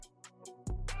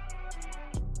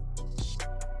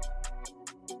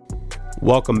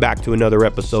Welcome back to another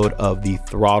episode of the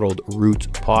Throttled Roots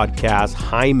podcast.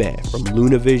 Jaime from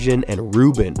Lunavision and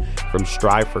Ruben from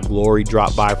Strive for Glory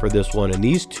dropped by for this one, and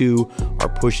these two are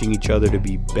pushing each other to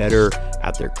be better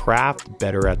at their craft,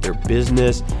 better at their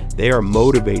business. They are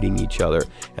motivating each other,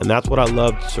 and that's what I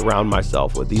love to surround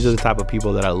myself with. These are the type of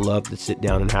people that I love to sit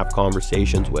down and have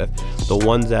conversations with, the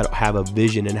ones that have a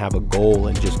vision and have a goal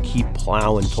and just keep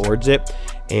plowing towards it.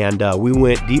 And we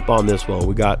went deep on this one.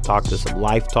 We talked to some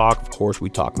life talk. Of course, we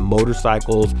talked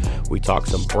motorcycles. We talked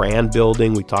some brand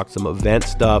building. We talked some event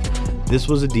stuff. This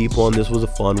was a deep one. This was a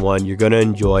fun one. You're going to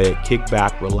enjoy it. Kick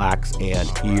back, relax, and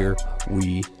here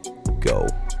we go.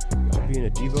 Y'all being a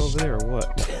diva over there or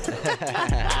what?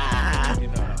 You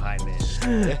know how high man.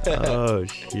 Oh,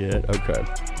 shit. Okay.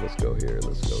 Let's go here.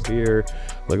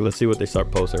 Look, let's see what they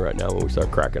start posting right now when we start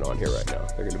cracking on here right now.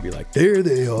 They're going to be like, there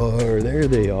they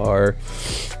are.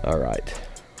 All right.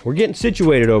 We're getting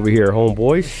situated over here,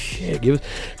 homeboys. Shit,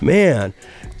 man,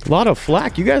 a lot of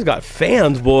flack. You guys got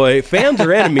fans, boy. Fans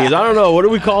are enemies. I don't know. What do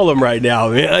we call them right now,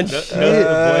 man? Those are the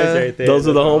boys right there. Those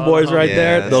are the homeboys right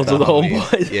there. Those are the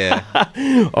homeboys. Yeah.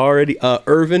 Already.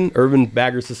 Urban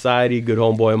Bagger Society, good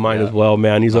homeboy of mine as well,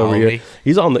 man. He's over here.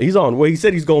 He's on. Well, he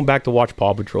said he's going back to watch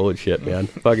Paw Patrol and shit, man.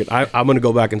 Fuck it. I'm gonna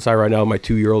go back inside right now with my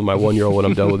 2-year-old, my 1-year-old when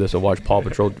I'm done with this and watch Paw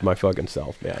Patrol my fucking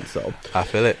self, man. So I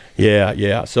feel it.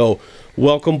 Yeah. So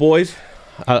welcome, boys.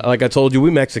 Like I told you, we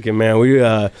Mexican, man. We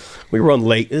run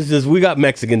late. We got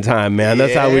Mexican time, man.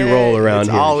 That's how we roll around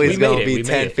here. It's always going to be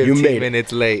 10, 15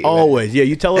 minutes late. Always. Yeah,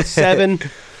 you tell us 7,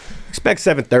 expect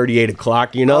 7:30, 8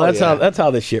 o'clock. You know, that's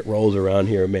how the shit rolls around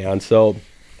here, man. So,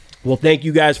 well, thank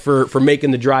you guys for making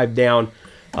the drive down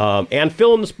and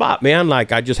filling the spot, man.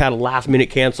 Like, I just had a last-minute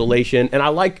cancellation, and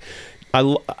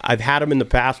I've had them in the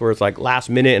past where it's like last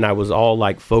minute, and I was all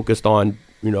like focused on,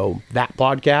 that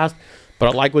podcast.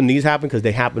 But I like when these happen because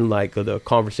they happen like the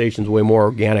conversation's way more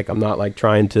organic. I'm not like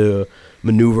trying to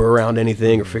maneuver around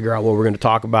anything or figure out what we're going to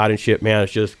talk about and shit, man.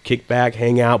 It's just kick back,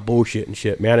 hang out, bullshit and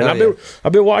shit, man. And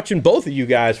I've been watching both of you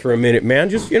guys for a minute,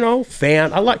 man. Just,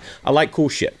 fan. I like cool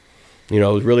shit.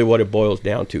 Is really what it boils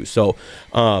down to. So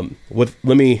let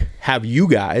me have you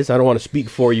guys, I don't want to speak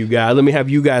for you guys, let me have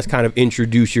you guys kind of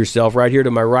introduce yourself. Right here to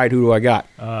my right, who do I got?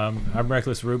 I'm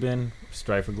Reckless Ruben,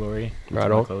 Strive for Glory. Right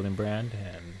my on. Clothing brand.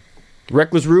 And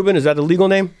Reckless Ruben, is that the legal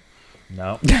name?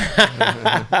 no.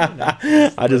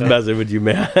 I just messing with you,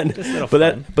 man.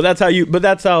 But that's how you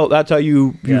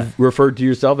referred to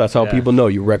yourself. That's how people know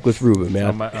you, Reckless Ruben,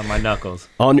 man. On my knuckles.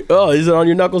 Is it on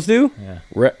your knuckles too? Yeah.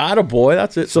 Attaboy,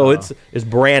 that's it. So it's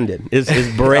branded. It's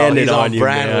branded on you,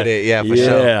 brand man. with it, yeah, for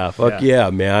sure. Yeah, fuck yeah,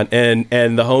 man.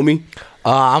 And the homie?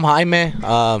 I'm Jaime,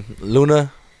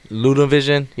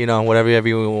 Lunavision, whatever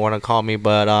you want to call me,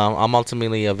 but I'm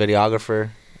ultimately a videographer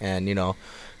and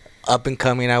up and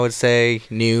coming, I would say,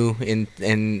 new in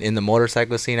the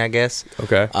motorcycle scene, I guess.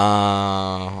 Okay.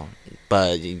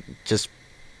 But just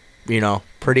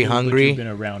pretty hungry. You've been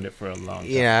around it for a long time.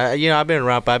 Yeah, I've been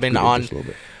around, but I've been on.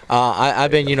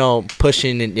 I've been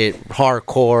pushing it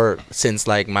hardcore since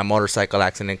like my motorcycle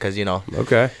accident, because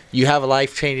okay, you have a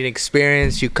life-changing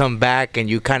experience. You come back and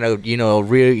you kind of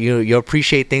you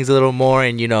appreciate things a little more,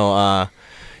 and you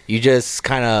just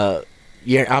kind of.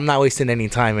 I'm not wasting any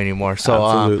time anymore. So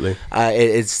absolutely,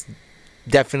 it's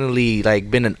definitely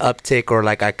like been an uptick, or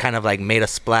like I kind of like made a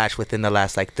splash within the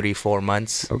last like 3-4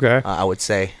 months. Okay, I would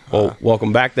say. Well,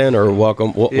 welcome back then, or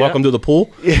welcome to the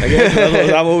pool. I guess is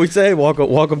that what we say?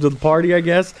 Welcome to the party, I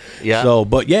guess. Yeah. So,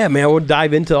 but yeah, man, we'll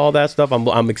dive into all that stuff.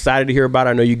 I'm excited to hear about it.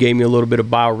 I know you gave me a little bit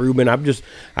about Ruben. I'm just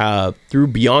through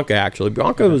Bianca actually.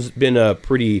 Bianca has been a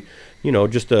pretty.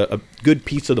 Just a good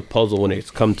piece of the puzzle when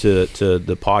it's come to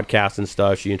the podcast and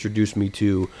stuff. She introduced me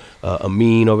to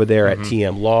Amin over there at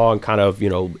TM Law and kind of,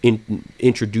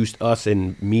 introduced us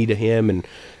and me to him. And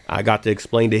I got to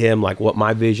explain to him like what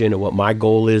my vision and what my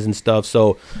goal is and stuff.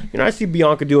 So, I see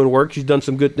Bianca doing work. She's done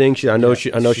some good things. I know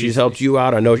she's helped you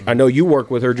out. I know you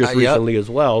work with her just recently as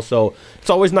well. So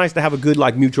it's always nice to have a good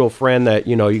like mutual friend that,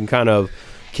 you can kind of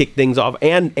kick things off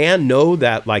and know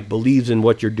that like believes in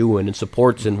what you're doing and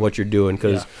supports in what you're doing,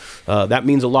 because that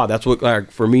means a lot. That's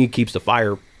what for me keeps the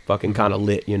fire fucking kind of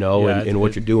lit, in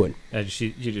what you're doing. And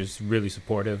she's just really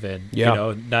supportive, and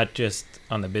not just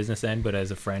on the business end, but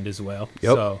as a friend as well.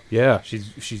 Yep. So yeah,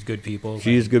 she's good people.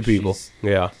 She's good people.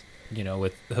 Yeah.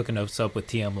 With hooking us up with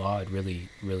TM Law, it really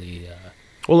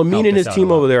Well, Amin and his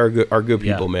team over there are good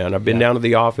people, man. I've been down to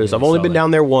the office. I've only been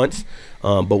down there once,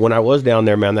 but when I was down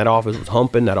there, man, that office was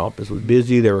humping. That office was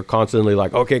busy. They were constantly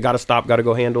like, okay, got to stop, got to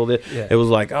go handle it. Yeah. It was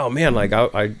like, oh, man, like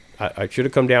I I should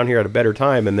have come down here at a better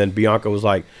time. And then Bianca was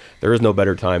like, there is no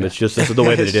better time. It's just, this is the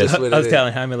way that it is. I was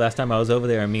telling Jaime last time I was over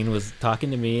there, Amin was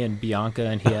talking to me and Bianca,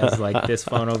 and he has like this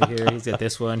phone over here. He's got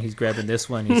this one. He's grabbing this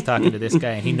one. He's talking to this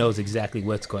guy, and he knows exactly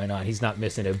what's going on. He's not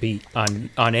missing a beat on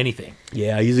anything.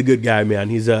 Yeah, he's a good guy, man.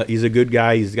 He's a good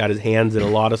guy. He's got his hands in a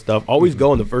lot of stuff. Always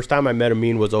going. The first time I met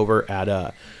Amin was over at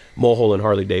Mohole and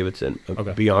Harley Davidson.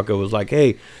 Okay. Bianca was like,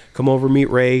 hey, come over, meet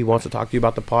Ray. He wants to talk to you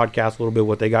about the podcast a little bit,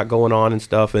 what they got going on and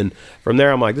stuff. And from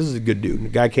there, I'm like, this is a good dude. The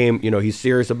guy came, he's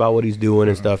serious about what he's doing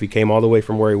and stuff. He came all the way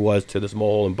from where he was to this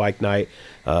Mohole and bike night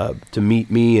to meet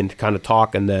me and to kind of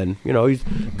talk. And then, he's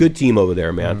a good team over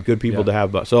there, man. Good people to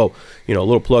have. So, a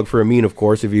little plug for Amin, of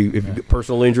course. If you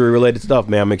personal injury related stuff,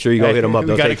 man, make sure you go hit him up.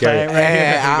 They'll take care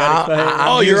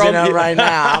of you. You're using it right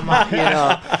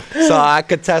now. So I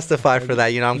could testify for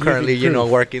that. I'm currently,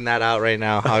 working that out right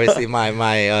now. Obviously,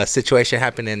 my situation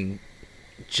happened in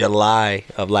July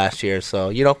of last year,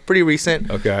 so pretty recent.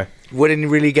 Okay. Wouldn't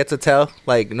really get to tell.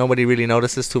 Like, nobody really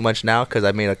notices too much now because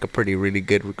I made like a pretty really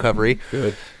good recovery.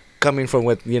 Good. Coming from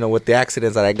with the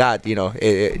accidents that I got,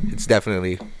 it's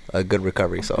definitely a good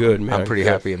recovery. So good, man. I'm pretty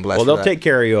happy and blessed. Well, they'll take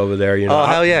care of you over there. Oh,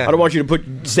 hell yeah! I don't want you to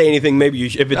say anything. Maybe you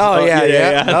if it's. Oh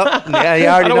yeah. Nope. Yeah, you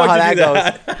already know how that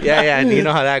goes. Yeah, you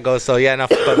know how that goes. So yeah, no,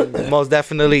 but most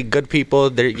definitely good people.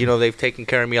 They're they've taken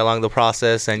care of me along the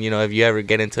process, and if you ever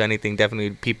get into anything, definitely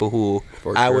people who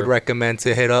I would recommend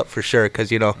to hit up for sure, because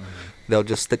they'll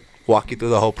just walk you through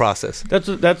the whole process. That's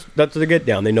the get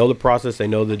down. They know the process. They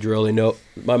know the drill. They know.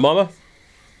 My mama.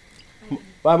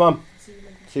 Bye, Mom.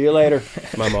 See you later.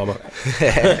 My mama.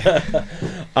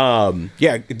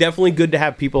 Yeah, definitely good to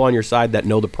have people on your side that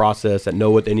know the process, that know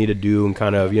what they need to do, and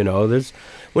kind of there's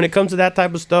when it comes to that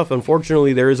type of stuff.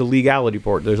 Unfortunately, there is a legality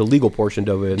there's a legal portion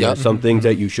of it. Yep. Some things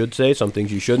that you should say, some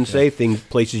things you shouldn't say,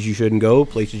 places you shouldn't go,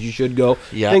 places you should go,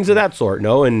 things of that sort.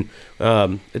 And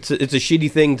it's a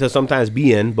shitty thing to sometimes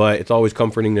be in, but it's always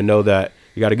comforting to know that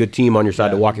you got a good team on your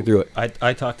side to walk you through it.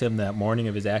 I talked to him that morning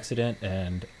of his accident,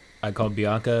 and I called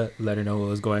Bianca, let her know what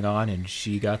was going on, and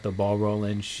she got the ball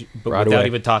rolling. Without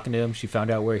even talking to him, she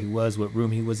found out where he was, what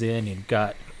room he was in, and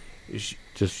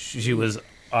she was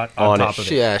on top of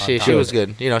it. Yeah, she was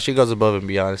good. She goes above and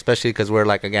beyond, especially because we're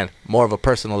like, again, more of a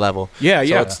personal level. Yeah,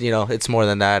 so it's it's more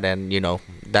than that, and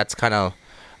that's kind of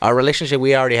our relationship.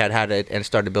 We already had it and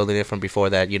started building it from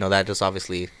before that. That just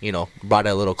obviously brought it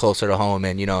a little closer to home,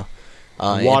 and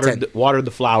watered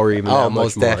the flower even that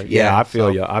much more. Yeah, I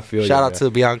feel you. Shout out to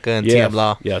Bianca and TM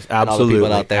Law. Yes, absolutely. And all the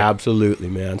people out there. Absolutely,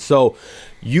 man. So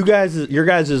your guys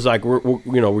is like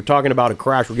we're talking about a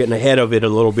crash. We're getting ahead of it a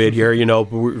little bit here.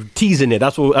 We're teasing it.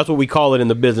 That's what we call it in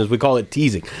the business. We call it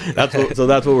teasing. That's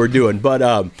what we're doing.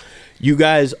 But you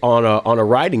guys on a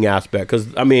riding aspect, because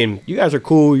you guys are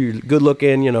cool, you're good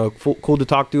looking, cool to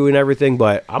talk to and everything,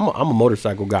 but I'm a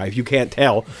motorcycle guy. If you can't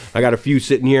tell, I got a few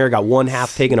sitting here, I got one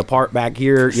half taken apart back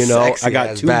here, I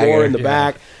got two more in the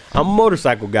back. I'm a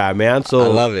motorcycle guy, man. So I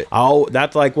love it.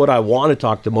 That's like what I want to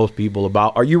talk to most people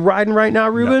about. Are you riding right now,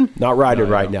 Ruben? No. Not riding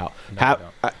right now.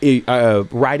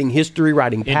 Riding history,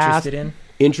 riding past.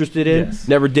 Interested in? Yes.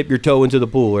 Never dip your toe into the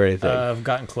pool or anything? I've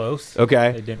gotten close.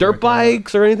 Okay. Dirt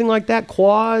bikes or anything like that?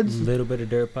 Quads? A little bit of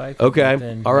dirt bike.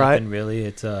 Okay. All right. Nothing really.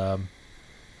 It's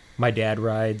my dad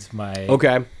rides. His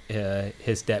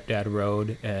stepdad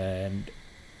rode, and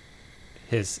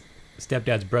his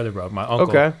stepdad's brother rode. My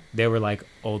uncle. Okay. They were like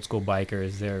old school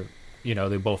bikers. They're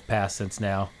they both passed since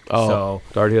now. Oh, so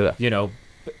sorry to hear that.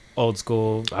 Old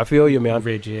school. I feel you, man.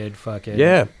 Rigid, fucking.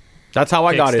 Yeah. That's how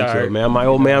I got into it, man. My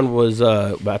old man was,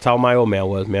 that's how my old man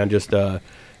was, man. Just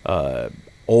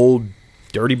old,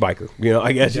 dirty biker.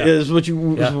 I guess is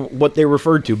what they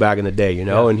referred to back in the day,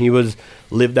 And he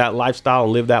lived that lifestyle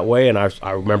and lived that way. And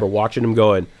I remember watching him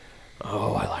going,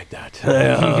 oh, I like that.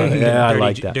 I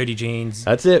like that. Dirty jeans.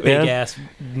 That's it, man. Big ass,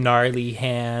 gnarly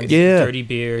hands. Dirty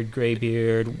beard, gray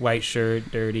beard, white shirt,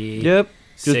 dirty. Yep.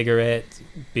 Cigarette,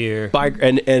 beer, bike,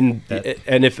 and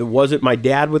if it wasn't my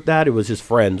dad with that, it was his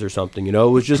friends or something. It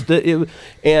was just and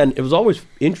it was always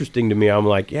interesting to me. I'm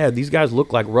like, yeah, these guys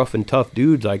look like rough and tough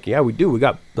dudes. Like, yeah, we do. We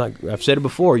got, like I've said it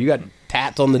before, you got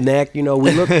tats on the neck. We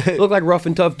look like rough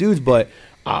and tough dudes. But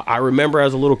I remember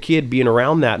as a little kid being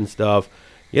around that and stuff.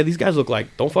 Yeah, these guys look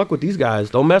like, don't fuck with these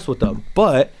guys. Don't mess with them.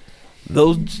 But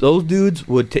those dudes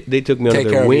they took me under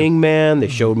their wing, man. They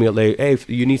showed me, hey, if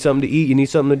you need something to eat, you need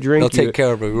something to drink. They'll take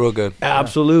care of it real good.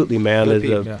 Absolutely, man.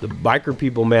 The biker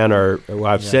people, man,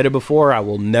 I've said it before. I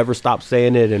will never stop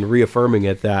saying it and reaffirming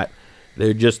it, that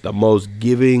they're just the most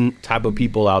giving type of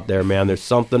people out there, man. There's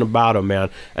something about them,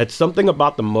 man. It's something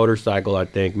about the motorcycle, I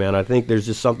think, man. I think there's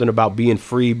just something about being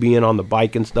free, being on the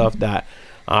bike and stuff that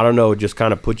I don't know, just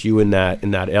kind of put you in that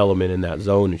element, in that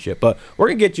zone and shit. But we're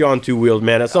gonna get you on two wheels,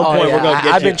 man. At some point, we're gonna get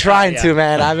you. I've been trying to,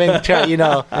 man. I've been trying. You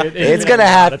know, it's gonna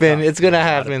happen. It's gonna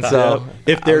happen. So,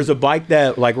 if there's a bike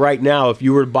that, like right now, if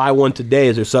you were to buy one today,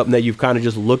 is there something that you've kind of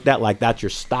just looked at, like that's your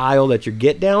style, that's your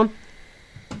get down?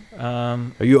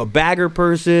 Are you a bagger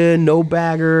person, no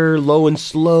bagger, low and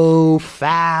slow,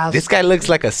 fast? This guy looks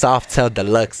like a Softail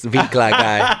Deluxe Vikla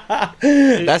guy.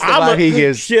 That's the vibe he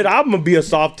gives. Shit, I'm gonna be a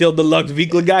Softail Deluxe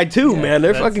Vikla guy too, man.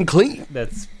 They're fucking clean.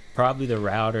 That's probably the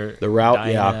route or the route,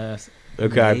 Dyna,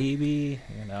 okay, maybe,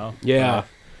 you know. Yeah,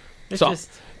 it's so,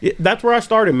 just. That's where I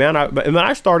started, man.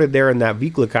 I started there in that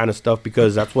Vikla kind of stuff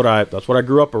because that's what I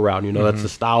grew up around. You know, that's the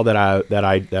style that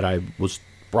I was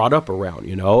brought up around,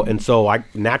 you know, and so I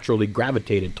naturally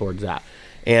gravitated towards that.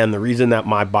 And the reason that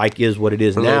my bike is what it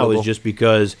is now is just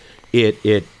because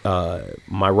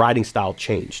my riding style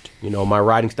changed. You know, my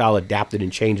riding style adapted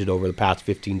and changed over the past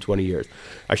 15, 20 years.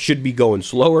 I should be going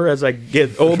slower as I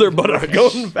get older, but I'm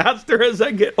going faster as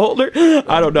I get older.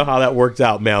 I don't know how that works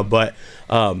out, man, but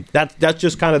that's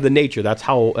just kind of the nature. That's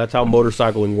how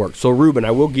motorcycling works. So, Ruben,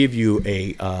 I will give you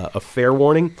a fair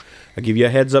warning. I'll give you a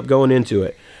heads up going into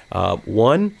it.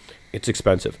 One, it's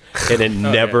expensive, and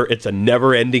it's a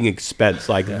never-ending expense.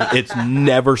 Like it's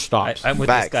never stops. I'm with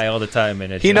this guy all the time,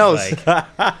 and it's he knows.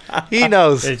 Like, he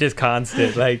knows. It's just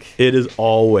constant. Like it is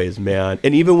always, man.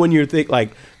 And even when you think like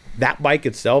that bike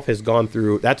itself has gone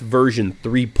through, that's version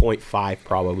 3.5,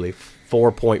 probably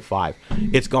 4.5.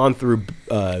 It's gone through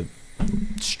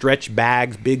stretch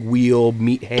bags, big wheel,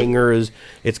 meat hangers.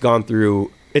 It's gone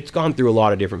through a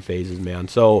lot of different phases, man.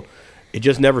 So. It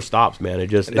just never stops, man.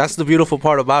 That's the beautiful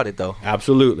part about it, though.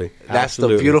 Absolutely. That's the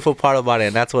beautiful part about it,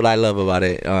 and that's what I love about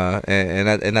it.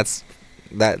 And that's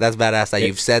badass that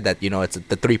you've said that. You know, it's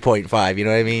the 3.5. You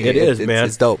know what I mean? It is, man.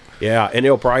 It's dope. Yeah, and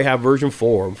it'll probably have version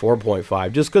 4 and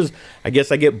 4.5. Just because I guess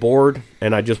I get bored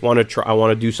and I just want to try. I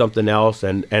want to do something else,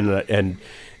 and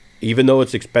even though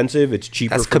it's expensive, it's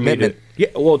cheaper for commitment. me to. Yeah,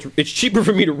 well, it's cheaper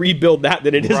for me to rebuild that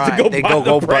than it is to go buy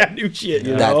the brand new shit.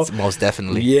 You know? That's most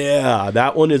definitely. Yeah,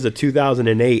 that one is a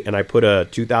 2008, and I put a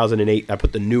 2008. I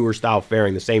put the newer style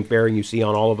fairing, the same fairing you see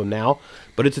on all of them now,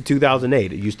 but it's a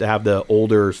 2008. It used to have the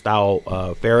older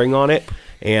style fairing on it,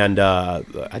 and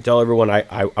I tell everyone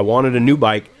I wanted a new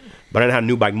bike, but I didn't have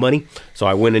new bike money, so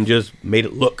I went and just made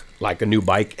it look like a new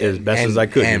bike as best as I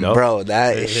could. And you know? Bro,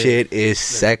 that shit is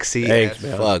sexy Thanks,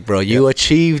 as fuck, bro. You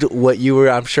achieved what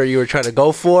I'm sure you were trying to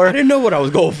go for. I didn't know what I was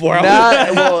going for.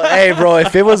 Well, hey, bro,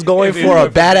 if it was going for a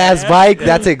badass bike,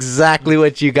 that's exactly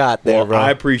what you got there, bro. I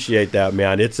appreciate that,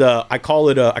 man. It's I call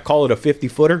it a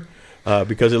 50-footer.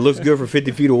 Because it looks good for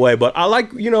 50 feet away. But I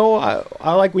like,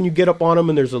 I like when you get up on them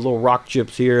and there's a little rock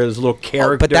chips here. There's a little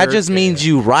character. But that just means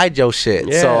you ride your shit.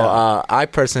 Yeah. So I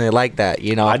personally like that,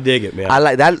 you know. I dig it, man. I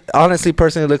like that. Honestly,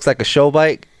 personally, looks like a show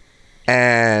bike.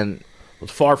 And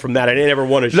it's far from that. I didn't ever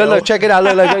want to show. Look, check it out.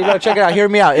 Look, check it out. Hear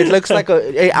me out. It looks like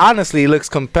it honestly looks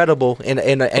compatible in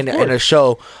a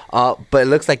show, but it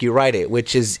looks like you ride it,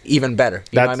 which is even better.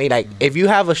 You know what I mean? Like if you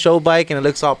have a show bike and it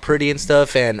looks all pretty and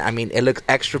stuff, and I mean it looks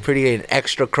extra pretty and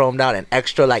extra chromed out and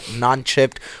extra like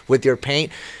non-chipped with your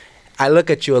paint. I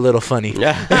look at you a little funny.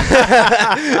 Yeah.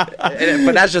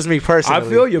 But that's just me personally. I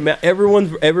feel you, man.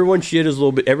 Everyone's shit is a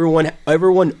little bit.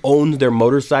 Everyone owns their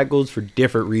motorcycles for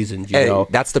different reasons. You know,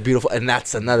 that's the beautiful, and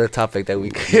that's another topic that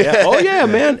we. Yeah. Oh yeah,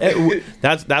 man.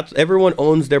 That's everyone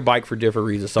owns their bike for different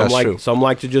reasons. Some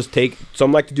like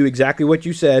to do exactly what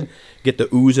you said. Get the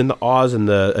oohs and the ahs and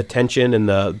the attention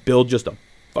and build just a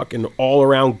fucking all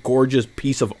around gorgeous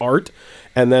piece of art,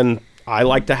 and then. I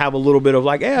like to have a little bit of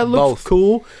like, it looks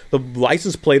cool. The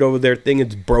license plate over there thing,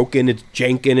 it's broken, it's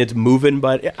janking, it's moving,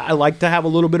 but I like to have a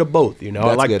little bit of both, you know.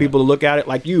 I like people to look at it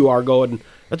like you are going,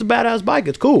 that's a badass bike,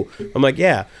 it's cool. I'm like,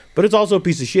 yeah, but it's also a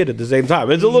piece of shit at the same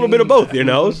time. It's a little bit of both, you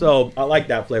know. So I like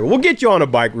that flavor. We'll get you on a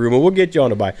bike, Ruben. We'll get you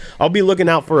on a bike. I'll be looking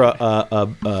out for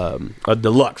a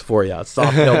deluxe for you, a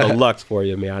Softail deluxe for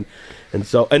you, man. And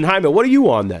Jaime, what are you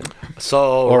on then?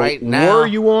 So or right now, were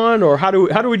you on, or how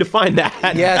do we define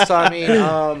that? Yeah, so I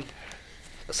mean,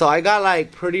 so I got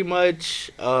like pretty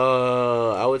much,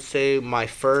 I would say my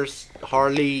first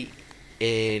Harley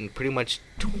in pretty much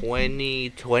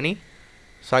 2020.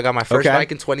 So I got my first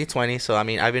bike in 2020. So I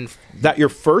mean, I've been that your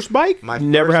first bike?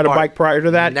 Never had a bike prior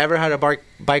to that. Never had a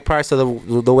bike prior. So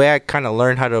the way I kind of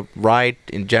learned how to ride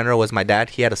in general was my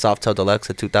dad. He had a Softail Deluxe,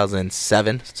 a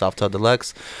 2007 Softail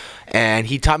Deluxe. And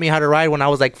he taught me how to ride when I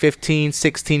was like 15,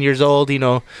 16 years old. You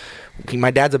know,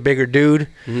 my dad's a bigger dude,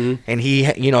 and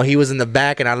he was in the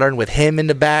back, and I learned with him in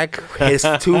the back, his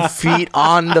 2 feet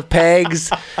on the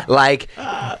pegs, like,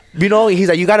 he's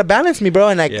like, you gotta balance me, bro,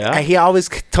 and like, he always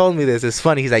told me this. It's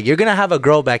funny. He's like, you're gonna have a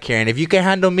girl back here, and if you can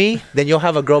handle me, then you'll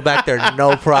have a girl back there,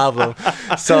 no problem.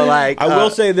 So like, I will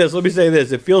say this. Let me say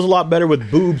this. It feels a lot better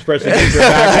with boobs pressing against your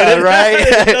back, right?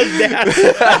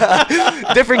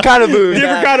 Different kind of boobs.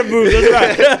 Different kind of boobs.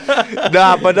 That's right.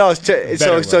 Nah, but no.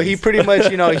 So he pretty much,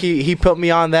 he put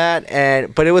me on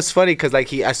that, but it was funny because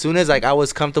like as soon as like I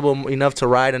was comfortable enough to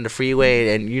ride on the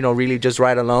freeway and really just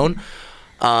ride alone,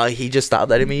 he just stopped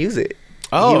letting me use it.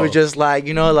 He was just like,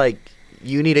 like,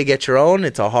 you need to get your own.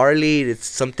 It's a Harley. It's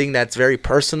something that's very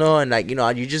personal, and like,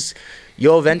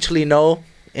 you'll eventually know.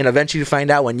 And eventually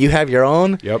find out when you have your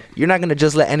own, you're not going to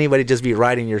just let anybody just be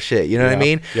riding your shit. You know what I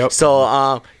mean?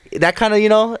 So that kind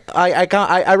of,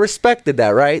 I respected that,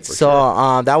 right? For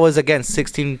sure. That was, again,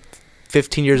 16,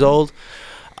 15 years old.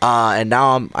 And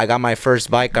now I got my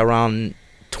first bike around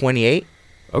 28.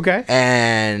 Okay.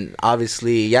 And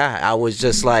obviously, I was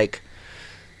just like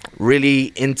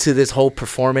really into this whole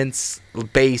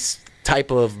performance-based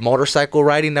type of motorcycle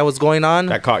riding that was going on.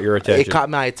 That caught your attention. It caught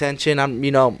my attention. I'm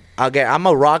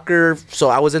a rocker, so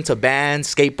I was into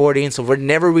bands, skateboarding, so we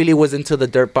never really was into the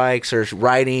dirt bikes or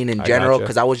riding in general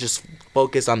because I was just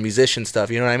focused on musician stuff,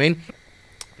 you know what I mean?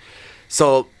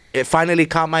 So it finally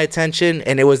caught my attention,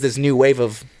 and it was this new wave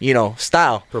of,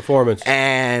 style. Performance.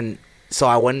 And so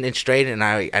I went in straight, and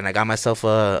I got myself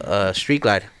a Street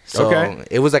Glide. So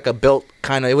it was like a built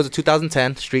kind of, it was a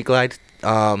 2010 Street Glide.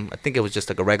 I think it was just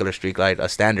like a regular Street Glide, a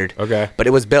standard. Okay. But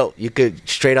it was built. You could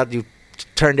straight out, you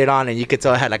turned it on, and you could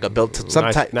tell it had like a built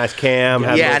nice cam.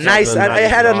 Yeah, nice. It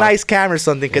had a nice cam or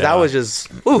something because I was just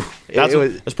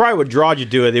That's probably what draws you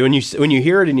to it. When you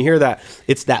hear it and you hear that,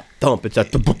 it's that thump. It's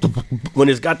that when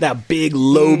it's got that big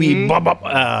loby. When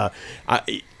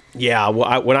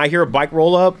I hear a bike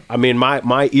roll up, I mean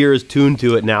my ear is tuned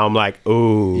to it now. I'm like,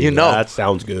 oh, that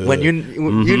sounds good. When you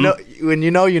know.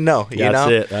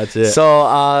 That's it.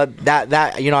 So that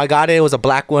I got it. It was a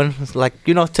black one. It was like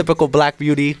typical black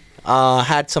beauty.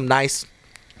 Had some nice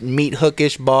meat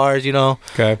hookish bars.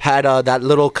 Okay. Had that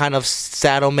little kind of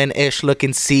saddleman-ish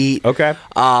looking seat. Okay.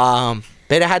 But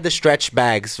it had the stretch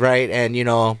bags, right? And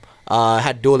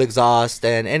had dual exhaust,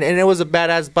 and it was a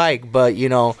badass bike, but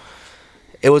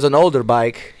it was an older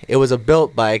bike. It was a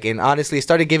built bike. And honestly, it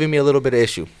started giving me a little bit of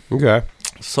issue. Okay.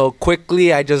 So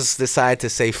quickly, I just decided to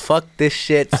say, fuck this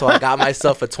shit. So I got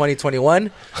myself a 2021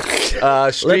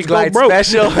 Street Glide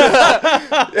Special.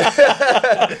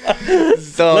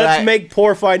 So let's make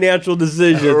poor financial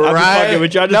decisions. Right?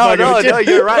 No,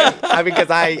 you're right.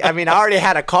 I already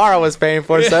had a car I was paying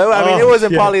for. So, it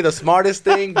wasn't probably the smartest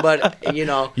thing, but,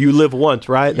 You live once,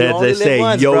 right? They say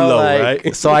once, YOLO,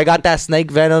 right? So I got that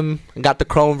Snake Venom, got the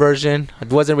chrome version. I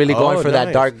wasn't really going for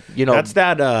that dark, That's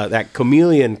that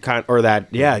chameleon kind, or that,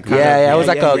 it was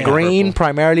like a green purple.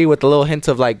 Primarily with a little hint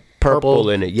of like purple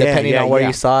in it. Depending on where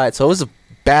you saw it. So it was a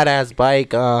badass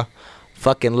bike.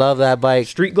 Fucking love that bike.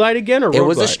 Street Glide again, or road glide?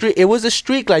 It was a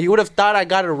Street Glide. You would have thought I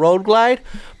got a Road Glide,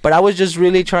 but I was just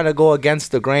really trying to go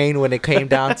against the grain when it came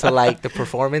down to like the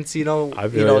performance,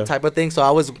 type of thing. So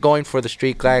I was going for the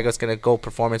Street Glide. I was gonna go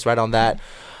performance right on that.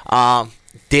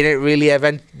 Didn't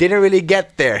really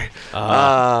get there.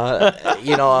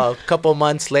 A couple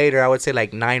months later, I would say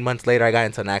like 9 months later, I got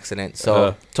into an accident.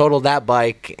 So totaled that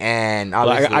bike, and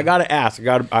obviously, I gotta ask,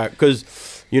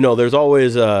 because there's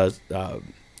always you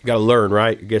gotta learn,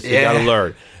 right? I guess you gotta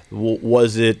learn.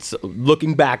 Was it,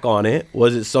 looking back on it,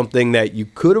 was it something that you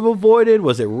could have avoided?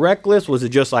 Was it reckless? Was it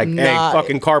just like, hey,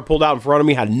 fucking car pulled out in front of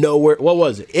me, had nowhere? What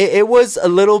was it? It was a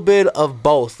little bit of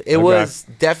both. It was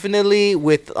definitely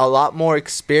with a lot more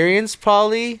experience,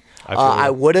 probably. I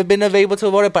would have been able to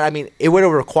avoid it, but it would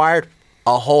have required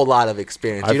a whole lot of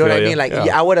experience. You know what I mean? Like,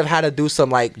 I would have had to do some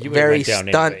like very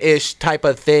stunt-ish type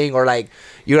of thing, or like,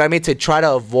 you know what I mean, to try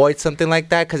to avoid something like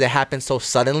that because it happened so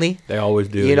suddenly. They always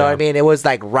do. You know what I mean? It was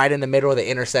like right in the middle of the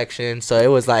intersection, so it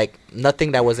was like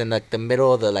nothing that was in like the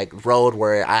middle of the like road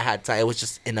where I had time. It was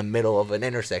just in the middle of an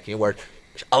intersection where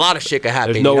a lot of shit could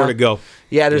happen. There's nowhere to go.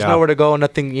 Yeah, there's nowhere to go.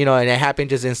 Nothing, and it happened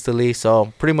just instantly.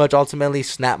 So pretty much, ultimately,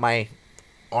 snapped my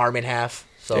arm in half.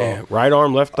 So right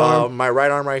arm, left arm. My right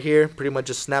arm right here, pretty much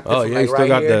just snapped. Oh, you still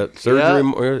got the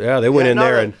surgery. Yeah, they went in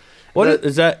there and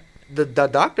is that? The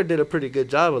doctor did a pretty good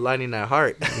job of lining that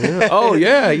heart. Yeah. Oh,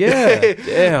 yeah.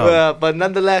 Damn. But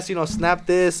nonetheless, snapped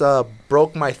this,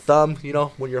 broke my thumb,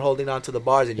 when you're holding on to the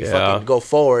bars and you fucking go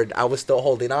forward. I was still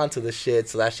holding on to the shit,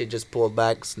 so that shit just pulled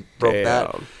back, broke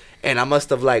that. And I must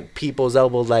have, like, people's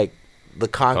elbows, like, the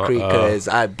concrete because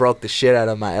I broke the shit out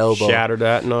of my elbow. Shattered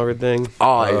that and everything.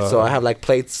 Oh, so I have like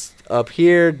plates up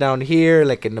here, down here,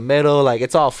 like in the middle, like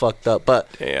it's all fucked up. But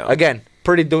again,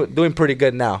 doing pretty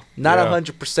good now. Not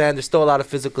 100%. There's still a lot of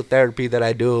physical therapy that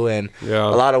I do, and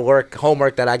a lot of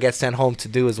homework that I get sent home to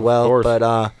do as well. But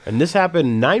and this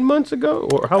happened 9 months ago,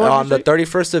 or how long? On the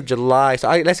 31st of July. So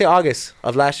let's say August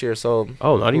of last year. So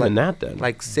not even that then.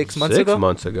 Like 6 months ago. 6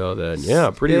 months ago then.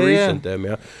 Yeah, pretty recent then.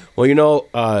 Yeah.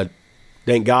 Well,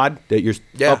 thank God that you're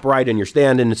upright and you're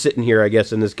standing and sitting here. I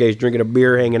guess in this case, drinking a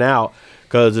beer, hanging out,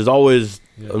 because there's always.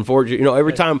 Unfortunately,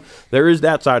 every time there is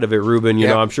that side of it, Ruben,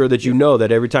 I'm sure that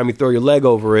that every time you throw your leg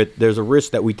over it, there's a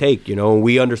risk that we take, and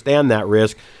we understand that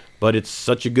risk, but it's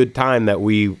such a good time that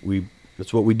we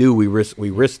that's what we do. We risk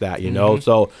that,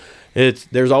 So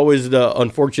there's always the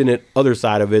unfortunate other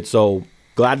side of it. So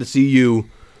glad to see you,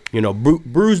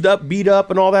 bruised up, beat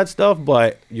up and all that stuff,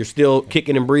 but you're still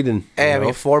kicking and breathing.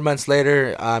 Hey, 4 months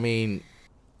later,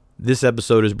 This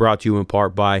episode is brought to you in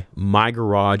part by My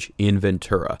Garage in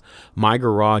Ventura. My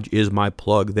Garage is my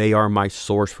plug. They are my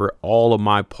source for all of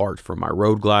my parts, for my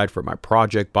Road Glide, for my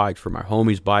project bikes, for my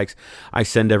homies' bikes. I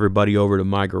send everybody over to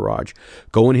My Garage.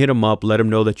 Go and hit them up. Let them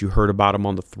know that you heard about them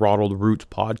on the Throttled Roots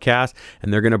podcast,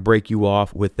 and they're going to break you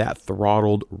off with that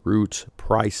Throttled Roots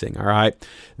pricing, all right?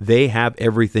 They have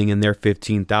everything in their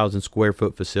 15,000 square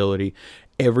foot facility,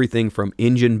 everything from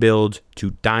engine builds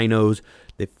to dynos,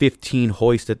 the 15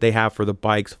 hoists that they have for the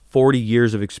bikes, 40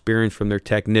 years of experience from their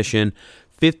technician.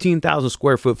 15,000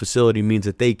 square foot facility means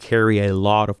that they carry a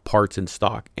lot of parts in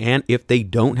stock. And if they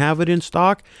don't have it in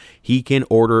stock, he can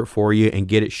order it for you and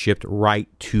get it shipped right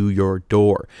to your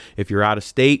door. If you're out of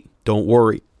state, don't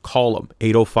worry. Call him,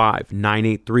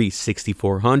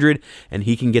 805-983-6400, and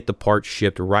he can get the parts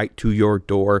shipped right to your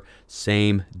door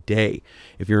same day.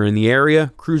 If you're in the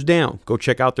area, cruise down. Go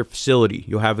check out their facility.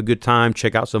 You'll have a good time.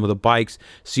 Check out some of the bikes.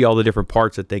 See all the different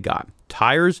parts that they got.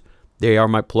 Tires, they are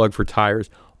my plug for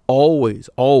tires. Always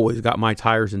got my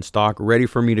tires in stock, ready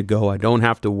for me to go. I don't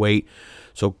have to wait.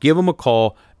 So give them a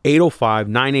call,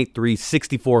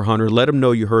 805-983-6400. Let them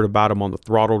know you heard about them on the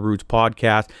Throttled Roots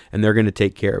podcast, and they're going to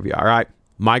take care of you, all right?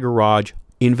 My Garage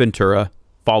in Ventura.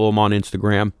 Follow them on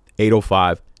Instagram,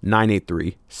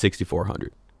 805-983-6400.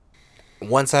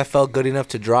 Once I felt good enough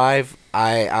to drive,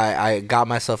 I got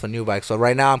myself a new bike. So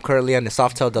right now I'm currently on the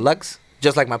Softail Deluxe,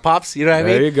 just like my pops. You know what I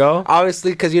mean? There you go.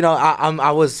 Obviously, because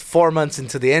I was 4 months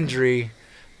into the injury,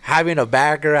 having a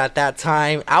bagger at that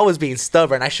time. I was being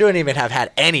stubborn. I shouldn't even have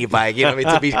had any bike. You know what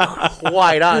I mean? To be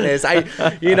quite honest,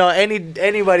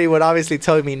 anybody would obviously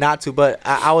tell me not to, but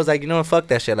I was like, fuck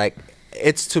that shit. Like,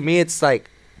 to me, it's like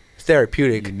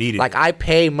therapeutic. You need it. Like, I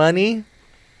pay money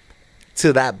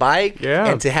to that bike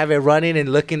and to have it running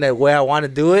and looking the way I want to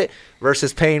do it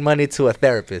versus paying money to a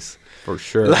therapist. For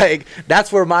sure. Like,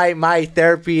 that's where my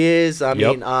therapy is. I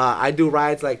mean, I do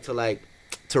rides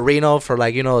to Reno for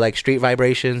street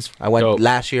vibrations. I went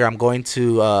last year. I'm going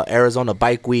to Arizona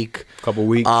Bike Week. Couple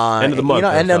weeks. End of the month.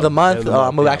 End of the month.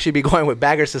 I'm gonna actually be going with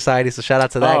Bagger Society. So shout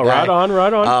out to that guy. Right on.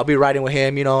 I'll be riding with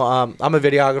him. I'm a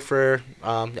videographer.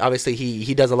 Obviously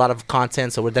he does a lot of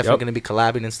content, so we're definitely gonna be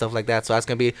collabing and stuff like that. So that's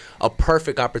gonna be a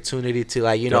perfect opportunity to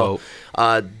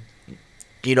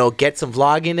get some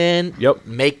vlogging in.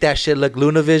 Make that shit look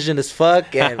Lunavision as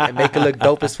fuck and make it look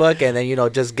dope as fuck, and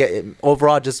then just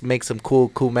make some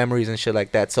cool memories and shit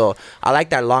like that. So I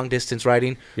like that long distance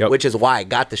riding, which is why I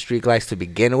got the street glide to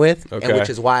begin with, and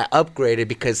which is why I upgraded,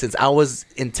 because since I was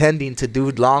intending to do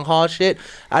long haul shit,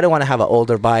 I didn't want to have an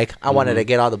older bike. I wanted to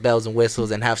get all the bells and whistles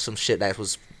and have some shit that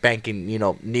was banking,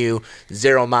 new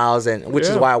 0 miles, and which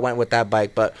is why I went with that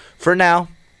bike. But for now,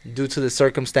 due to the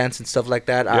circumstance and stuff like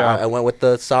that, I went with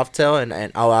the Softail,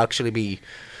 and I'll actually be.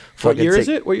 What year is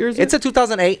it? It's a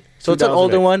 200008, so it's an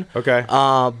older one. Okay.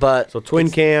 But so twin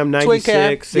cam,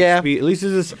 96, 6 speed. At least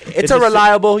it's a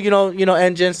reliable,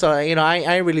 engine. So I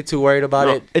ain't really too worried about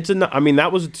it. It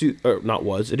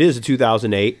is a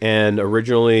 2008, and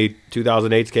originally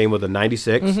 2008s came with a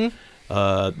 96.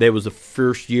 There was the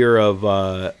first year of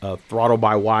throttle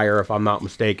by wire, if I'm not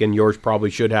mistaken. Yours probably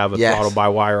should have a throttle by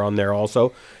wire on there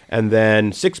also, and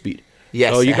then 6-speed.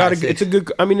 Yes, so you got to. It's a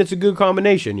good. I mean, it's a good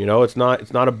combination. It's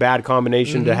not a bad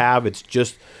combination to have. It's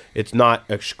not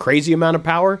a crazy amount of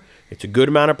power. It's a good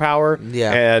amount of power.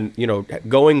 Yeah. And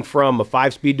going from a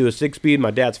 5-speed to a 6-speed. My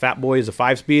dad's Fat Boy is a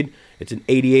 5-speed. It's an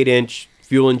 88-inch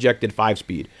fuel injected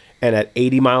 5-speed, and at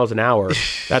 80 miles an hour,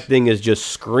 that thing is just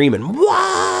screaming.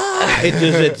 Wah!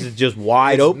 It's just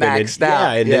wide open. Maxed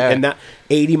out. And that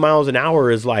 80 miles an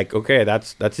hour is like, okay,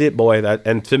 that's it, boy.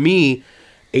 And to me,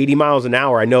 80 miles an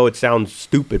hour, I know it sounds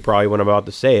stupid probably when I'm about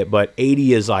to say it, but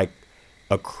 80 is like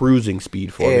a cruising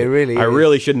speed for me. It really I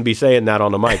really shouldn't be saying that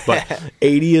on the mic, but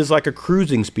 80 is like a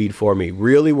cruising speed for me.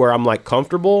 Really, where I'm like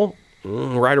comfortable,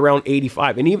 right around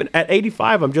 85. And even at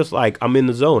 85, I'm just like, I'm in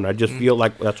the zone. I just feel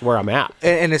like that's where I'm at.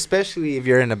 And especially if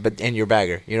you're in your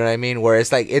bagger, you know what I mean? Where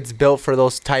it's like, it's built for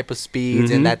those type of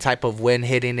speeds and that type of wind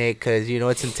hitting it, because, you know,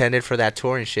 it's intended for that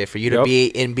touring shit, for you to be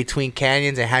in between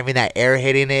canyons and having that air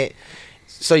hitting it.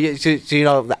 So you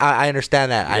know, I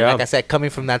understand that. Like I said, coming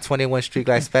from that 21 Street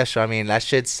Glide Special, I mean, that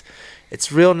shit's,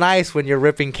 it's real nice when you're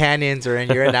ripping canyons or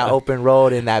you're in that open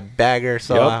road in that bagger.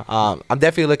 So I'm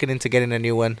definitely looking into getting a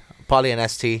new one. Probably an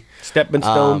ST. Stepping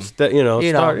stones, get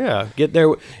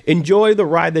there. Enjoy the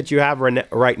ride that you have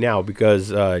right now,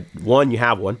 because one, you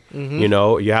have one. You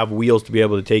know, you have wheels to be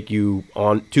able to take you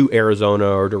on to Arizona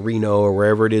or to Reno or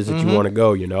wherever it is that you want to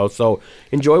go. You know, so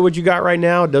enjoy what you got right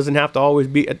now. It doesn't have to always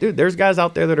be. Dude, there's guys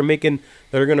out there that are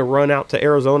going to run out to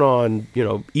Arizona on, you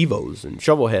know, Evos and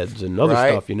shovel heads and other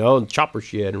stuff, you know, and chopper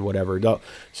shit and whatever.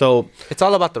 So it's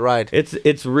all about the ride.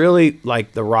 It's really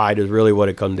like the ride is really what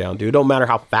it comes down to. It don't matter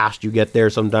how fast you get there.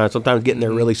 Sometimes getting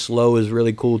there really slow is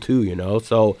really cool too, you know.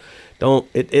 So none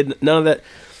of that.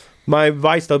 My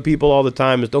advice to people all the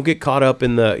time is don't get caught up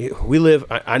in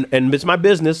and it's my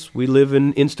business. We live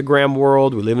in Instagram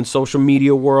world. We live in social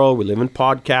media world. We live in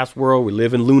podcast world. We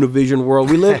live in LunaVision world.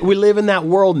 We live in that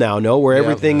world now, where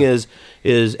everything is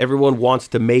everyone wants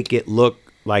to make it look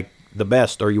like the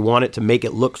best, or you want it to make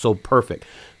it look so perfect.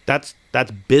 That's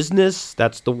business.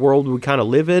 That's the world we kind of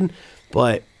live in,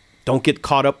 but don't get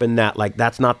caught up in that. Like,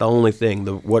 that's not the only thing.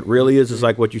 What really is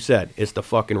like what you said. It's the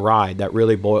fucking ride that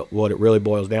really what it really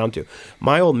boils down to.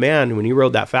 My old man, when he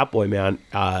rode that Fat Boy, man,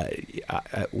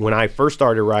 when I first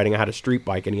started riding, I had a street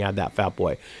bike and he had that Fat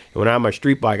Boy. And when I had my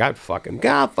street bike, I'd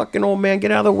fucking old man, get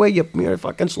out of the way, you're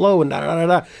fucking slow and da da da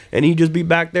da. And he'd just be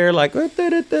back there like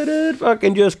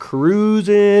fucking just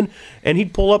cruising, and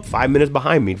he'd pull up 5 minutes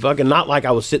behind me. Fucking not like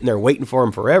I was sitting there waiting for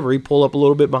him forever. He'd pull up a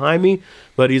little bit behind me,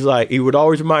 but he would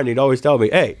always remind me. He'd always tell me,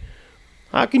 hey,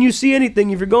 how can you see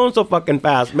anything if you're going so fucking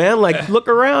fast, man? Like, look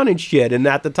around and shit. And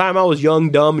at the time, I was young,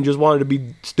 dumb, and just wanted to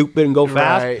be stupid and go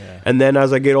fast. Right. Yeah. And then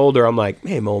as I get older, I'm like,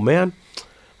 hey, old man,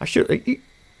 you're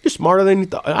smarter than you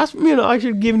thought. I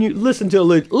should have given you, listen to a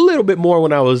little bit more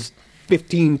when I was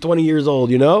 15, 20 years old,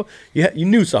 you know? You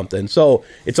knew something. So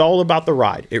it's all about the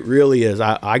ride. It really is.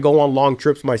 I go on long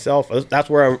trips myself. That's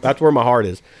where my heart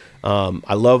is.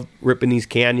 I love ripping these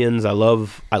canyons. I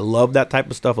love that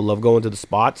type of stuff. I love going to the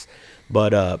spots,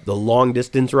 but the long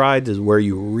distance rides is where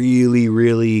you really,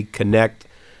 really connect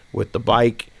with the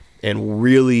bike and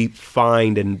really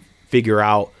find and figure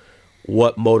out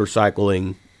what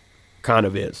motorcycling kind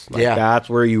of is. That's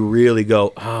where you really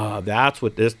go, that's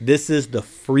what this is, the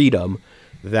freedom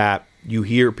that you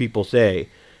hear people say.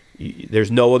 There's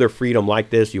no other freedom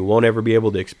like this. You won't ever be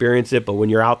able to experience it. But when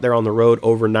you're out there on the road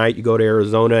overnight, you go to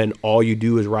Arizona and all you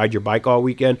do is ride your bike all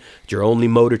weekend. It's your only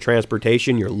mode of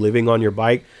transportation. You're living on your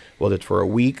bike, whether it's for a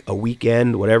week, a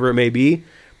weekend, whatever it may be.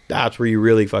 That's where you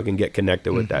really fucking get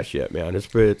connected with that shit, man.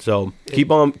 So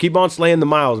keep on slaying the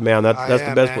miles, man. That's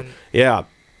the best part. Yeah.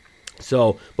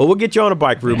 So, but we'll get you on a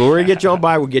bike, Ruben. We're gonna get you on a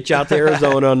bike. We'll get you out to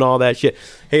Arizona and all that shit.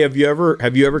 Hey, have you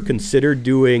ever considered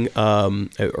doing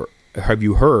have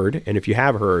you heard, and if you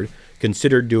have heard,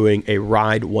 consider doing a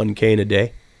ride 1K in a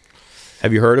day?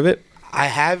 Have you heard of it? I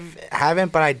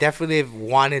haven't, but I definitely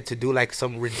wanted to do like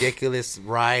some ridiculous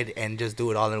ride and just do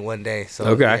it all in one day. So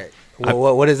okay,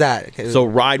 what is that? So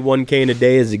ride 1K in a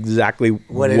day is exactly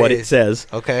what it says.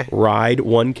 Okay, ride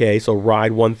 1K. So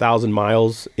ride 1,000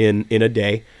 miles in a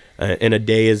day. And a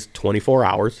day is 24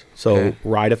 hours. So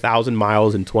ride 1,000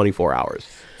 miles in 24 hours.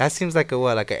 That seems like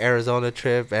like an Arizona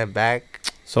trip and back.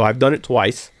 So I've done it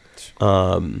twice.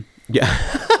 Yeah.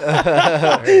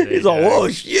 It's all, whoa,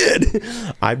 shit.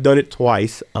 I've done it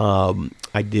twice.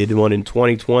 I did one in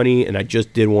 2020, and I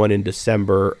just did one in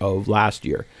December of last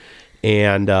year.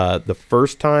 And the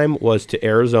first time was to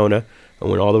Arizona. I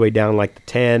went all the way down like the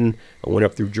 10. I went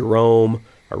up through Jerome.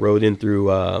 I rode in through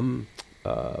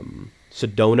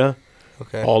Sedona,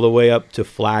 all the way up to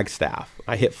Flagstaff.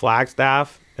 I hit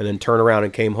Flagstaff and then turned around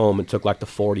and came home and took like the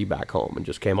 40 back home and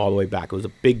just came all the way back. It was a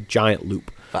big giant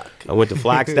loop. Fuck. I went to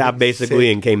Flagstaff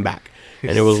basically and came back,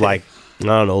 and it was like, I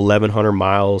don't know, 1,100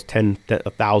 miles,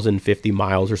 1,050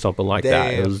 miles or something like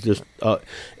that. It was just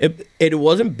it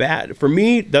wasn't bad for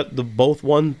me. That both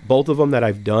of them that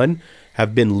I've done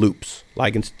have been loops.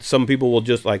 Like, some people will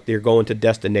just, like, they're going to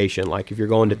destination. Like, if you're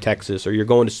going to Texas or you're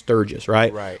going to Sturgis,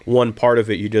 right? One part of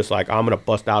it, you just like, I'm gonna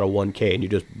bust out a 1K, and you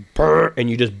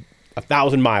just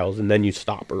 1,000 miles, and then you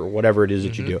stop or whatever it is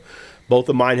that you do. Both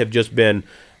of mine have just been,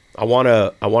 I want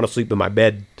to sleep in my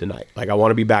bed tonight. Like, I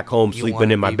want to be back home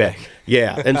sleeping in my bed.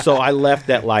 Yeah. And so I left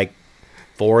at like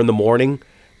 4 a.m,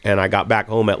 and I got back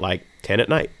home at like 10 at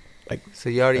night. Like, so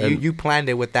you already you planned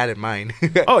it with that in mind.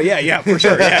 Oh yeah, for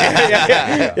sure.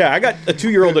 Yeah. I got a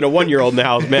 2-year-old and a 1-year-old in the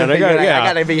house, man. I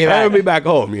gotta be back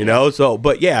home, you know. So,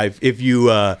 but yeah, if you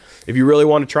really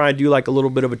want to try and do like a little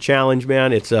bit of a challenge,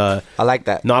 man, it's I like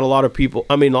that. Not a lot of people.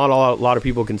 I mean, not a lot of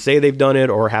people can say they've done it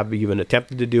or have even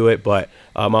attempted to do it, but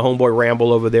my homeboy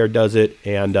Ramble over there does it,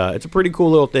 and it's a pretty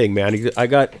cool little thing, man. I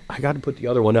got to put the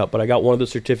other one up, but I got one of the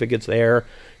certificates there.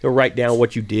 You'll write down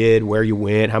what you did, where you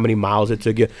went, how many miles it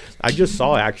took you. I just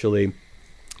saw, actually,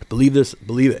 believe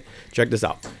it. Check this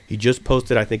out. He just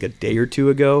posted, I think, a day or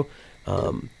two ago,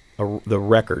 the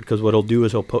record. Because what he'll do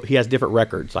is he has different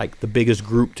records, like the biggest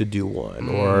group to do one,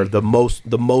 or the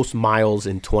most miles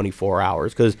in 24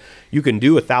 hours. Because you can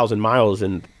do 1,000 miles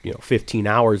in 15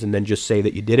 hours and then just say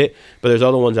that you did it. But there's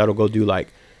other ones that'll go do like,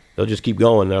 they'll just keep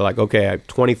going. They're like, okay,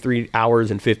 23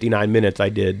 hours and 59 minutes I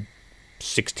did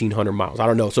 1,600 miles. I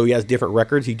don't know. So he has different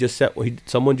records.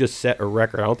 Someone just set a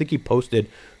record. I don't think he posted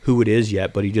who it is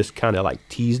yet, but he just kind of like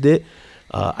teased it.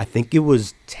 I think it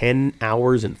was 10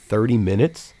 hours and 30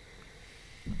 minutes.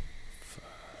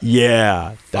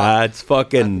 Yeah, that's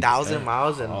fucking 1,000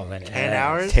 miles in 10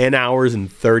 hours. 10 hours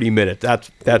and 30 minutes.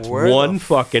 That's one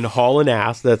fucking hauling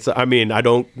ass. I mean, I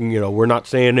don't. We're not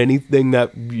saying anything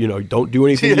that don't do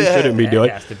anything you shouldn't be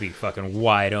doing. It has to be fucking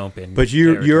wide open. But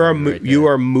you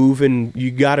are moving.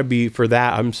 You got to be for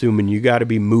that. I'm assuming you got to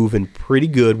be moving pretty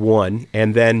good. One,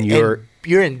 and then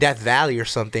you're in Death Valley or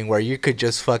something where you could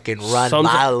just fucking run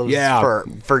miles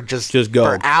for just go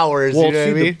for hours. Well, you know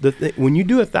what I mean? When you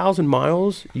do 1,000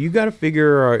 miles, you got to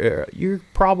figure you're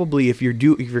probably if you're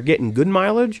getting good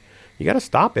mileage, you got to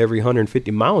stop every 150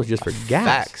 miles just for gas.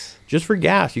 Facts. Just for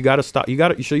gas, you got to stop.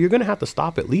 So you're going to have to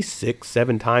stop at least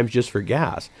 6-7 times just for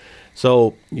gas.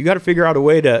 So you got to figure out a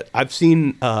way to. I've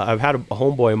had a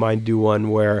homeboy of mine do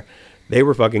one where they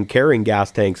were fucking carrying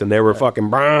gas tanks, and they were fucking.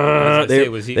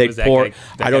 They pour.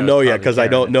 I don't know yet because I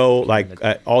don't know. Like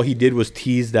all he did was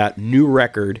tease that new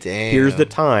record. Damn. Here's the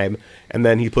time, and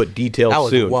then he put details that was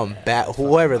soon. One bad.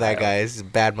 Whoever that guy is a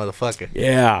bad motherfucker.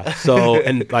 Yeah. So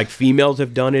and like females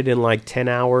have done it in like 10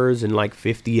 hours and like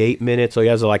 58 minutes. So he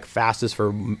has like fastest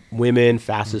for women,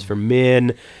 fastest for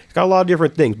men. It's got a lot of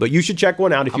different things, but you should check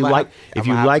one out if you like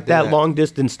that long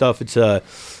distance stuff. It's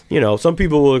some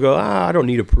people will go, I don't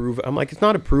need to prove. I'm like, it's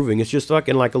not approving. It's just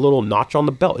fucking like a little notch on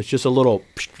the belt. It's just a little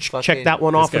check that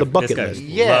one off of the bucket list.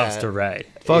 Loves to ride.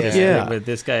 Fuck yeah. With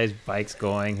this guy's bike's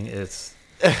going,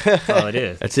 that's all it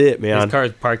is. That's it, man. His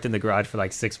car's parked in the garage for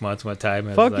like 6 months one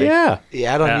time. Fuck yeah.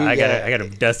 Yeah, I gotta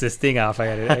dust this thing off.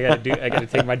 I gotta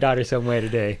take my daughter somewhere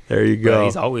today. There you go. But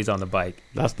he's always on the bike.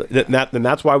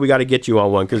 That's why we got to get you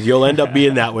on one, because you'll end up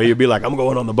being that way. You'll be like, I'm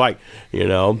going on the bike.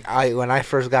 When I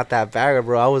first got that bagger,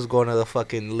 bro, I was going to the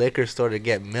fucking liquor store to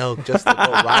get milk just to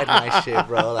go ride my shit,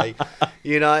 bro. Like,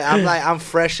 I'm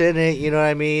fresh in it. You know what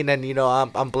I mean? And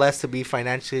I'm blessed to be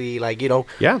financially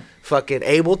fucking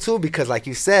able to, because like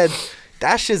you said,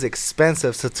 that shit's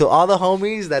expensive. So to all the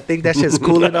homies that think that shit's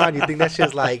cooling on, you think that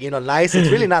shit's like, nice,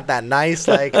 it's really not that nice.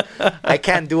 Like, I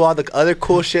can't do all the other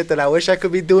cool shit that I wish I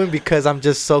could be doing because I'm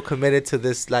just so committed to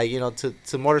this, like,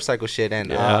 to motorcycle shit.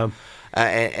 And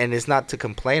and it's not to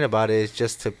complain about it, it's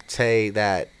just to say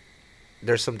that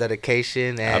there's some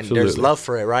dedication and there's love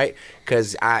for it, right?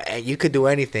 Because you could do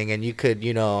anything, and you could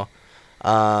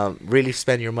really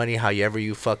spend your money however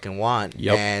you fucking want.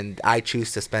 Yep. And I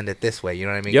choose to spend it this way, you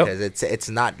know what I mean? Because it's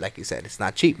not, like you said, it's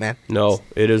not cheap, man. No,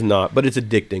 it is not, but it's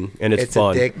addicting, and it's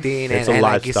fun. It's addicting, and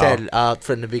like you said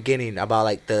from the beginning about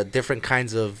like the different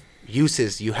kinds of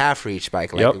uses you have for each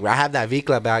bike. Like I have that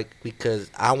Vikla bike because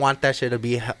I want that shit to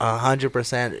be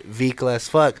 100% Vikla as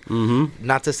fuck. Mm-hmm.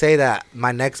 Not to say that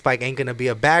my next bike ain't gonna be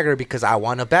a bagger because I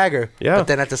want a bagger. Yeah. But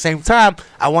then at the same time,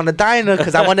 I want a Dyna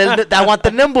because I want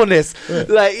the nimbleness.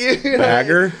 Like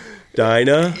bagger,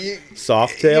 Dyna,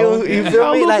 Softail. You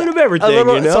feel me? A little bit of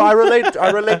everything. So I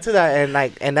relate to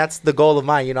that, and that's the goal of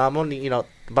mine. I'm only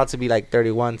about to be like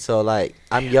 31, so like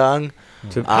I'm young.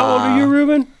 How old are you,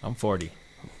 Ruben? I'm 40.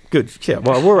 Good shit.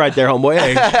 Well, we're right there, homeboy.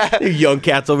 Hey, you young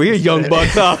cats over here, young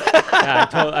bucks up. Yeah,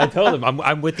 I told him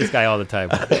I'm with this guy all the time,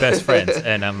 best friends,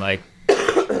 and I'm like,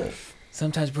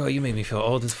 sometimes, bro, you make me feel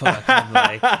old as fuck. I'm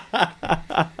like,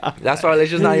 that's why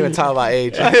let's just not even talk about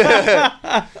age.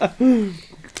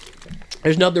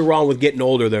 There's nothing wrong with getting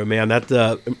older there, man. That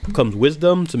comes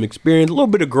wisdom, some experience, a little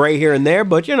bit of gray here and there,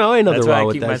 but ain't nothing wrong with that. That's why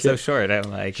I keep myself short. I'm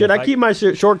like, I keep my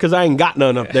shit short because I ain't got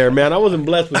none up there, man. I wasn't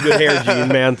blessed with good hair, Gene,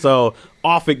 man. So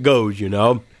off it goes,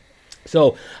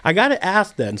 So I got to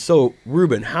ask then. So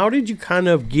Ruben, how did you kind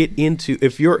of get into,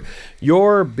 if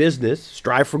your business,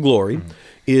 Strive for Glory,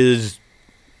 is,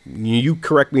 you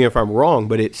correct me if I'm wrong,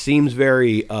 but it seems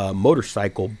very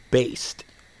motorcycle based.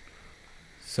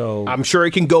 So I'm sure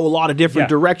it can go a lot of different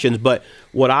directions, but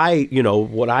what I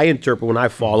interpret when I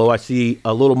follow, I see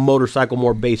a little motorcycle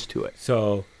more base to it.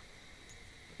 So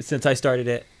since I started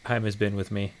it, Jaime's been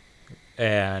with me,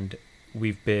 and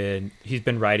he's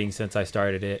been riding since I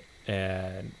started it.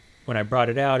 And when I brought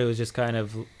it out, it was just kind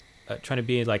of trying to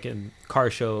be like in car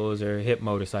shows or hip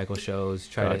motorcycle shows,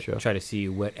 try to see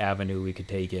what avenue we could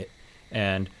take it.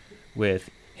 And with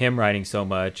him riding so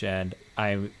much, and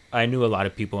I knew a lot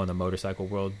of people in the motorcycle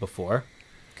world before,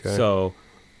 so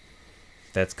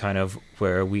that's kind of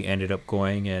where we ended up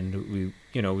going. And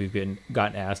we've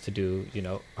gotten asked to do,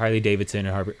 Harley Davidson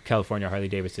and California Harley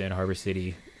Davidson, Harbor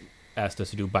City asked us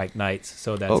to do bike nights.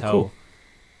 So that's how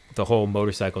the whole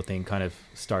motorcycle thing kind of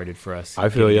started for us. I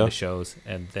feel you. The shows,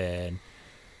 and then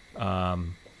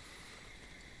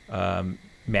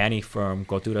Manny from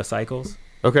Gotura Cycles.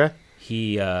 Okay.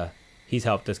 He's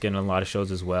helped us get in a lot of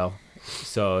shows as well.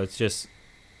 So it's just,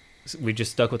 we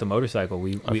just stuck with the motorcycle.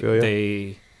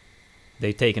 They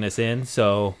taken us in,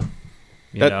 so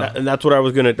and that's what I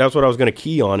was gonna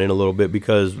key on in a little bit,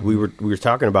 because we were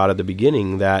talking about at the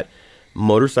beginning that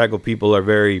motorcycle people are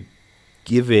very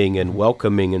giving and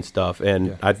welcoming and stuff,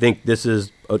 and I think this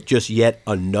is just yet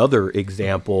another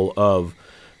example of,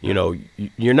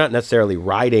 you're not necessarily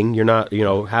riding, you're not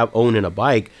owning a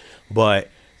bike,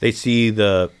 but they see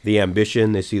the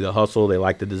ambition, they see the hustle, they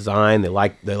like the design, they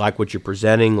like what you're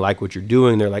presenting, like what you're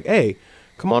doing. They're like, hey,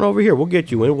 come on over here, we'll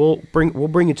get you in, we'll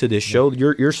bring you to this show.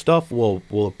 Your stuff will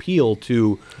appeal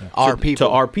to our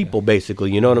people,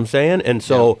 basically. You know what I'm saying? And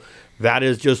so that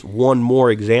is just one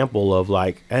more example of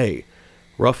like, hey,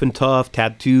 rough and tough,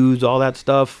 tattoos, all that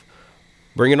stuff.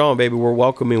 Bring it on, baby. We're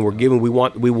welcoming. We're giving. We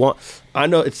want. I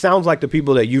know it sounds like the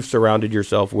people that you've surrounded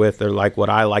yourself with are like what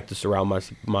I like to surround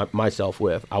myself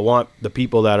with. I want the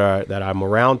people that I'm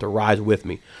around to rise with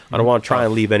me. I don't want to try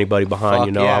and leave anybody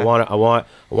behind. I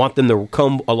want them to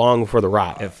come along for the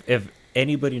ride. If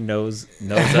anybody knows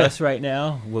us right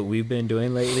now, what we've been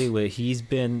doing lately, what he's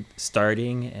been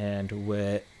starting, and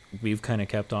what we've kind of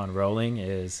kept on rolling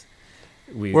is.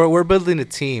 We're building a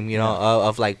team,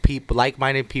 of like people,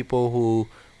 like-minded people who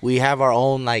we have our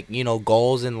own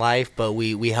goals in life, but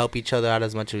we help each other out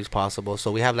as much as possible. So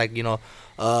we have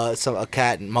a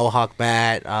cat Mohawk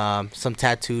Matt, some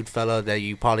tattooed fella that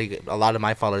you probably a lot of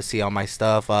my followers see on my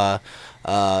stuff.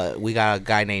 We got a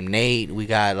guy named Nate. We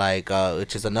got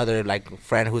which is another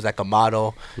friend who's like a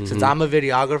model. Mm-hmm. Since I'm a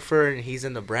videographer and he's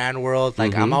in the brand world,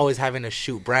 I'm always having to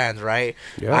shoot brands, right?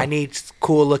 Yeah. I need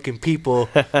cool looking people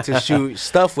to shoot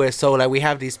stuff with. So we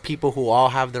have these people who all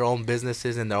have their own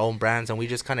businesses and their own brands, and we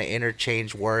just kind of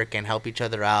interchange work and help each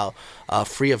other out,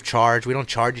 free of charge. We don't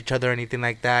charge each other or anything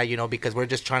like that, because we're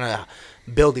just trying to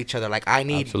build each other. I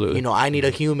need I need a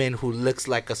human who looks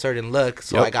like a certain look,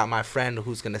 so I got my friend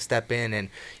who's gonna step in and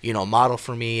model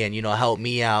for me and help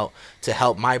me out to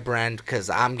help my brand, because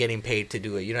I'm getting paid to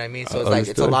do it, you know what I mean? So it's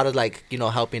it's a lot of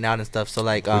helping out and stuff. So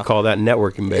we call that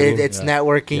networking, baby. It's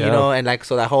networking, and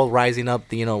so that whole rising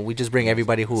up, we just bring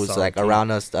everybody who's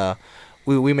around us.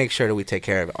 We make sure that we take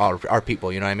care of our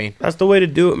people, you know what I mean? That's the way to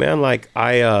do it, man.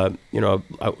 I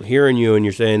hearing you and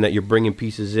you're saying that you're bringing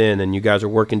pieces in and you guys are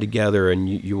working together and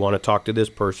you want to talk to this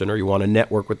person or you want to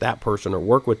network with that person or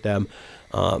work with them.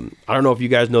 I don't know if you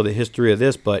guys know the history of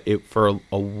this, but for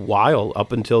a while,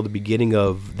 up until the beginning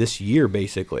of this year,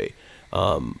 basically,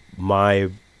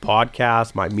 my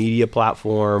podcast, my media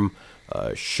platform,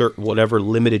 whatever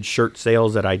limited shirt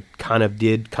sales that I kind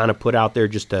of put out there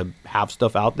just to have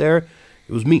stuff out there,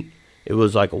 it was me. It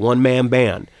was like a one-man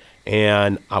band,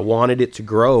 and I wanted it to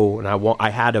grow, and I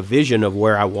had a vision of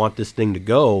where I want this thing to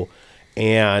go,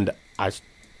 and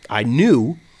I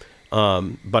knew,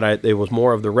 but it was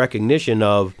more of the recognition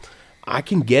of I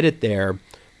can get it there,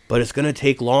 but it's gonna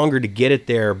take longer to get it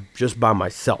there just by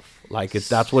myself.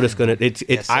 That's what it's gonna.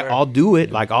 Yes, I'll do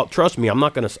it. Trust me. I'm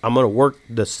gonna work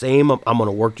the same. I'm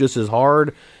gonna work just as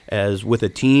hard as with a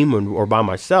team or by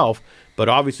myself. But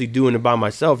obviously, doing it by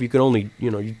myself, you can only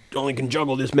can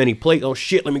juggle this many plates. Oh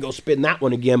shit! Let me go spin that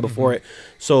one again before it.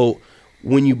 So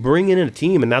when you bring in a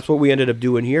team, and that's what we ended up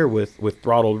doing here with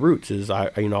Throttled Roots, is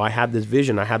I had this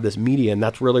vision, I had this media, and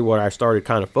that's really what I started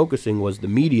kind of focusing was the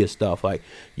media stuff, like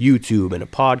YouTube and a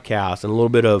podcast and a little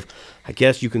bit of, I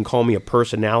guess you can call me a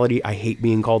personality. I hate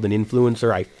being called an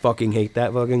influencer. I fucking hate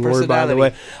that fucking word, by the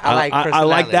way. I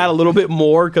like that a little bit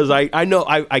more because I know,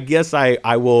 I guess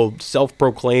I will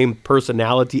self-proclaim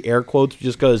personality, air quotes,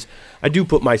 just because I do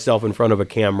put myself in front of a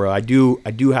camera. I do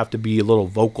have to be a little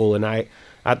vocal, and I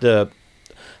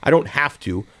don't have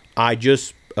to. I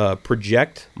just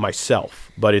project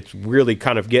myself, but it's really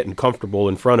kind of getting comfortable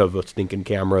in front of a stinking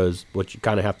camera is what you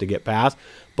kind of have to get past.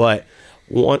 But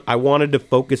I wanted to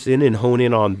focus in and hone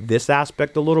in on this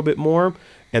aspect a little bit more,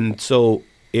 and so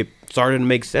it started to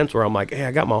make sense where I'm like, hey,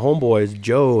 I got my homeboys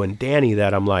Joe and Danny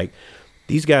that I'm like,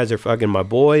 these guys are fucking my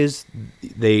boys.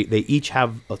 They each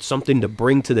have something to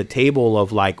bring to the table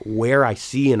of like where I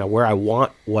see and where I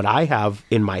want what I have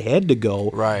in my head to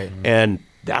go. Right. And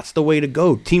that's the way to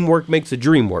go. Teamwork makes a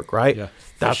dream work, right? Yeah,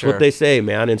 that's what they say,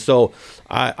 man. And so,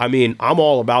 I mean, I'm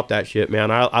all about that shit, man.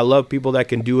 I love people that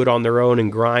can do it on their own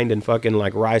and grind and fucking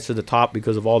like rise to the top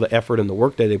because of all the effort and the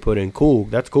work that they put in. Cool.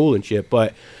 That's cool and shit.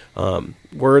 But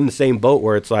we're in the same boat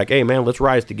where it's like, hey, man, let's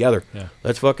rise together. Yeah.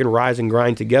 Let's fucking rise and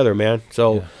grind together, man.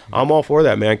 So I'm all for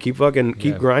that, man. Keep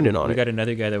grinding on it. We got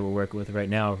another guy that we're working with right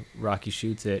now. Rocky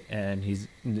shoots it, and he's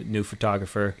a new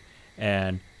photographer.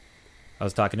 And I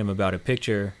was talking to him about a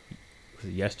picture, was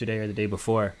it yesterday or the day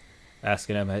before,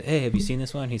 asking him, hey, have you seen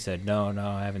this one? He said, no,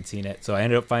 I haven't seen it. So I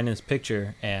ended up finding this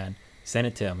picture and sent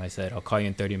it to him. I said, I'll call you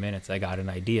in 30 minutes. I got an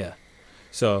idea.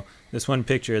 So this one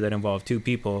picture that involved 2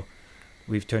 people,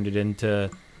 we've turned it into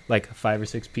like 5 or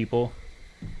 6 people,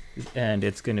 and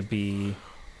it's going to be...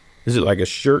 Is it like a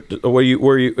shirt?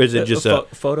 Is it just a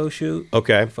photo shoot?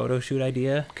 Okay. Photo shoot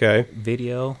idea. Okay.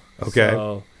 Video. Okay.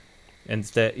 So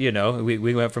instead,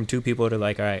 we went from 2 people to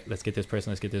like, all right, let's get this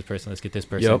person,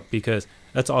 yep. Because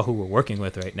that's all who we're working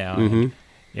with right now.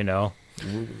 Mm-hmm.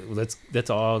 And, that's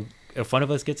all. If one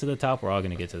of us gets to the top, we're all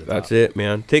going to get to the top. That's it,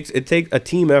 man. It takes a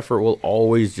team effort will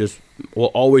always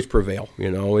prevail.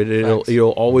 You'll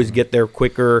always get there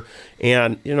quicker.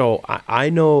 And I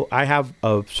know I have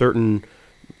a certain.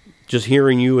 Just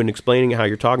hearing you and explaining how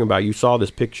you're talking about, you saw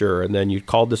this picture and then you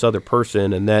called this other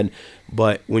person,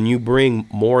 but when you bring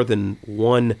more than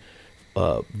one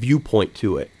viewpoint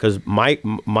to it, because my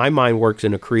mind works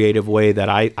in a creative way that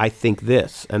I think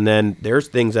this, and then there's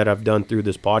things that I've done through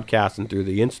this podcast and through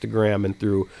the Instagram and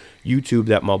through YouTube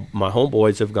that my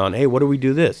homeboys have gone, hey, what do we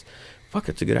do this? Fuck,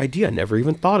 it's a good idea. I never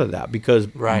even thought of that because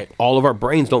all of our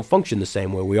brains don't function the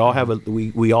same way. We all have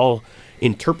we all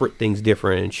interpret things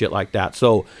different and shit like that.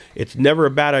 So it's never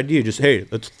a bad idea. Just, hey,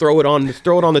 let's throw it on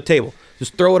the table.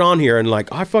 Just throw it on here and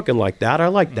like, I fucking like that. I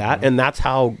like that. And that's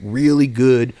how really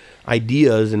good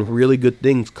ideas and really good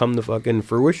things come to fucking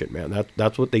fruition, man.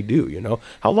 That's what they do,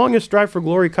 How long has Strive for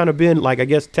Glory kind of been, like, I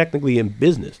guess technically in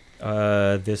business?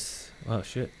 This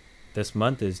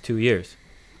month is 2 years.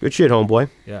 Good shit, homeboy.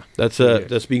 Yeah.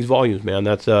 That speaks volumes, man.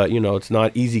 That's it's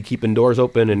not easy keeping doors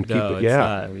open and It's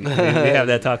not. We have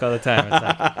that talk all the time. It's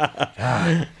like,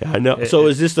 yeah, I know. So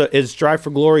is Strive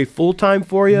for Glory full time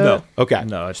for you? No. Okay.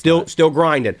 No, it's still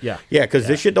grinding. Yeah. Yeah, because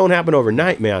this shit don't happen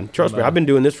overnight, man. Trust me, I've been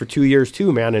doing this for 2 years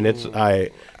too, man, and it's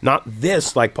not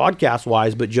this like podcast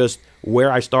wise, but just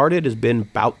where I started has been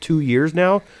about 2 years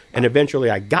now, and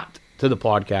eventually I got to the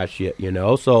podcast shit,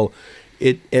 So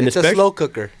it's a slow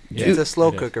cooker. It's a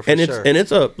slow cooker for sure.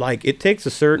 It takes a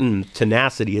certain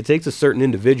tenacity. It takes a certain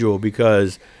individual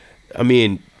because,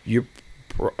 you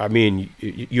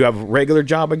have a regular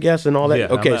job, I guess, and all that. Yeah,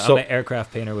 okay, I'm an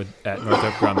aircraft painter at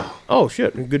Northrop Grumman. Oh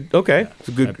shit, good. Okay, it's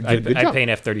a good job. I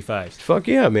paint F-35s. Fuck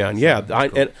yeah, man. Yeah,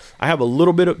 I have a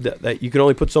little bit of that. You can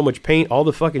only put so much paint. All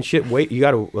the fucking shit weight. You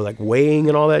got to like weighing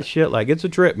and all that shit. Like it's a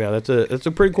trip, man. It's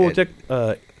a pretty cool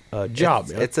job.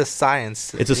 It's a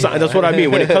science. It's a science. That's what I mean.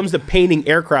 When it comes to painting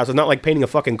aircraft, it's not like painting a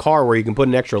fucking car where you can put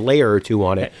an extra layer or 2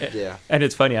 on it. Yeah. And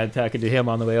it's funny. I'm talking to him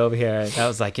on the way over here. And I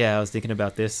was like, I was thinking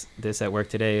about this at work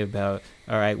today about,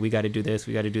 all right, we got to do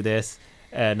this.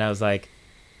 And I was like,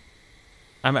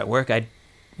 I'm at work.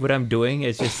 What I'm doing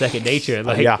is just second nature.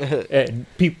 Like, and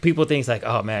people think like,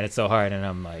 oh man, it's so hard. And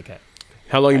I'm like,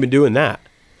 how long you been doing that?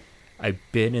 I've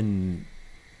been in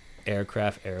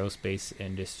aerospace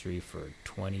industry for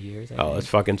 20 years. I think. It's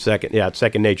fucking it's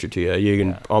second nature to you. You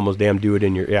can almost damn do it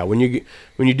in your when you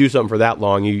do something for that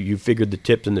long, you figured the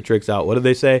tips and the tricks out. What did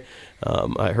they say?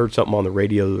 I heard something on the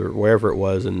radio or wherever it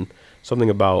was, and something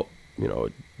about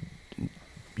it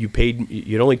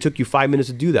only took you 5 minutes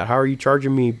to do that. How are you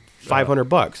charging me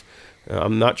 $500?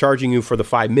 I'm not charging you for the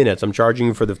 5 minutes. I'm charging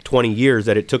you for the 20 years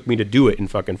that it took me to do it in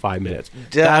fucking 5 minutes.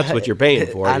 That's what you're paying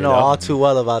for. I know all too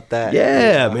well about that.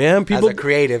 Yeah, man. People, as a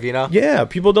creative, Yeah,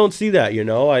 people don't see that,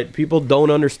 people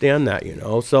don't understand that,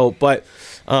 So, but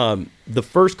the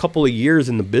first couple of years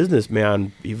in the business,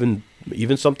 man, even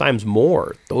sometimes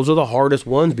more, those are the hardest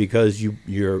ones because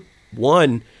you're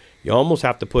you almost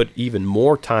have to put even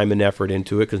more time and effort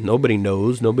into it because nobody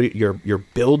knows. You're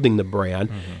building the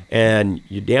brand, and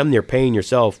you're damn near paying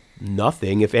yourself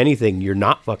nothing. If anything, you're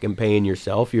not fucking paying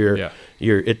yourself. You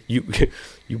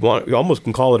almost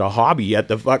can call it a hobby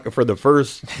for the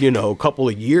first couple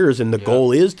of years, and the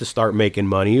goal is to start making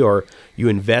money. Or you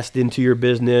invest into your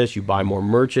business, you buy more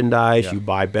merchandise, you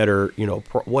buy better,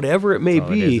 whatever it may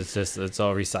be. It's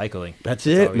all recycling. That's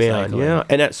it, man. Yeah,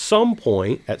 and at some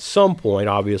point,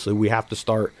 obviously, we have to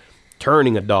start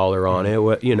turning $1 on it.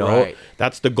 Right.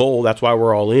 That's the goal. That's why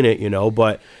we're all in it.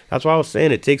 But that's why I was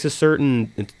saying it takes a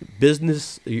certain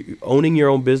business. Owning your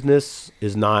own business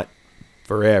is not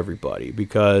for everybody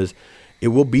because it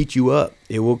will beat you up.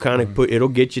 It will kind of it'll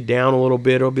get you down a little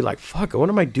bit. It'll be like, fuck, what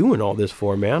am I doing all this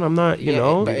for, man? I'm not,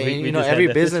 But,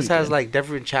 every business has like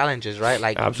different challenges, right?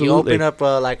 Like Absolutely. You open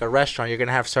up a restaurant, you're going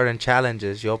to have certain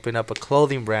challenges. You open up a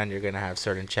clothing brand, you're going to have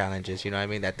certain challenges,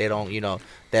 that they don't,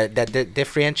 that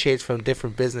differentiates from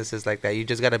different businesses like that. You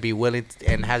just got to be willing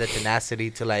and have the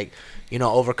tenacity to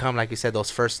overcome, like you said,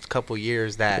 those first couple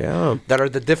years that are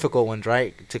the difficult ones,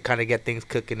 right? To kind of get things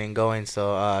cooking and going.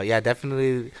 So,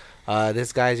 definitely.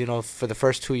 This guy's, for the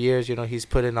first 2 years, he's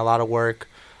put in a lot of work.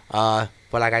 But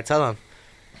like I tell him,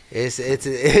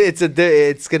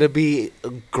 it's gonna be a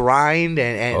grind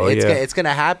and it's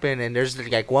gonna happen. And there's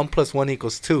like 1 + 1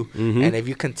 = 2. And if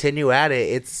you continue at it,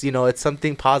 it's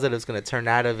something positive is gonna turn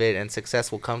out of it and success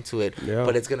will come to it. Yeah.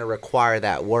 But it's gonna require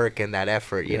that work and that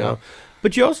effort, you know.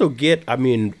 But you also get,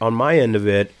 on my end of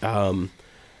it,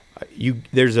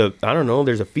 there's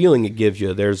a feeling it gives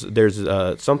you.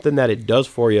 There's something that it does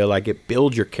for you, like it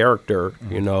builds your character.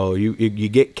 You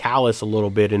get callous a little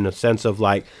bit in the sense of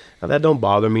like, oh, that don't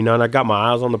bother me none. I got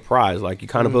my eyes on the prize. Like you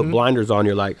kind of put blinders on.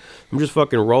 You're like, I'm just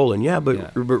fucking rolling.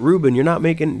 But Ruben, you're not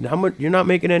making how much. You're not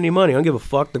making any money. I don't give a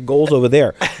fuck. The goal's over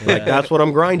there. Like that's what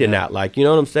I'm grinding at. Like you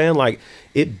know what I'm saying? Like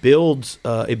it builds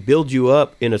you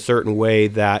up in a certain way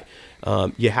that.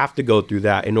 You have to go through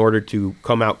that in order to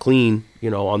come out clean,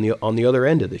 on the other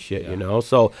end of the shit,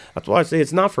 So that's why I say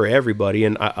it's not for everybody.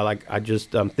 And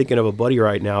I'm thinking of a buddy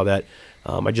right now that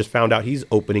I just found out he's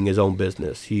opening his own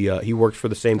business. He works for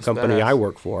the same company I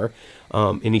work for,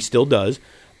 and he still does.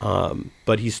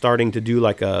 But he's starting to do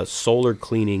like a solar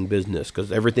cleaning business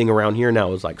because everything around here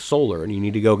now is like solar, and you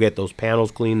need to go get those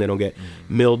panels clean. They don't get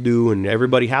mildew, and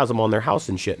everybody has them on their house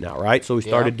and shit now, right? So he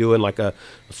started doing like a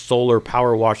solar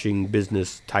power washing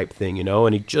business type thing,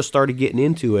 and he just started getting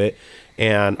into it.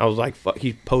 And I was like, fuck,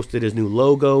 he posted his new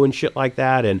logo and shit like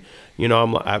that. And,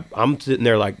 I'm sitting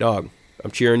there like, dog,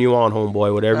 I'm cheering you on,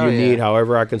 homeboy, whatever you need,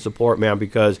 however I can support, man,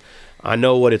 because I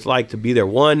know what it's like to be there.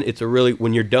 One, it's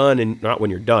when you're done, and not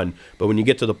when you're done, but when you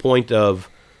get to the point of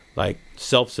like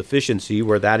self-sufficiency,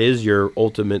 where that is your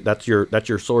ultimate, that's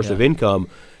your source of income,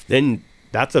 then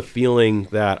that's a feeling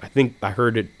that I think I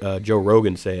heard it, Joe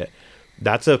Rogan say it.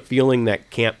 That's a feeling that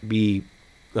can't be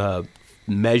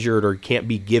measured or can't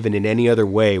be given in any other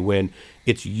way when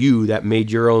it's you that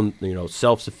made your own,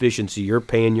 self-sufficiency. You're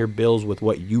paying your bills with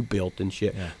what you built and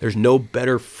shit. Yeah. There's no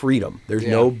better freedom. There's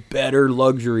no better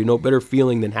luxury, no better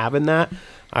feeling than having that.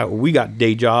 We got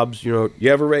day jobs. You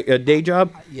ever a day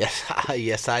job? Yes,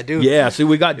 yes, I do. Yeah, see,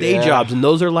 we got day jobs, and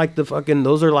those are like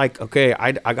okay,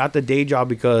 I got the day job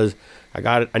because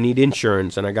I need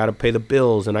insurance, and I got to pay the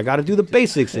bills, and I got to do the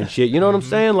basics and shit. You know what I'm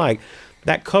saying? Like,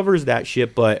 that covers that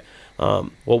shit, but...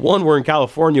 one, we're in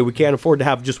California. We can't afford to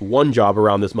have just one job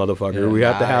around this motherfucker. We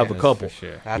have to have a couple.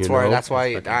 Sure. That's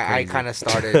why I kind of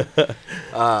started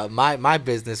my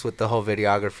business with the whole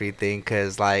videography thing,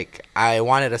 because like I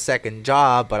wanted a second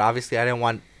job, but obviously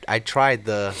I tried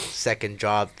the second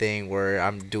job thing where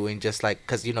I'm doing just like,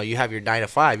 because you have your 9 to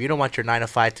 5. You don't want your 9 to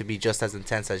 5 to be just as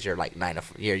intense as your like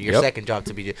your second job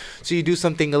to be. So you do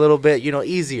something a little bit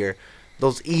easier.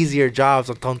 Those easier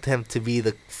jobs don't tend to be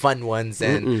the fun ones,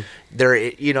 and they're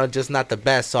just not the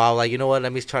best. So I was like,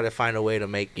 let me try to find a way to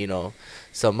make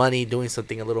some money doing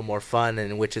something a little more fun,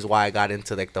 and which is why I got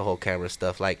into like the whole camera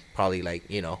stuff, like probably like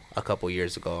a couple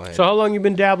years ago. So how long you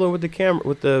been dabbling with the camera,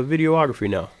 with the videography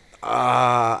now?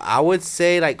 I would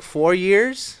say like 4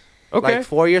 years. Okay. Like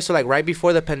 4 years. So like right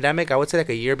before the pandemic, I would say like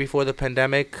a year before the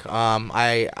pandemic.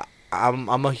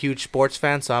 I'm a huge sports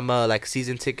fan, so I'm a like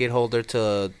season ticket holder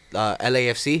to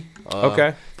LAFC.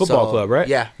 Okay, football club, right?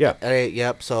 Yeah, yeah,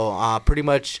 yep. So pretty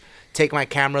much take my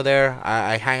camera there.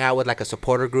 I hang out with like a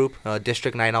supporter group,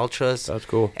 District 9 Ultras. That's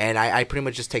cool. And I pretty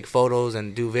much just take photos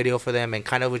and do video for them, and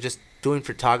kind of was just doing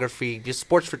photography, just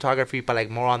sports photography, but like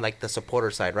more on like the supporter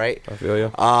side, right? I feel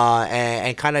you.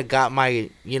 And kind of got my,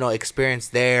 experience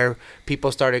there.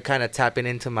 People started kind of tapping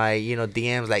into my,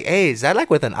 DMs like, hey, is that like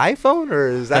with an iPhone or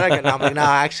is that like I'm like, no,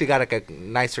 I actually got like a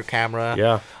nicer camera.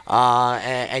 Yeah.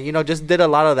 And just did a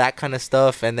lot of that kind of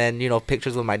stuff, and then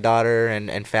pictures with my daughter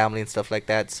and family and stuff like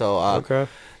that. So okay.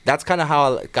 That's kind of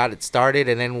how I got it started.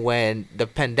 And then when the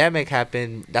pandemic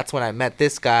happened, that's when I met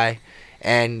this guy,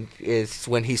 and it's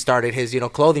when he started his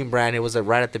clothing brand. It was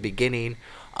right at the beginning.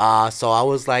 So I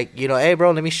was like, hey bro,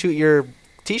 let me shoot your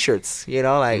t-shirts,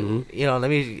 let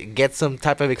me get some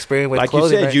type of experience with like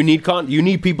clothing. You said, right? you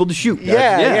need people to shoot.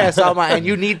 Yeah. So I'm like, and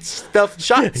you need stuff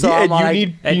shot. So I'm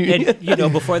like,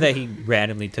 and before that, he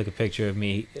randomly took a picture of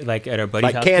me like at our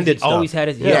buddy's house. Candid stuff. Always had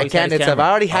his candid stuff. I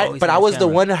already had, but I was the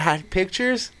one that had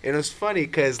pictures, and it was funny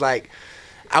because like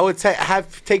I would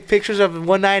take pictures of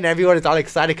one night, and everyone is all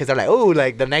excited because they're like, oh,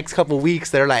 like the next couple of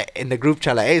weeks, they're like in the group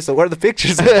chat, like, hey, so where are the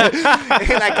pictures? And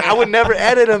like I would never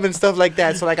edit them and stuff like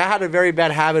that. So like I had a very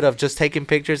bad habit of just taking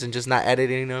pictures and just not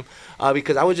editing them,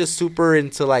 because I was just super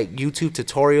into like YouTube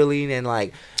tutorialing and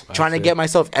like trying to get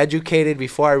myself educated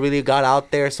before I really got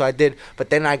out there. So I did, but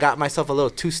then I got myself a little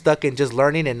too stuck in just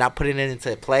learning and not putting it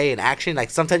into play and action. Like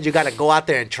sometimes you got to go out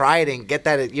there and try it and get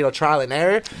that, trial and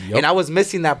error. Yep. And I was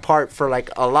missing that part for like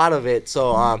a lot of it.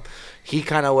 So he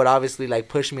kind of would obviously like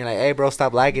push me like, hey bro,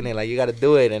 stop lagging it. Like you got to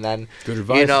do it. And then, good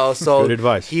advice. So good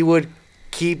advice. He would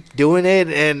keep doing it,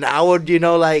 and I would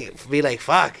like be like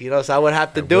fuck, so I would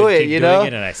have to do it, doing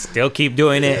it, and I still keep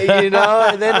doing it, and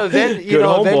then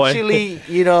eventually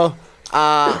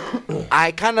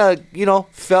I kind of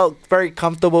felt very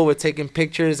comfortable with taking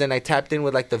pictures, and I tapped in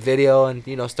with like the video and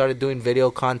started doing video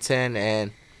content,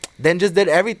 and then just did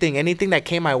anything that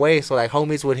came my way. So like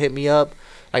homies would hit me up,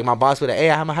 like my boss would hey,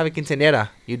 I'm gonna have a quinceañera,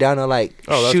 you down to like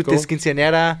shoot cool. This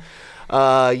quinceañera?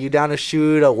 You down to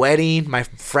shoot a wedding? My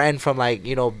friend from like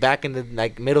back in the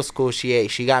like middle school,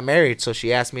 she got married, so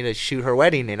she asked me to shoot her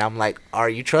wedding, and I'm like, are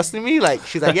you trusting me? Like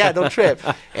she's like, yeah, don't trip.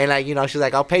 And like she's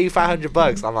like, I'll pay you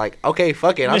 $500. I'm like, okay,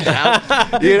 fuck it, I'm down.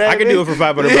 I can do it for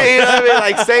 $500. You know what I mean?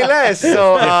 Like say less.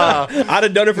 So I'd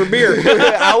have done it for beer.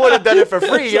 I would have done it for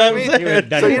free. You know what I mean? You would have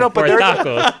done it for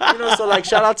tacos. So like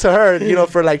shout out to her,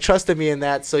 for like trusting me in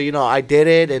that. So I did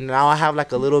it, and now I have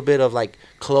like a little bit of like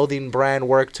clothing brand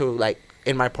work to like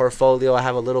in my portfolio. I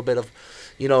have a little bit of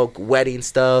wedding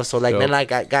stuff. So like then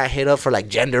like I got hit up for like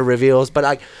gender reveals, but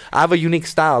like I have a unique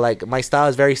style. Like my style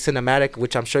is very cinematic,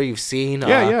 which I'm sure you've seen.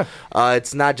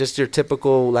 It's not just your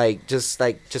typical like just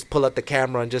pull up the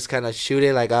camera and just kind of shoot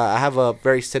it. Like I have a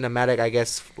very cinematic, I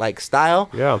guess, like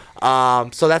style.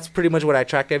 So that's pretty much what I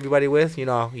attract everybody with.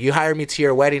 You hire me to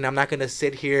your wedding, I'm not gonna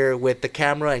sit here with the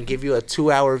camera and give you a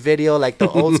 2-hour video like the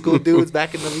old school dudes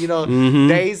back in the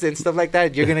days and stuff like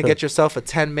that. You're gonna get yourself a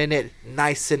 10-minute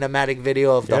nice cinematic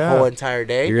video of the whole entire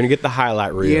day. You're gonna get the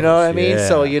highlight reel. You know what I mean?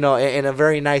 So in a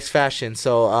very nice fashion.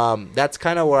 So that's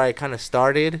kind of where I kind of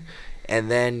started,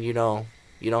 and then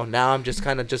now I'm just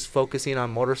kind of just focusing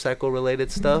on motorcycle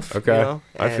related stuff. Okay,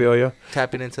 I feel you.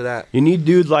 Tapping into that. You need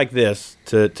dudes like this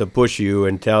to push you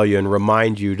and tell you and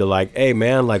remind you to like, hey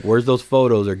man, like where's those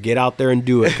photos, or get out there and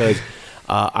do it, because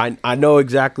I know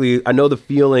exactly. I know the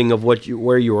feeling of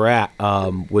where you were at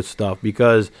with stuff,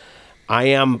 because I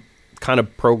am kind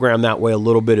of programmed that way a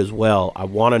little bit as well. I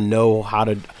want to know how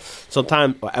to.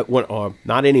 Sometimes,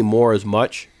 not anymore as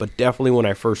much, but definitely when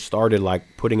I first started, like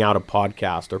putting out a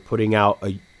podcast or putting out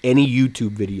any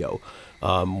YouTube video,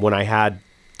 when I had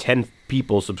 10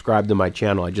 people subscribed to my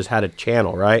channel, I just had a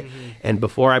channel, right? And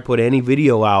before I put any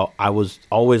video out, I was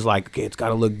always like, okay, it's got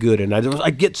to look good. And I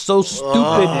get so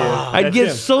stupid. I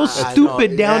get so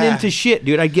stupid down into shit,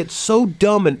 dude. I get so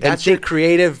dumb. And that's your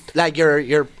creative, like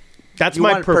your That's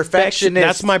my perfectionist.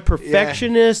 That's my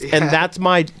perfectionist, and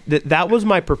that was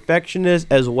my perfectionist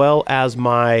as well as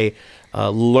my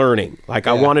learning. Like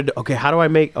I wanted to, okay, how do I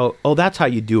make? Oh, that's how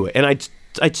you do it. And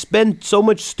I'd spend so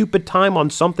much stupid time on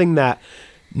something that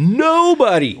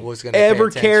nobody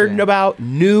ever cared about.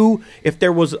 Knew if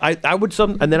there was, I would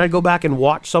and then I'd go back and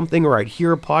watch something, or I'd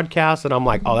hear a podcast, and I'm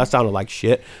like, oh, that sounded like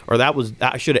shit, or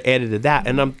I should have edited that,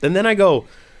 and then I go,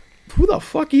 who the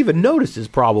fuck even notices,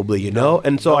 probably,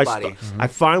 and so I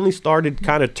finally started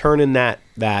kind of turning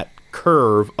that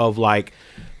curve of like,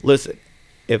 listen,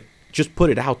 if just put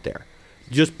it out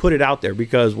there,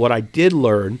 because what I did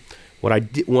learn what I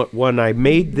did when I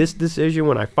made this decision,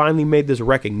 when I finally made this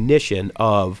recognition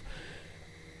of,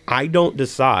 I don't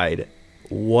decide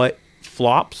what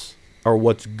flops or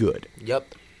what's good.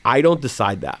 Yep. I don't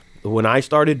decide that. When I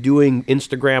started doing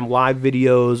Instagram live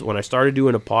videos, when I started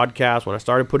doing a podcast, when I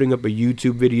started putting up a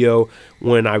YouTube video,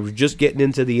 when I was just getting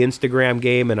into the Instagram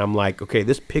game, and I'm like, okay,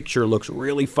 this picture looks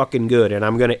really fucking good, and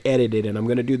I'm going to edit it, and I'm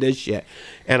going to do this shit.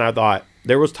 And I thought,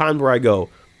 there was times where I go,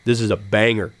 this is a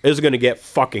banger. This is going to get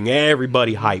fucking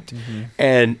everybody hyped. Mm-hmm.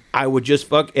 And I would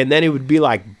just and then it would be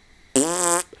like,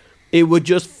 it would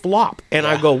just flop. And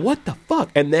I go, what the fuck?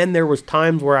 And then there was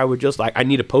times where I would just like, I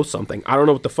need to post something. I don't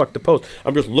know what the fuck to post.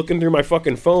 I'm just looking through my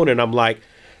fucking phone and I'm like,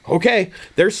 okay,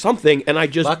 there's something. And I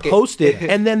just post it.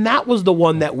 And then that was the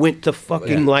one that went to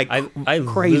fucking I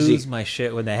crazy. Lose my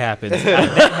shit when that happens.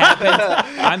 That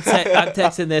happens. I'm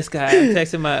texting this guy. I'm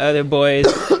texting my other boys.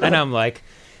 And I'm like,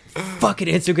 fucking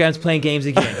Instagram's playing games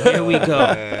again. Here we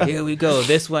go. Here we go.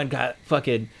 This one got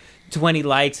fucking 20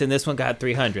 likes and this one got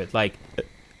 300. Like,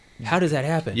 how does that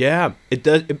happen? Yeah, it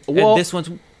does. Well, this one's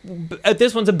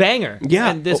a banger. Yeah,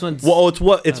 and this one's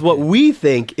what we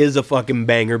think is a fucking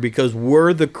banger because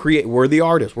we're the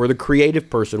artist, we're the creative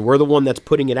person, we're the one that's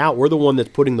putting it out, we're the one that's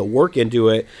putting the work into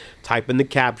it, typing the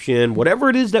caption,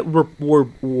 whatever it is that we're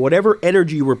whatever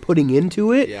energy we're putting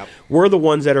into it. Yep. We're the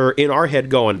ones that are in our head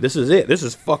going, this is it, this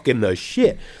is fucking the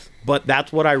shit. But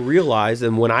that's what I realized,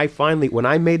 and when I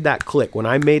made that click, when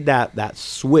I made that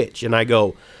switch, and I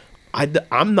go,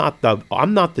 I'm not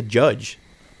the judge.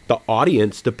 The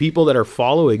audience, the people that are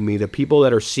following me, the people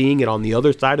that are seeing it on the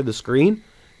other side of the screen,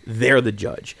 they're the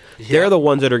judge. Yeah. They're the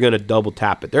ones that are going to double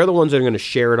tap it. They're the ones that are going to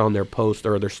share it on their post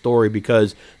or their story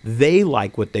because they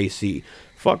like what they see.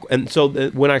 Fuck. And so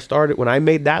when I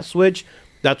made that switch,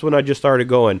 that's when I just started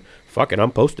going, fuck it,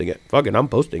 I'm posting it. Fuck it, I'm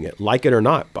posting it. Like it or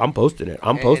not, I'm posting it.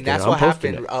 I'm posting it. And that's what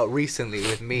happened recently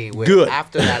with me. Good.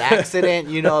 After that accident,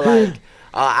 like...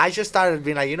 I just started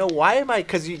being like, why am I?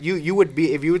 Because you would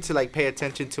be, if you were to like pay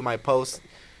attention to my posts,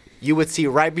 you would see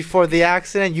right before the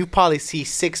accident, you probably see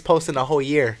 6 posts in a whole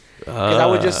year. Because I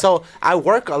would just I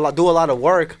work a lot, do a lot of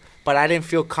work, but I didn't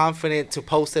feel confident to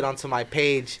post it onto my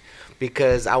page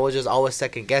because I was just always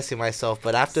second guessing myself.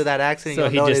 But after that accident, so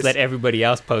he just let everybody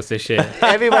else post this shit.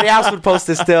 Everybody else would post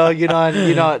it still,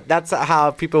 and that's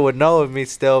how people would know of me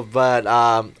still. But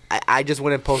I just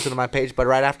wouldn't post it on my page. But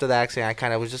right after the accident, I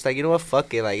kind of was just like, you know what,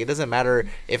 fuck it. Like, it doesn't matter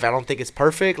if I don't think it's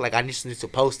perfect. Like, I just need to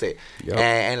post it. Yep.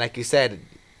 And like you said,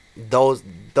 those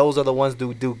are the ones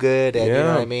do good. And you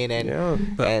know what I mean.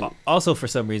 And but also for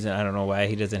some reason, I don't know why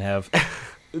he doesn't have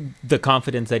the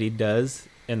confidence that he does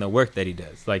in the work that he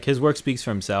does. Like, his work speaks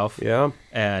for himself. Yeah.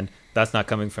 And that's not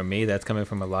coming from me. That's coming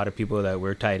from a lot of people that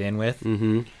we're tied in with.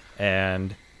 Mm-hmm.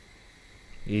 And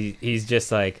he's just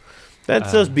like,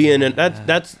 that's us being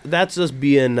that's us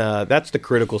being that's the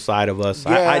critical side of us.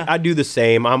 Yeah. I do the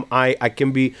same. I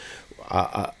can be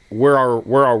we're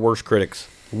our worst critics.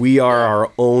 We are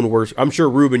our own worst. I'm sure,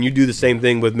 Ruben, you do the same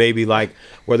thing with maybe like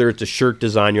whether it's a shirt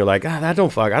design. You're like, that don't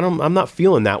fuck. I'm not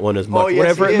feeling that one as much. Yes,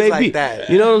 whatever it may like be. That.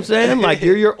 You know what I'm saying? Like,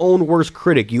 you're your own worst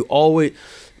critic.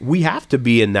 We have to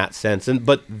be in that sense.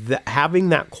 But having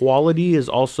that quality is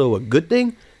also a good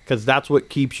thing because that's what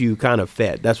keeps you kind of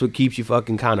fed. That's what keeps you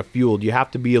fucking kind of fueled. You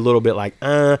have to be a little bit like,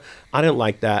 I didn't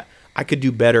like that. I could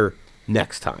do better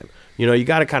next time. You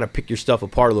got to kind of pick your stuff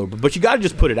apart a little bit. But you got to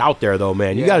just put it out there, though,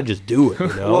 man. You got to just do it,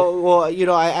 Well,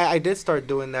 I did start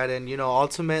doing that. And,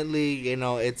 ultimately,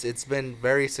 it's been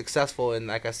very successful. And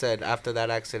like I said, after that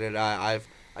accident, I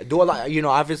do a lot.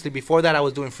 Obviously, before that, I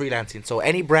was doing freelancing. So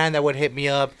any brand that would hit me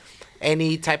up,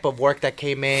 any type of work that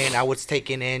came in, I was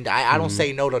taking in. I don't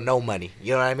say no to no money.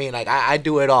 You know what I mean? Like, I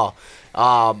do it all.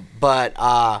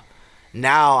 But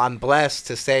now I'm blessed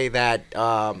to say that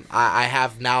I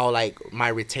have now like my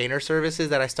retainer services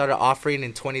that I started offering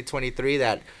in 2023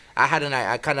 that I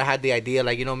kind of had the idea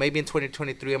like, maybe in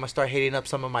 2023 I'm going to start hitting up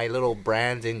some of my little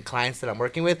brands and clients that I'm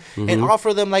working with and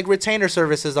offer them like retainer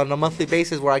services on a monthly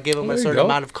basis where I give them a certain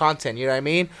amount of content, you know what I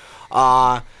mean?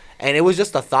 And it was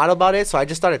just a thought about it, so I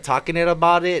just started talking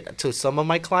about it to some of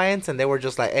my clients and they were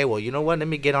just like, hey, well, you know what, let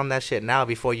me get on that shit now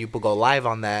before you go live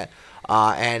on that.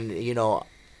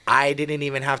 I didn't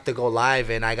even have to go live,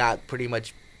 and I got pretty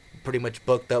much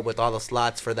booked up with all the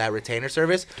slots for that retainer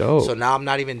service. Dope. So now I'm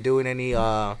not even doing any.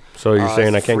 So you're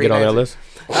saying I can't get on that list?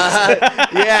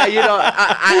 Yeah,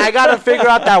 I gotta figure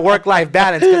out that work-life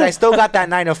balance because I still got that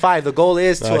 9 to 5. The goal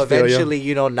is to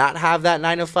eventually, not have that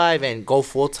 9 to 5 and go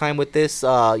full time with this.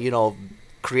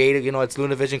 Creative. It's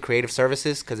Luna Vision Creative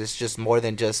Services because it's just more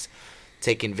than just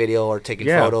taking video or taking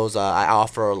photos. I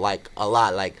offer like a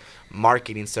lot, like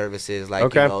marketing services,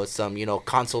 like some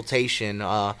consultation,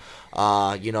 product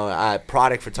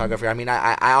photography. I mean,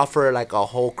 I offer like a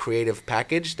whole creative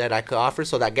package that I could offer.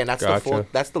 So that, again, that's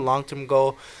the long-term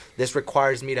goal. This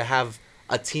requires me to have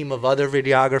a team of other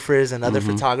videographers and other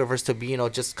photographers to be,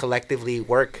 just collectively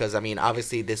work. Because, I mean,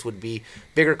 obviously this would be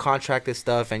bigger contracted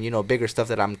stuff and, bigger stuff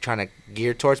that I'm trying to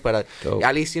gear towards. But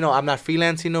at least, I'm not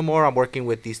freelancing no more. I'm working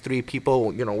with these 3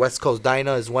 people. West Coast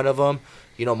Dyna is one of them.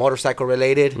 Motorcycle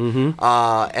related.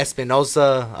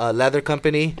 Espinosa Leather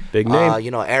Company. Big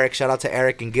name. Eric, shout out to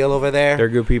Eric and Gil over there. They're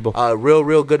good people.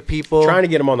 Real good people. Trying to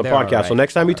get them on the podcast. Right. So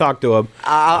next time you talk to them,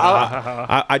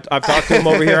 I've talked to them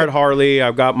over here at Harley.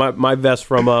 I've got my vest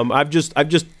from them. I've just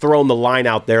thrown the line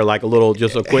out there like a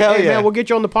quick, hey man, we'll get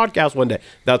you on the podcast one day.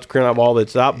 That's kind of all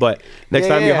that's up. But next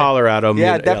time you holler at them,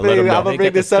 definitely. I'm gonna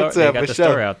bring this up to them for sure.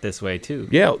 Store out this way too.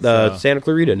 Yeah, Santa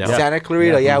Clarita now. Santa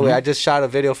Clarita. I just shot a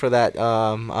video for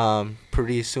that.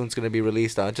 Pretty soon it's going to be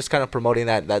released. Just kind of promoting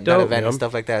that event and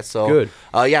stuff like that. So good.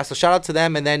 So shout out to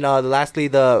them. And then lastly,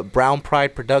 the Brown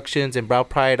Pride Productions and Brown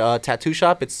Pride Tattoo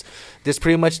Shop. It's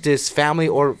pretty much this family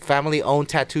owned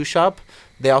tattoo shop.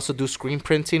 They also do screen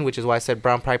printing, which is why I said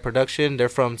Brown Pride Production. They're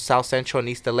from South Central and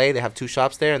East LA. They have 2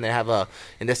 shops there, and they have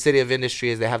in the City of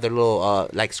Industries, they have their little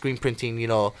like screen printing,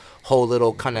 whole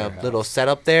little kind of little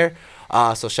setup there.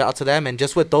 So shout out to them. And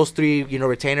just with those 3,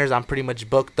 retainers, I'm pretty much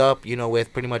booked up,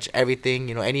 with pretty much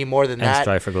everything, any more than that. And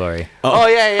Strive for Glory. Oh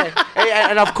yeah.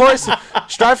 And of course,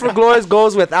 Strive for Glory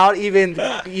goes without even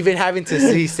having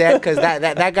to be said, because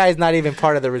that guy's not even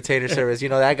part of the retainer service.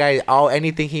 That guy,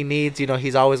 anything he needs,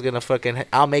 he's always going to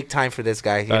I'll make time for this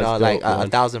guy, That's like dope,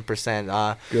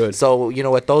 1,000%. Good. So,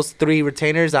 with those 3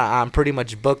 retainers, I'm pretty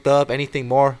much booked up. Anything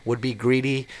more would be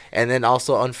greedy and then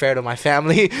also unfair to my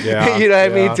family. Yeah, you know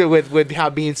what I mean? With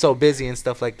how being so busy and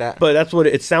stuff like that. But that's what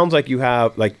it sounds like. You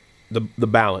have like the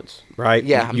balance, right?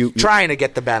 Yeah, I'm trying to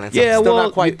get the balance. I'm still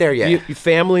not quite there yet.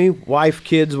 Family, wife,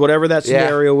 kids, whatever that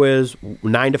scenario is,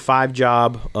 9 to 5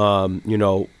 job,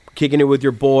 kicking it with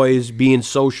your boys, being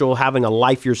social, having a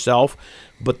life yourself.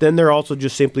 But then there also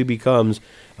just simply becomes,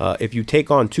 if you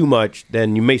take on too much,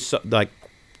 then you may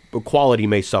quality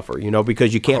may suffer,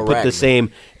 because you can't put the same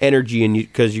energy in you,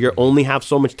 because you only have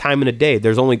so much time in a day.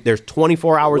 There's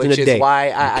 24 hours in a day. Which is why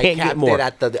I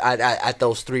capped it at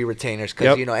those 3 retainers,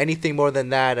 because anything more than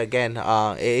that, again,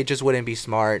 it just wouldn't be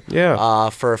smart.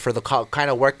 For the kind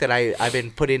of work that I've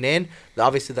been putting in,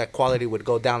 obviously that quality would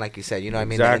go down, like you said. You know what I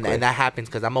mean? Exactly. And that happens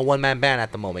because I'm a one-man band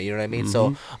at the moment. You know what I mean?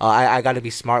 So I got to be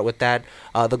smart with that.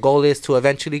 The goal is to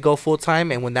eventually go full-time,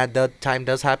 and when that time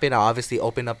does happen, I'll obviously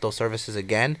open up those services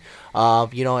again.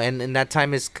 And that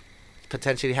time is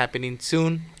potentially happening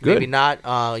soon. Good. Maybe not.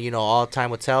 All time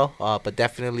will tell. But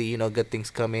definitely, good things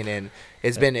coming, and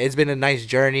it's been a nice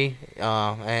journey,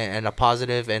 and a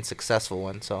positive and successful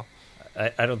one. So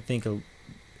I don't think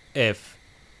if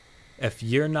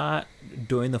you're not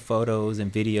doing the photos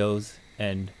and videos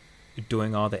and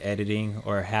doing all the editing,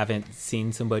 or haven't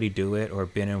seen somebody do it or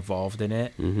been involved in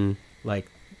it, like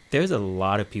there's a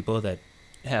lot of people that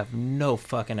have no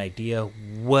fucking idea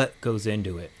what goes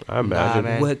into it. I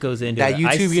imagine what goes into that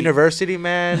YouTube University,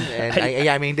 man. And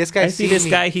I mean, this guy. I see this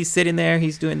guy. He's sitting there.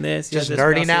 He's doing this. Just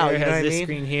nerding out. He has this I mean?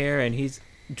 Screen here, and he's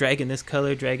dragging this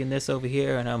color, dragging this over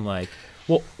here, and I'm like,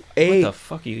 well, what the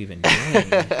fuck are you even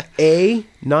doing?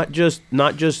 Not just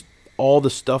all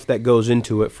the stuff that goes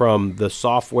into it, from the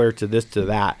software to this to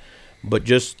that, but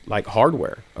just like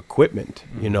hardware, equipment,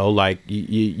 like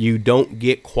you don't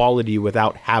get quality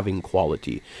without having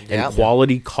quality, and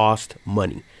quality costs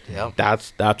money.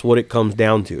 That's what it comes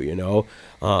down to.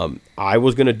 I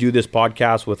was going to do this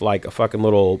podcast with like a fucking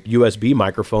little USB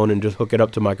microphone and just hook it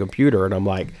up to my computer. And I'm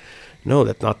like, no,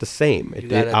 that's not the same. You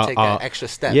got to take that extra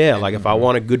step. Yeah. Like if I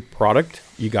want a good product,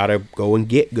 you got to go and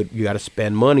get good. You got to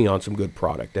spend money on some good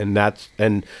product. And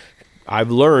I've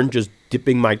learned just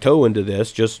dipping my toe into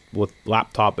this, just with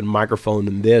laptop and microphone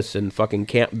and this and fucking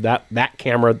that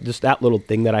camera, just that little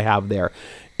thing that I have there.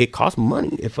 It costs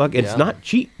money. It's not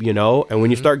cheap, And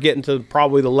when you start getting to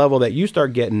probably the level that you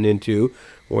start getting into,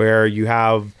 where you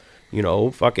have,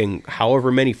 fucking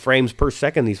however many frames per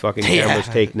second these fucking cameras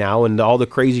take now, and all the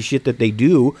crazy shit that they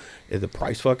do, the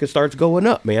price fucking starts going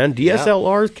up, man.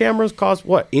 DSLRs cameras cost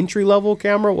what? Entry level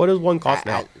camera? What does one cost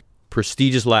now?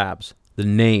 Prestigious Labs. The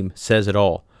name says it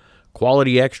all.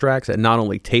 Quality extracts that not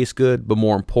only taste good, but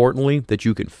more importantly, that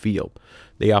you can feel.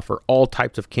 They offer all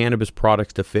types of cannabis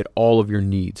products to fit all of your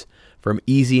needs, from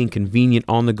easy and convenient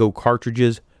on-the-go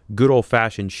cartridges, good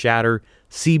old-fashioned shatter,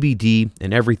 CBD,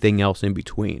 and everything else in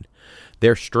between.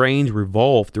 Their strains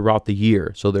revolve throughout the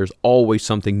year, so there's always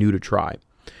something new to try.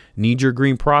 Need your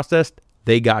green processed?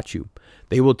 They got you.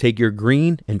 They will take your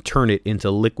green and turn it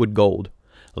into liquid gold.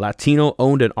 Latino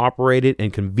owned and operated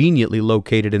and conveniently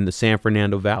located in the San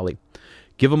Fernando Valley.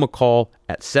 Give them a call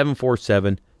at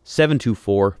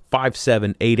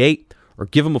 747-724-5788 or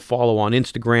give them a follow on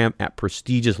Instagram at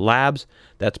Prestigious Labs.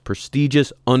 That's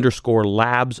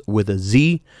prestigious_labs with a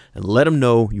Z, and let them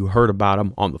know you heard about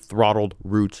them on the Throttled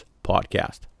Roots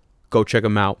podcast. Go check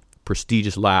them out,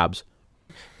 Prestigious Labs.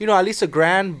 At least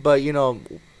 $1,000, but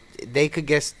they could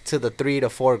get to the 3 to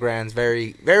 4 grands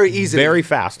very, very easily. Very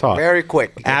fast, huh? Very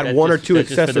quick. Add one or two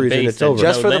accessories and it's over.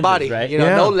 Just for the body, right?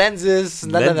 No lenses,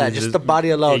 none of that. Just the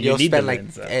body alone. You'll spend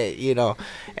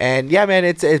and yeah, man,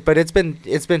 it's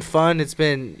been fun. It's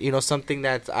been something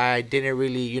that I didn't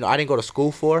really I didn't go to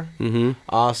school for.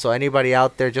 Mm-hmm. So anybody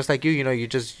out there, just like you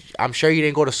I'm sure you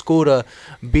didn't go to school to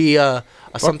be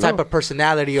some type of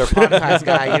personality or podcast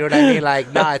guy. You know what I mean?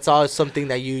 Like, nah, it's all something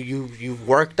that you've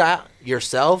worked at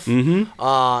yourself. Mm-hmm.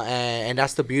 And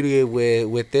that's the beauty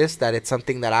with this, that it's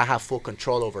something that I have full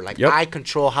control over. Like, I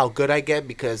control how good I get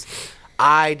because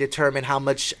I determine how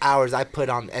much hours I put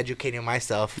on educating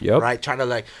myself, right? Trying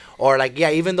to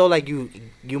even though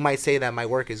you might say that my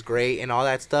work is great and all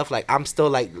that stuff, like I'm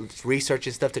still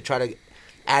researching stuff to try to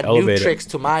add new tricks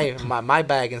to my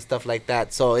bag and stuff like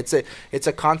that. So it's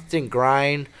a constant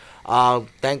grind.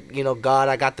 Thank God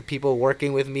I got the people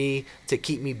working with me to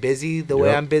keep me busy the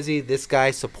way I'm busy. This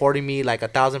guy supporting me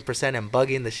 1,000% and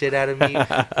bugging the shit out of me,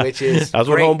 which is that's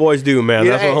great. What homeboys do, man.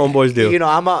 That's what homeboys do.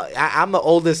 I'm the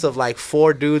oldest of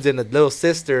 4 dudes and a little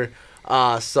sister,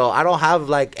 so I don't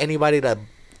have anybody to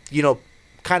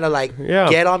kind of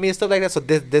get on me and stuff like that. So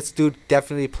this dude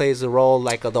definitely plays a role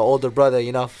the older brother,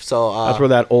 so that's where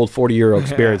that old 40-year-old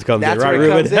experience comes in, right,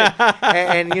 Ruben?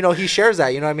 and he shares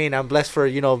that, I mean, I'm blessed for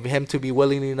him to be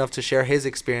willing enough to share his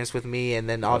experience with me, and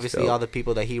then obviously all the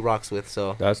people that he rocks with.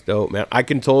 So that's dope, man. I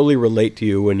can totally relate to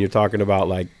you when you're talking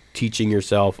about teaching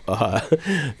yourself.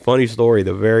 Funny story,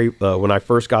 when I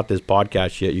first got this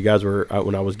podcast shit, you guys were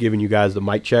when I was giving you guys the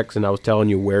mic checks and I was telling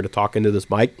you where to talk into this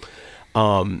mic,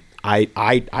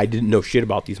 I didn't know shit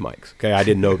about these mics. Okay, I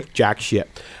didn't know jack shit.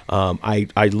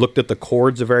 I looked at the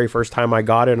cords the very first time I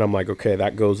got it, and I'm like, okay,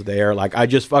 that goes there. I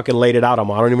just fucking laid it out. I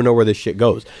don't even know where this shit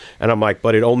goes. And I'm like,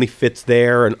 but it only fits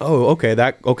there. And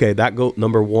that go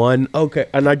number 1. Okay,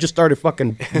 and I just started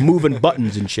fucking moving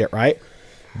buttons and shit, right?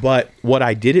 But what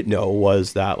I didn't know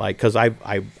was that, because I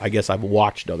guess I've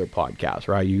watched other podcasts,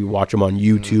 right? You watch them on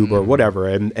YouTube or whatever,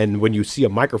 and when you see a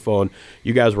microphone,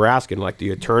 you guys were asking, do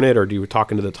you turn it or do you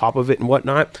talking to the top of it and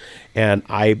whatnot? And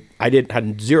I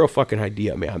had zero fucking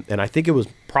idea, man. And I think it was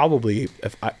probably,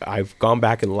 if I've gone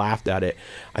back and laughed at it,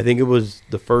 I think it was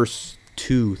the first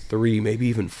 2, 3, maybe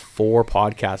even 4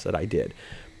 podcasts that I did.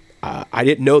 I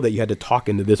didn't know that you had to talk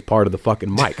into this part of the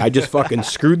fucking mic. I just fucking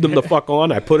screwed them the fuck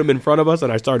on. I put them in front of us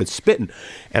and I started spitting.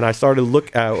 And I started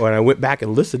when I went back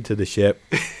and listened to the shit,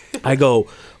 I go,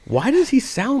 why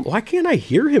can't I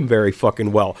hear him very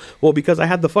fucking well? Well, because I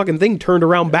had the fucking thing turned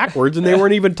around backwards and they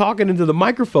weren't even talking into the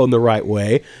microphone the right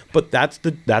way. But that's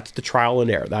the trial and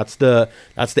error. That's the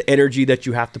energy that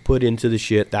you have to put into the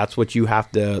shit. That's what you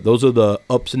have to, those are the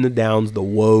ups and the downs, the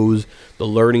woes, the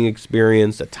learning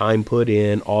experience, the time put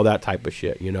in, all that type of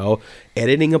shit,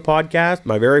 Editing a podcast,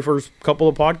 my very first couple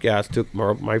of podcasts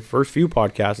my first few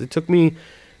podcasts, it took me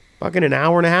fucking an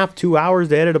hour and a half, 2 hours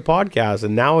to edit a podcast.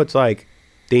 And now it's I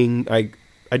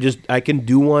can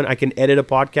do one. I can edit a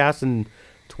podcast in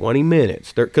 20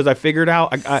 minutes because I figured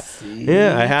out. I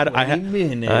had a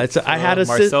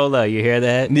Marsola. You hear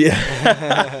that?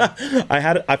 Yeah.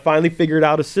 I finally figured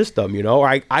out a system.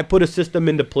 I put a system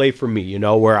into play for me.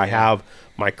 Where I have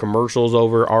my commercials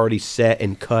already set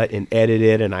and cut and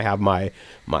edited, and I have my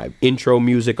intro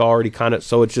music already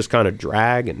so it's just kind of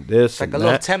drag and this like and a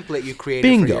little template you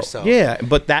created for yourself. Yeah,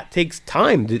 but that takes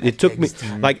time. It took me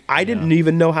I didn't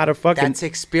even know how to fucking. That's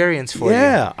experience for you.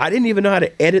 Yeah, I didn't even know how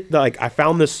to edit. I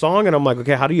found this song and I'm like,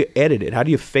 okay, how do you edit it? How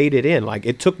do you fade it in?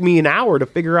 It took me an hour to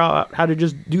figure out how to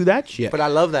just do that shit. But I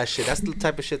love that shit. That's the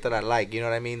type of shit that I like. You know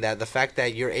what I mean? That the fact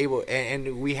that you're able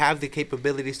and we have the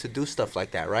capabilities to do stuff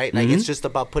like that, right? It's just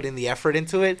about putting the effort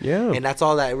into it. Yeah. And that's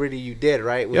all that really you did,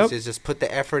 right? Which is just put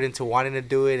the effort into wanting to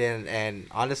do it, and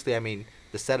honestly, I mean,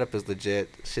 the setup is legit.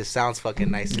 Shit sounds fucking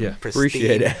nice and pristine.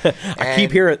 Appreciate it. I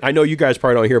keep hearing, I know you guys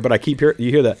probably don't hear, but I keep hearing, you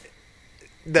hear that?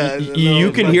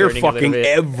 You can hear fucking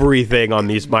everything on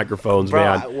these microphones,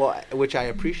 man. Well, which I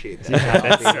appreciate.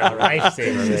 That's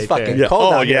it's fucking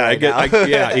cold out here.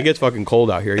 It gets fucking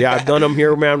cold out here. Yeah, I've done them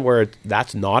here, man, where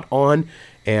that's not on.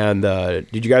 And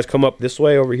did you guys come up this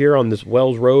way over here on this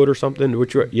Wells Road or something?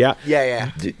 Yeah.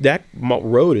 That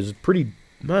road is pretty,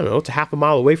 I don't know, it's a half a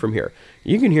mile away from here.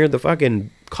 you can hear the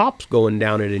fucking cops going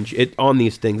down it on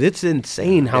these things. It's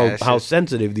insane how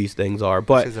sensitive these things are.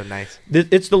 But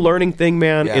it's the learning thing,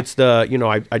 man. Yeah. It's the, you know,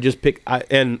 I just pick,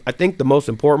 and I think the most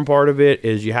important part of it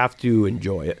is you have to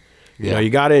enjoy it. You know,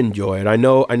 you got to enjoy it. I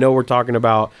know we're talking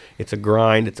about it's a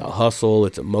grind, it's a hustle,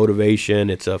 it's a motivation,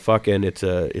 it's a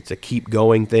keep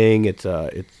going thing, it's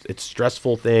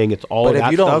stressful thing, it's all of that stuff. But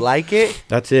if you don't like it,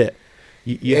 that's it.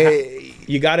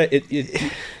 You got to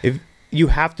if you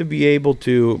have to be able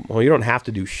to, well, you don't have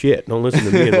to do shit. Don't listen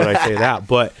to me when I say that,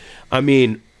 but I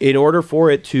mean, in order for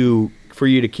you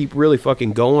to keep really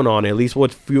fucking going on it, at least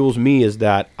what fuels me is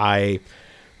that I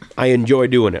enjoy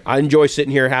doing it. I enjoy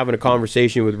sitting here having a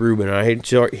conversation with Ruben. I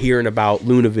enjoy hearing about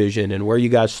Lunavision and where you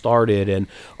guys started and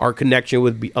our connection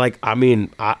with,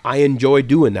 I enjoy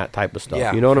doing that type of stuff.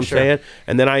 Yeah, you know what I'm saying?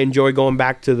 And then I enjoy going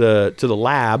back to the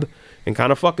lab and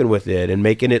kind of fucking with it and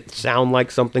making it sound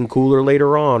like something cooler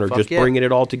later on, or bringing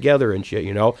it all together and shit.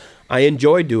 You know, I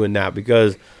enjoy doing that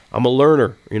because I'm a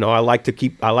learner. You know, I like to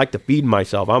feed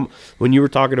myself. When you were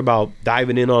talking about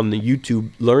diving in on the YouTube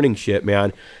learning shit,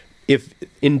 man. If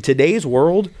in today's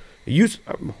world,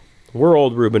 we're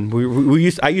old, Ruben.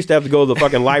 I used to have to go to the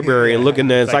fucking library and look in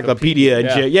the encyclopedia and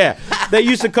shit. Yeah, they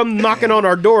used to come knocking on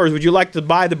our doors. Would you like to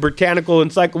buy the Britannical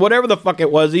whatever the fuck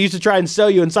it was? They used to try and sell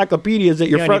you encyclopedias at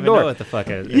your front door. You don't even know what the fuck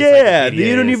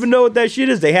you don't even know what that shit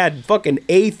is. They had fucking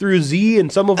A through Z, and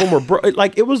some of them were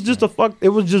it was just it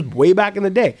was just way back in the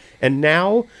day. And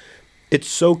now it's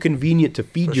so convenient to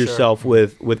feed yourself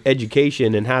with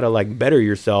education and how to better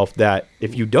yourself that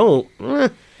if you don't,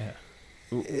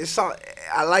 it's all,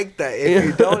 I like that. If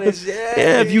you don't, it's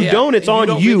if you don't, it's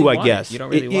on you. I guess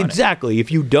exactly.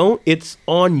 If you don't, it's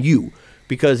on you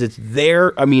because it's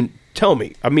there. I mean, tell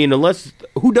me. I mean, unless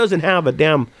who doesn't have a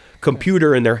damn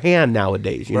computer in their hand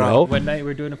nowadays? You know. One night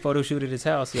we're doing a photo shoot at his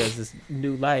house. He has this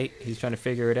new light. He's trying to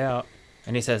figure it out,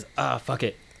 and he says, fuck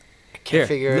it. I can't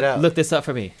figure it out. Look this up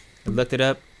for me. I looked it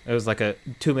up. It was like a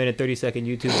 2-minute, 30-second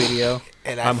YouTube video.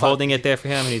 And I'm holding it there for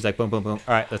him, and he's like, boom, boom, boom.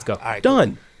 All right, let's go. All right,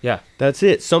 done. Cool. Yeah. That's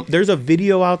it. There's a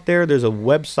video out there. There's a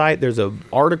website. There's an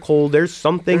article. There's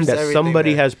something that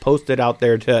somebody has posted out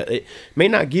there. It may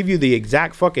not give you the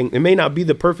exact it may not be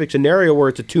the perfect scenario where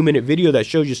it's a 2-minute video that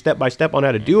shows you step by step on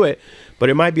how to do it, but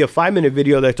it might be a 5-minute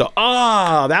video that's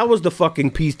that was the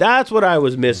fucking piece. That's what I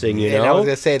was missing, you know? And I was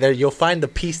going to say, there you'll find the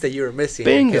piece that you were missing.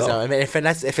 Bingo. I mean, if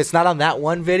it's not on that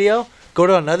one video, go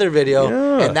to another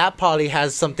video, and that probably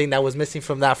has something that was missing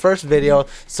from that first video,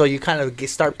 so you kind of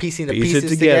start piecing the pieces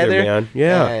together, man.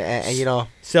 Yeah. And you know,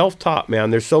 self-taught,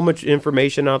 man. There's so much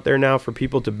information out there now for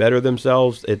people to better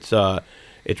themselves.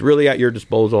 It's really at your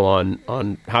disposal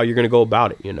on how you're going to go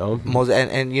about it, you know.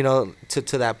 And you know,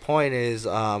 to that point is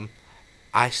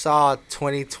I saw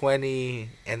 2020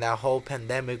 and that whole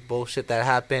pandemic bullshit that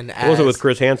happened. It wasn't with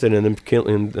Chris Hansen and them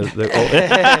killing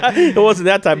it wasn't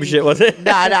that type of shit, was it?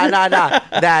 Nah.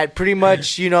 That pretty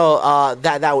much, you know,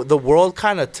 that the world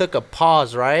kind of took a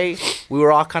pause, right? We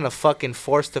were all kind of fucking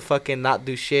forced to fucking not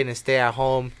do shit and stay at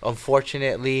home,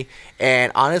 unfortunately.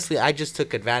 And honestly, I just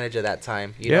took advantage of that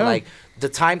time. You know, the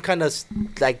time kind of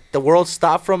the world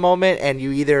stopped for a moment, and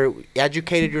you either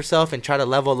educated yourself and try to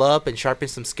level up and sharpen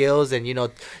some skills, and you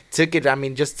know,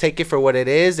 just take it for what it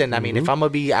is. And I mean, if I'm gonna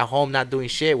be at home not doing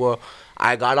shit, well,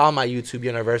 I got on my YouTube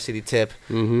University tip,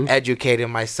 educated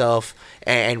myself,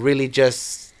 and really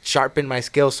just sharpened my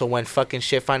skills. So when fucking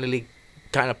shit finally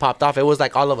kind of popped off, it was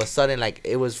like all of a sudden,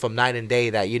 it was from night and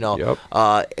day that, you know,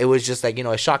 it was just you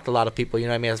know, it shocked a lot of people. You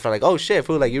know what I mean? I felt like, oh shit,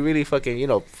 fool, you really fucking, you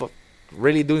know,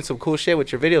 really doing some cool shit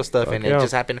with your video stuff. And it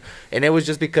just happened, and it was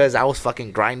just because I was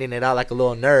fucking grinding it out like a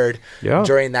little nerd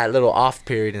during that little off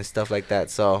period and stuff like that.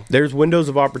 So there's windows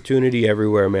of opportunity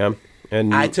everywhere, man,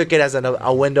 and I took it as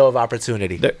a window of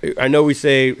opportunity. I know we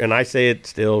say, and I say it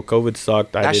still, COVID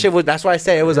sucked. That's why I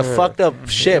say it was a fucked up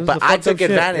shit, but I took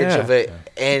advantage of it,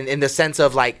 and in the sense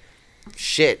of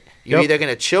shit, you're either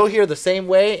gonna chill here the same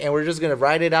way and we're just gonna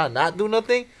ride it out and not do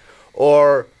nothing,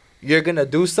 or you're gonna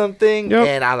do something.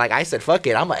 And I said, fuck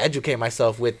it, I'm gonna educate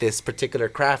myself with this particular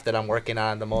craft that I'm working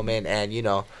on at the moment. And you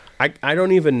know, I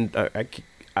don't even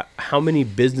how many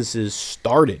businesses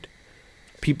started,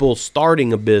 people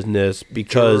starting a business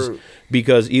because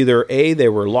either A, they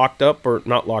were locked up, or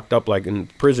not locked up like in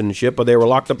prison and shit, but they were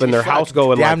locked up in their house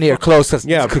going damn near close to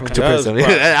prison.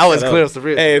 I was close to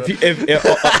prison. Hey,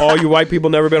 if all you white people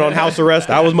never been on house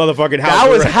arrest, I was motherfucking house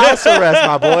arrest. That was house arrest,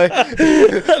 my boy.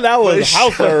 That was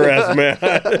house arrest, man.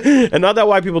 And not that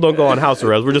white people don't go on house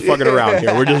arrest. We're just fucking around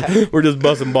here. We're just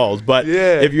busting balls. But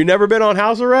if you never been on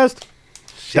house arrest,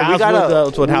 Shit,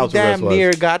 that's what house arrest was. We damn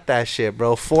near got that shit,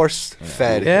 bro. Force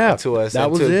fed to us.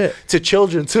 That was it. To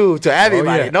children too. To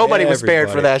everybody. Nobody was spared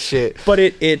for that shit. But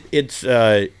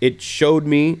it showed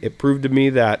me. It proved to me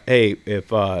that hey,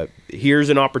 if here's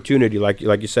an opportunity, like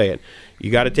you say it,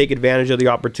 you got to take advantage of the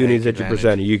opportunities that you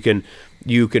present.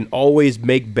 You can always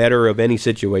make better of any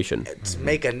situation. It's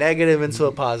make a negative into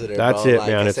a positive. That's it,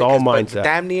 man. It's all mindset.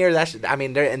 Damn near that shit. I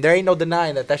mean, there ain't no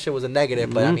denying that shit was a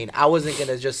negative. But I mean, I wasn't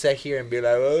gonna just sit here and be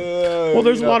like, oh. Well,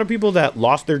 there's a lot of people that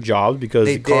lost their jobs because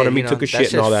the economy took a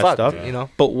shit and all that stuff. You know.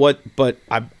 But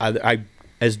I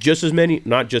as just as many,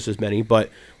 not just as many,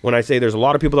 but when I say there's a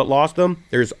lot of people that lost them,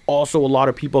 there's also a lot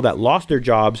of people that lost their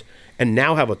jobs and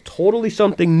now have a totally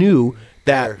something new.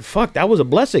 That was a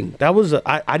blessing.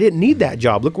 I didn't need that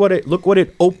job. Look what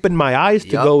it opened my eyes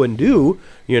to go and do,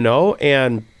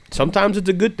 and sometimes it's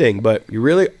a good thing, but you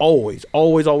really always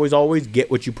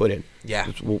get what you put in. Yeah.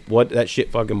 It's what that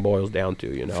shit fucking boils down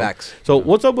to, Facts. So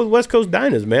what's up with West Coast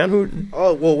Dinas, man?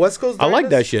 West Coast Dinas? I like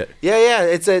that shit. Yeah.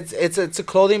 It's a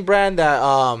clothing brand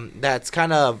that's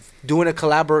kind of doing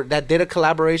that did a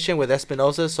collaboration with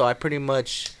Espinosa, so I pretty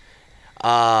much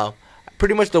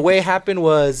the way it happened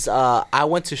was I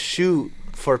went to shoot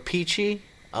for Peachy.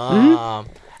 You'll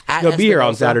be here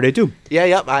on Saturday too.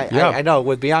 Yeah, I know,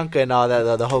 with Bianca and all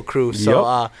that, the whole crew.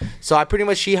 So so I pretty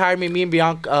much, she hired me. Me and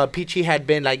Bianca, Peachy had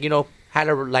been had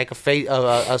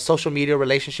a social media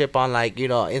relationship on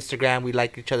Instagram. We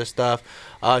liked each other's stuff.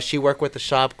 She worked with the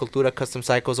shop Cultura Custom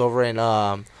Cycles over in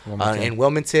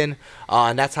Wilmington,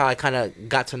 and that's how I kind of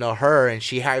got to know her. And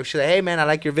she's like, hey man, I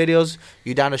like your videos.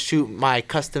 You down to shoot my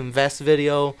custom vest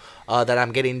video that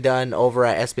I'm getting done over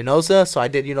at Espinosa? So I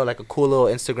did a cool little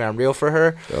Instagram reel for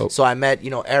her. Dope. So I met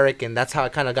Eric, and that's how I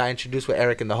kind of got introduced with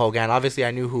Eric and the whole gang. Obviously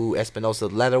I knew who Espinosa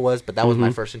Leather was, but that was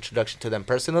my first introduction to them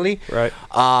personally. Right.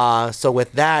 So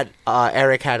with that,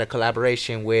 Eric had a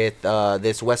collaboration with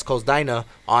this West Coast Dina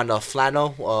on a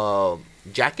flannel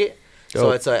jacket. Dope.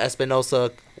 So it's a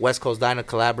Espinosa West Coast Dina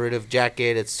collaborative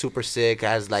jacket. It's super sick. It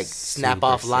has snap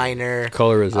off liner.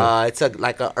 Color is it? It's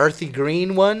a earthy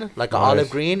green one, an olive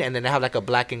green, and then they have a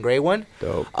black and gray one.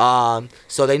 Dope.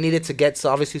 So they needed to get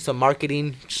obviously some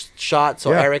marketing shots.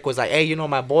 So Eric was like, hey,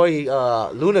 my boy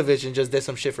Luna Vision just did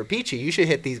some shit for Peachy. You should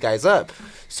hit these guys up.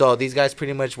 So these guys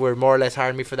pretty much were more or less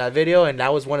hiring me for that video, and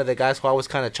that was one of the guys who I was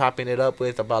kind of chopping it up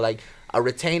with about a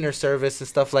retainer service and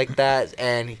stuff like that.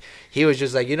 And he was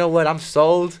just like, you know what, I'm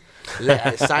sold.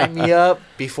 Sign me up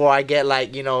before I get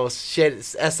shit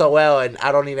SOL and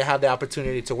I don't even have the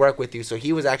opportunity to work with you. So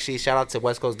he was actually, shout out to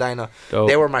West Coast Dina. Dope.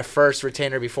 They were my first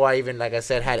retainer before I even, like I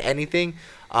said, had anything.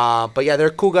 But yeah, they're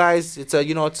cool guys. It's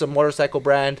a motorcycle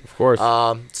brand, of course.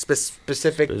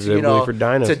 Specific for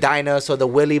Dyna. To Dyna. So the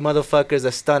Willy motherfuckers,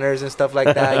 the stunners and stuff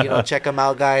like that. Check them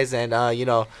out, guys. And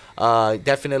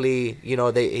definitely,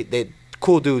 they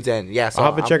cool dudes. And yeah, so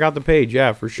I'll have to check out the page.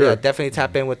 Yeah, for sure. Yeah, definitely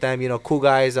tap in with them. Cool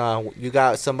guys. You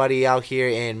got somebody out here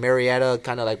in Marietta,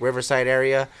 kind of Riverside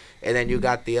area. And then you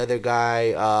got the other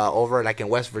guy over in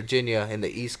West Virginia in the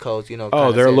East Coast. They're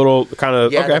a little kind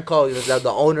of okay. They're called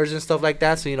the owners and stuff like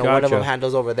that. So gotcha. One of them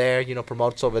handles over there,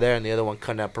 promotes over there, and the other one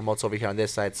kind of promotes over here on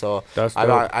this side. So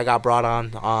I got brought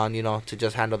on to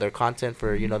just handle their content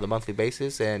for the monthly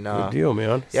basis. And good deal,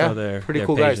 man. Yeah, so pretty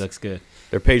cool guys. Looks good.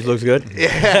 Their page looks good.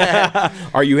 Yeah.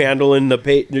 Are you handling the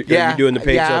page? Yeah. Are you doing the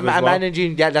page? Yeah, I'm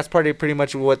managing. Yeah, that's pretty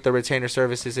much what the retainer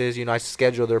services is. I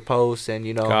schedule their posts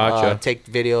and gotcha. Take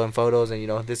video and photos, and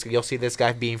you'll see this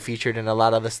guy being featured in a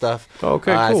lot of the stuff.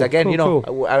 Okay, cool. So again,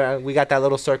 cool. We got that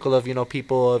little circle of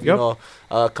people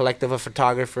of collective of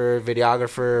photographer,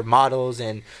 videographer, models,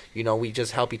 and we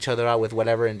just help each other out with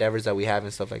whatever endeavors that we have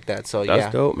and stuff like that. So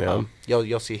that's dope, man.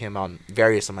 You'll see him on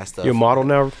various of my stuff. You a model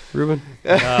now, Ruben?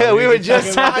 We were just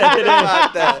talking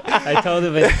about that. I told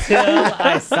him until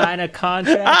I sign a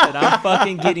contract that I'm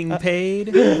fucking getting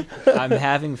paid, I'm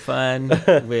having fun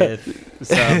with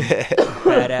some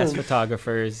badass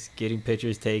photogrophers, getting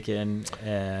pictures taken,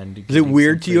 and is it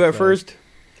weird to you at first?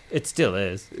 It still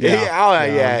is.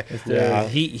 Yeah.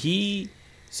 He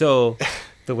so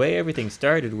the way everything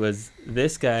started was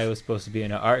this guy was supposed to be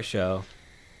in an art show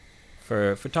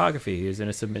for photography. He was going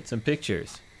to submit some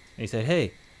pictures. And he said,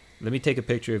 hey, let me take a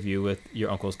picture of you with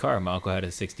your uncle's car. My uncle had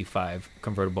a 65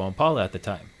 convertible Impala at the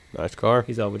time. Nice car.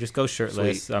 He's all, well, just go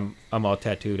shirtless. Sweet. I'm all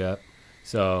tattooed up.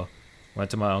 So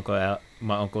went to my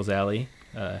uncle's alley.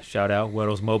 Shout out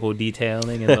Weddle's Mobile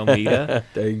Detailing in Lomita.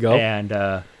 There you go.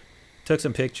 And took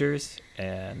some pictures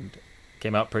and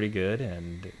came out pretty good.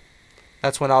 And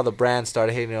that's when all the brands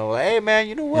started hitting. Like, hey man,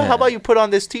 you know what? How about you put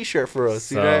on this T-shirt for us?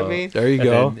 So, you know what I mean? There you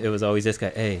go. It was always this guy.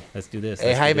 Hey, let's do this.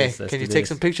 Hey Jaime, can you take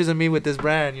some pictures of me with this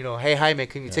brand? Hey Jaime,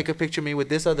 can you take a picture of me with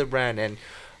this other brand? And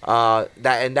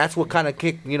that's what kind of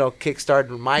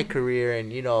kickstarted my career,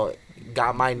 and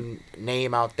got my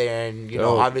name out there. And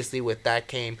obviously with that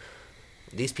came,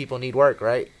 these people need work,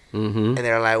 right? And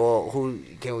they're like, well, who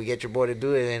can we get your boy to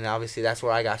do it? And obviously that's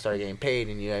where I started getting paid,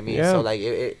 and you know what I mean. So like,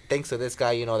 it thanks to this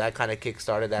guy, that kind of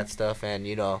kickstarted that stuff, and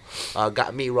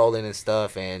got me rolling and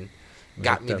stuff, and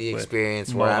got me the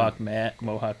experience. Mohawk Matt,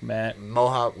 SFE.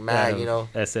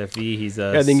 He's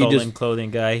a Solon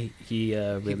clothing guy. He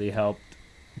really helped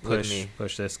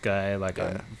push this guy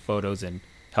on photos, and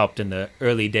helped in the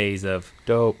early days of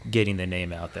getting the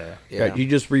name out there. Yeah, you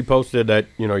just reposted that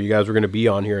you guys were going to be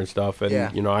on here and stuff,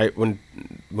 and when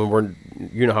we're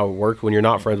how it works when you're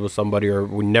not friends with somebody, or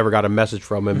we never got a message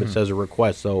from him, it says a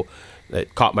request, so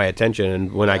it caught my attention,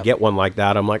 and when I get one like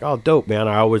that, I'm like, oh, dope, man.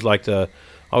 I always like to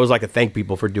thank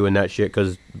people for doing that shit,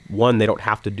 because one, they don't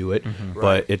have to do it,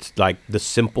 but it's like the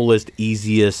simplest,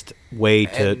 easiest way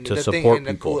to support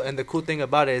people. And the cool thing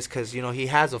about it is because he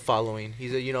has a following.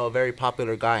 He's a very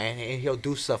popular guy, and he'll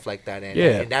do stuff like that.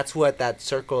 And that's what that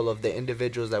circle of the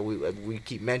individuals that we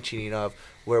keep mentioning of,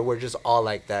 where we're just all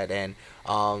like that, and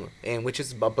which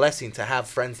is a blessing to have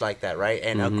friends like that, right?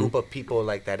 And a group of people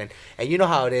like that, and you know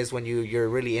how it is when you're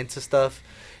really into stuff,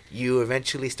 you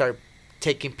eventually start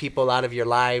taking people out of your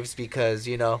lives because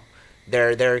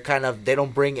they're kind of, they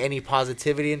don't bring any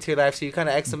positivity into your life, so you kind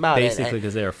of X them out. Basically,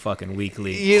 because they're fucking weak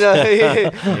league.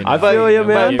 I feel you,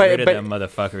 man. Get rid of them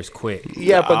motherfuckers quick.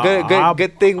 Yeah, but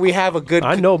good thing we have a good.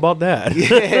 I know about that.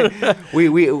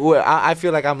 I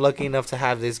feel like I'm lucky enough to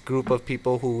have this group of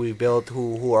people who we built,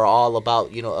 who are all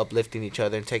about uplifting each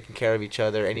other and taking care of each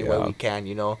other any way we can.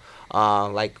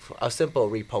 Like a simple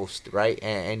repost, right?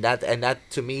 And that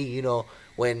to me,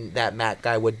 when that Matt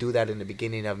guy would do that in the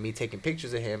beginning of me taking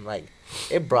pictures of him, like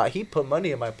he put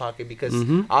money in my pocket, because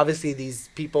obviously these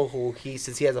people who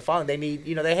since he has a following, they need,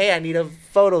 hey, I need a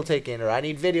photo taken, or I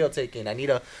need video taken, I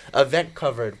need a event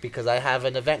covered because I have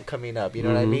an event coming up, you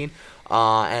know what I mean?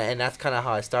 And that's kind of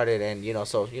how I started, and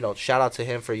so shout out to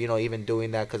him for even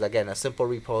doing that, because again, a simple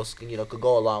repost could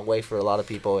go a long way for a lot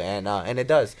to and it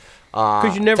does.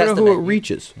 Because you never know who it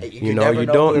reaches. You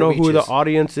don't know who the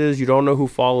audience is. You don't know who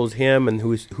follows him and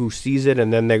who sees it,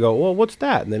 and then they go, well, what's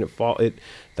that? And then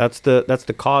that's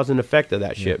the cause and effect of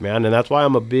that shit, man. And that's why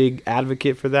I'm a big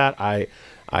advocate for that. I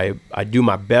do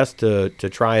my best to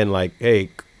try and hey,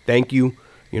 thank you.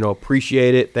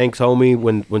 Appreciate it. Thanks, homie.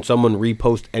 When someone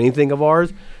reposts anything of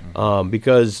ours,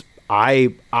 because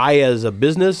I as a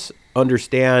business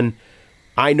understand.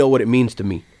 I know what it means to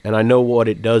me, and I know what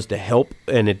it does to help,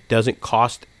 and it doesn't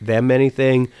cost them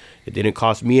anything. It didn't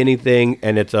cost me anything,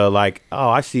 and it's oh,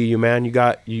 I see you, man.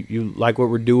 You like what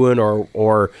we're doing,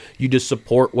 or you just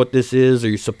support what this is, or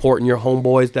you're supporting your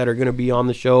homeboys that are going to be on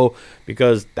the show,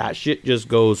 because that shit just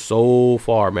goes so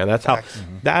far, man.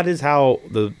 That is how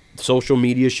the social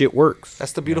media shit works.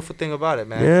 That's the beautiful thing about it,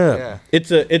 man. Yeah.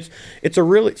 It's a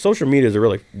really, social media is a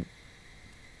really,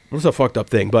 it's a fucked up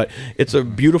thing, but it's a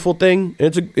beautiful thing.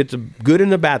 It's a good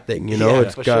and a bad thing,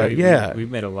 It's got,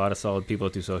 We've met a lot of solid people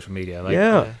through social media.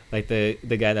 Like the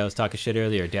guy that was talking shit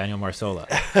earlier, Daniel Marsola.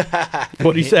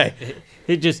 What'd he say?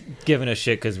 He just giving us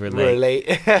shit because we're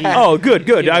late. Oh, good.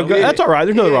 That's all right.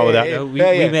 There's nothing wrong with that. We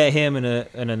met him and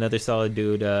another solid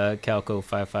dude, Calco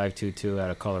 5522 out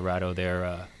of Colorado.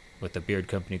 There with a beard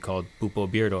company called Bupo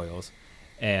Beard Oils,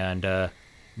 and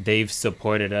they've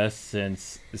supported us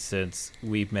since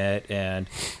we've met, and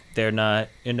they're not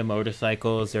into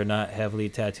motorcycles. They're not heavily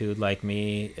tattooed like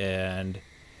me, and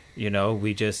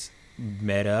we just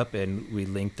met up and we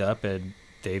linked up, and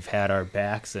they've had our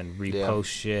backs and repost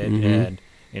shit. And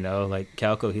like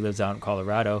Calco, he lives out in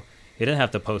Colorado. He didn't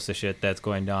have to post the shit that's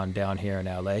going down here in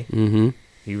LA.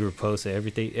 He reposts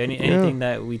everything, anything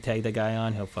that we tag the guy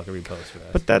on, he'll fucking repost for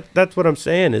us. But that's what I'm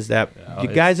saying is that you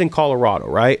guys in Colorado,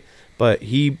 right? But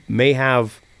he may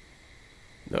have,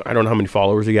 I don't know how many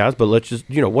followers he has, but let's just,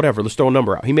 whatever, let's throw a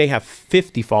number out. He may have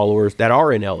 50 followers that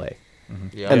are in LA.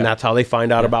 That's how they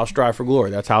find out about Strive for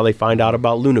Glory. That's how they find out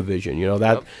about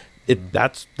Lunavision.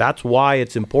 That's why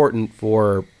it's important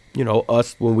for,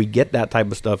 us when we get that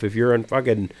type of stuff. If you're in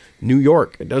fucking New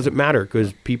York, it doesn't matter,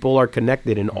 because people are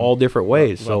connected in all different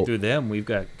ways. Well, through them, we've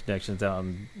got connections out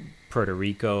in Puerto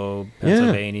Rico,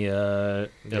 Pennsylvania,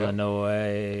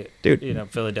 Illinois,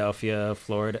 Philadelphia,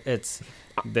 Florida.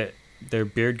 They're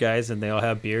beard guys, and they all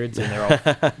have beards, and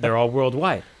they're all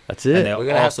worldwide. That's it. We're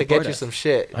gonna have to get you some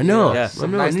shit. I know. Yeah.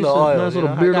 Some nice little oil. Nice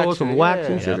little beard oil, some wax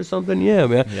and shit or something. Yeah,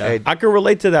 man. Yeah. I can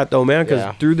relate to that though, man,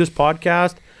 because through this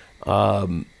podcast,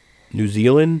 New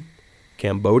Zealand,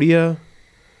 Cambodia,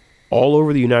 all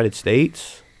over the United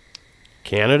States,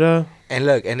 Canada. And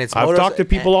look, and it's I've talked to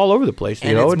people all over the place.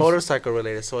 And it's motorcycle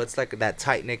related, so it's like that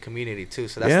tight knit community too.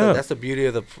 So that's the beauty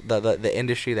of the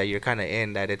industry that you're kind of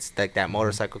in. That it's like that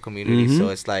motorcycle community. So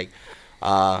it's like,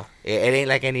 it ain't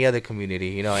like any other community,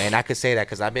 you know. And I could say that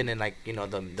because I've been in like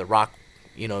the rock,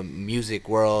 music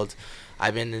world.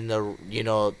 I've been in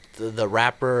the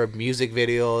rapper music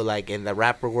video, like in the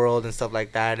rapper world and stuff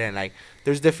like that, and like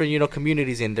there's different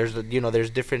communities and there's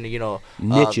different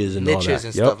niches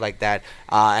and stuff like that.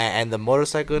 And the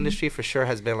motorcycle industry for sure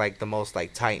has been like the most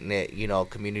like tight knit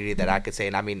community that I could say.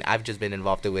 And I mean I've just been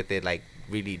involved with it like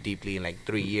really deeply in like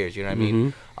 3 years. You know what I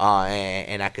mean?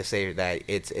 And I could say that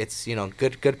it's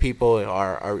good people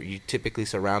are typically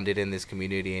surrounded in this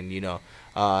community, and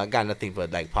I got nothing but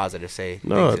like positive things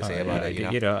to say about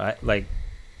it.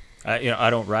 I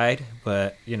don't ride,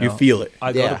 but you feel it.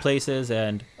 I go to places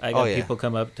and I got people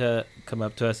come up to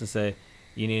us and say,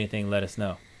 "You need anything? Let us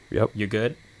know." Yep. You're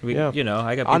good. I got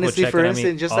people honestly, for instance,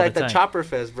 on me just like the Chopper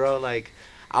Fest, bro. Like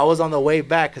I was on the way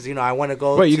back because I want to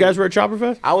go. Wait, you guys were at Chopper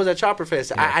Fest? I was at Chopper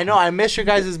Fest. Yeah. I know. I missed your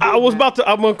guys' booth,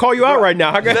 I'm gonna call you out right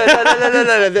now.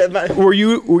 No. Were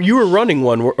you were running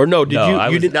one or no? Did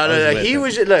you didn't? No. He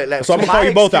was look. So I'm gonna call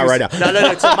you both out right now. No.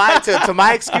 To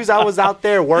my excuse, I was out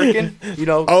there working.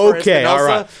 Okay, all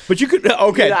right. But you could.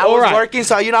 Okay, I was working,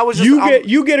 so I was just.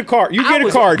 You get a card. You get a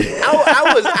card.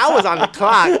 I was on the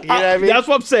clock. You know what I mean? That's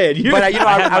what I'm saying. But I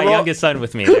had my youngest son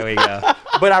with me. There we go.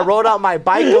 But I rode out my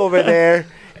bike over there.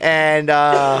 And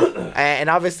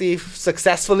obviously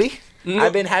successfully,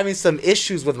 I've been having some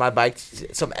issues with my bike,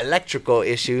 some electrical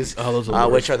issues,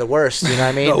 which are the worst. You know what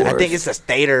I mean? I think it's a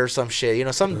stator or some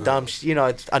shit. Some dumb.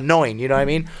 It's annoying. You know what I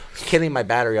mean? Killing my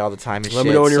battery all the time. And Let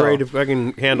me know when you're ready to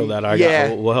fucking handle that.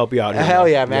 We'll help you out. Hell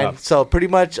yeah, man. Yeah. So pretty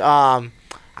much,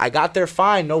 I got there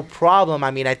fine, no problem. I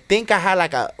mean, I think I had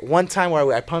like one time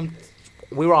where I pumped.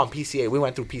 We were on PCH. We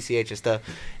went through PCH and stuff.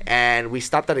 And we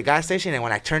stopped at a gas station. And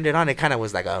when I turned it on, it kind of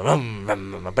was like a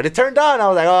but it turned on. I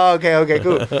was like, oh, okay,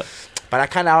 cool. But I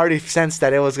kind of already sensed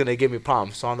that it was going to give me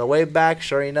problems. So on the way back,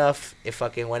 sure enough, it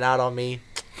fucking went out on me.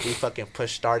 We fucking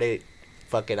push started.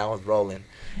 Fucking, I was rolling.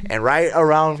 And right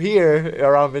around here,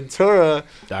 around Ventura,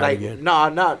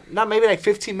 not maybe like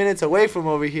 15 minutes away from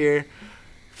over here,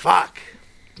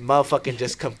 motherfucking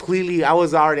just completely I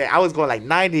was going like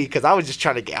 90 because I was just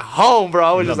trying to get home, bro.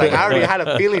 I was just like I already had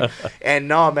a feeling, and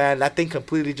no, man, that thing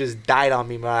completely just died on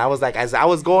me, man. I was like, as I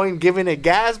was giving it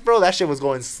gas, bro, that shit was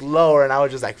going slower, and I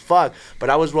was just like fuck. But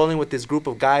I was rolling with this group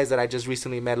of guys that I just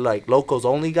recently met, like locals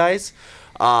only guys.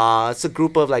 It's a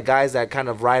group of like guys that kind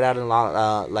of ride out in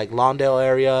like Lawndale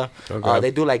area. Okay.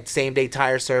 They do like same day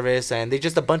tire service, and they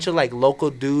just a bunch of like local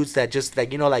dudes that just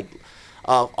like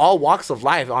all walks of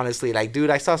life, honestly. Like, dude,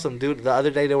 I saw some dude the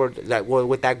other day. They were like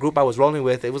with that group I was rolling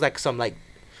with. It was like some like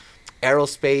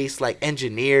aerospace like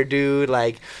engineer dude,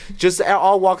 like just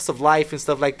all walks of life and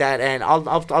stuff like that. And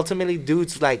ultimately,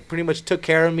 dudes like pretty much took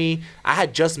care of me. I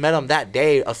had just met him that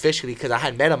day officially because I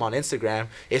had met him on Instagram.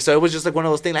 And so it was just like one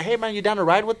of those things like, hey man, you down to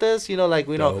ride with us? And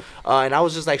I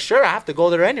was just like, sure, I have to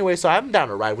go there anyway, so I'm down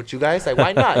to ride with you guys. Like,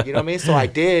 why not? You know what I mean? So I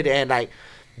did, and like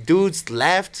dudes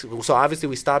left. So obviously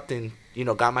we stopped and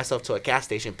got myself to a gas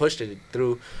station, pushed it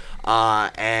through,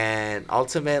 and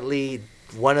ultimately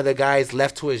one of the guys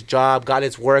left to his job, got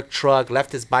his work truck,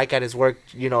 left his bike at his work,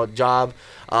 job,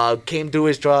 came through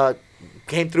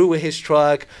with his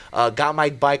truck, got my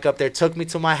bike up there, took me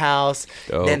to my house.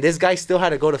 Oh. Then this guy still had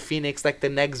to go to Phoenix like the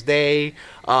next day,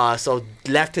 so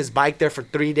left his bike there for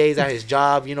 3 days at his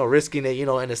job, risking it, in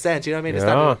a sense, you know what I mean? It's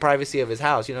not in the privacy of his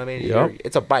house, you know what I mean? Yep.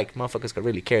 It's a bike. Motherfuckers could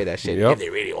really carry that shit if they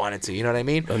really wanted to, you know what I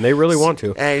mean? And they really want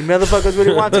to. And motherfuckers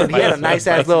really want to. And he had a nice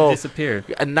ass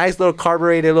a nice little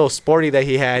carbureted little sporty that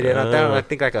he had, and I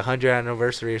think like 100th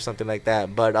anniversary or something like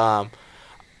that. But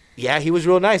yeah, he was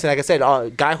real nice. And like I said,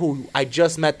 a guy who I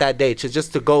just met that day,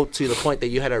 just to go to the point that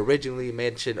you had originally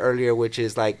mentioned earlier, which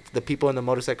is like the people in the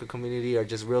motorcycle community are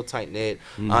just real tight-knit.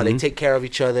 They take care of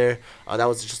each other. That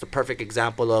was just a perfect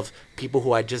example of people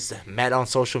who I just met on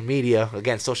social media.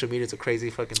 Again, social media is a crazy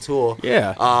fucking tool.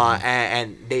 Yeah.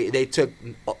 And they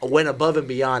went above and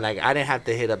beyond. Like, I didn't have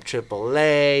to hit up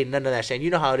AAA, none of that shit. And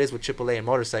you know how it is with AAA and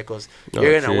motorcycles.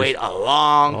 You're going to wait a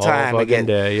long time again.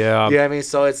 Day, yeah. You know what I mean?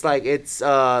 So it's like, it's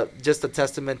just a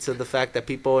testament to the fact that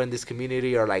people in this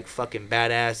community are like fucking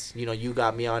badass. You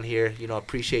got me on here.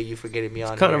 Appreciate you for getting me on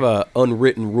here. It's kind of a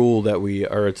unwritten rule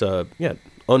that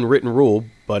unwritten rule,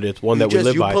 but it's one that we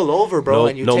live by. You pull over, bro,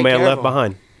 and you no take man care left of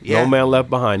behind. No man left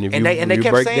behind. If they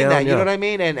kept saying that, you know what I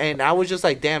mean? And I was just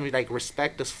like, damn, like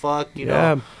respect as fuck, you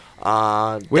know.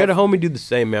 We had a homie do the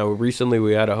same, man. Recently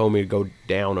we had a homie go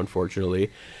down, unfortunately.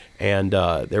 And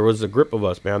there was a group of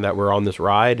us, man, that were on this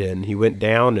ride, and he went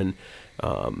down, and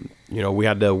we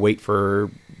had to wait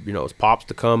for his pops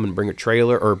to come and bring a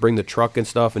trailer or bring the truck and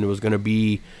stuff, and it was going to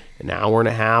be an hour and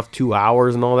a half, 2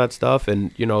 hours, and all that stuff.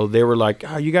 And they were like,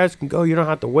 "Oh, you guys can go. You don't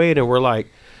have to wait." And we're like,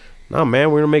 "No,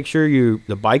 man, we're gonna make sure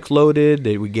the bike's loaded,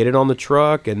 that we get it on the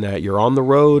truck, and that you're on the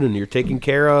road and you're taken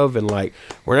care of, and like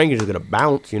we're not just gonna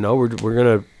bounce.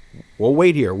 We'll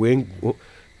wait here.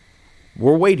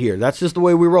 We'll wait here. That's just the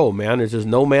way we roll, man. There's just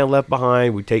no man left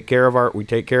behind. We take care of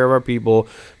our people.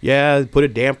 Yeah, put a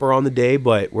damper on the day,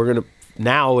 but we're gonna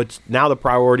now the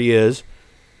priority is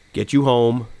get you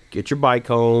home, get your bike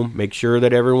home, make sure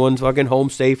that everyone's fucking home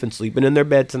safe and sleeping in their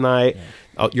bed tonight."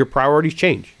 Your priorities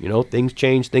change, things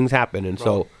change, things happen. And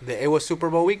so it was Super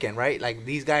Bowl weekend, right? Like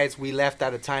these guys, we left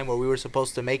at a time where we were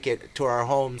supposed to make it to our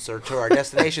homes or to our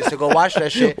destinations to go watch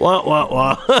that shit.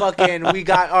 Fucking, we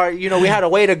got our, we had to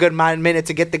wait a good minute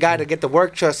to get the guy to get the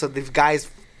work truck. So these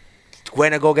guys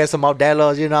went to go get some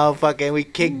Modelos, fucking, we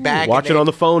kicked back. Watch it on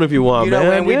the phone if you want,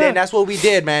 man. And we did. That's what we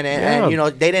did, man. And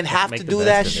they didn't have to do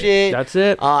that shit. That's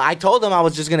it. I told them I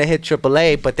was just gonna hit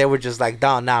AAA, but they were just like,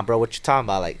 nah, bro, what you talking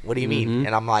about? Like, what do you mean?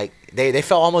 And I'm like, they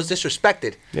felt almost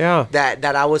disrespected. Yeah.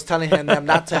 That I was telling them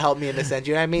not to help me in this end.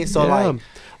 You know what I mean? So like.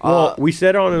 Well, we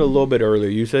said on it a little bit earlier.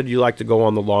 You said you like to go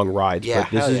on the long rides. Yeah.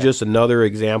 But this is just another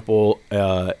example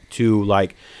to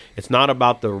like, it's not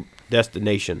about the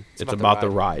destination, it's about the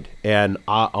ride. And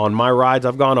on my rides,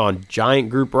 I've gone on giant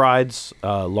group rides,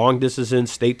 long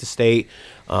distances, state to state,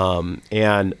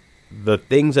 and the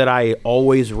things that I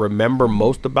always remember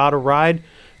most about a ride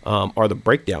are the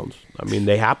breakdowns. I mean,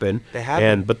 they happen.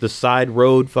 But the side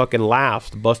road fucking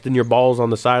laughs, busting your balls on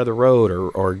the side of the road,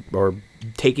 or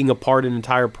taking apart an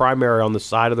entire primary on the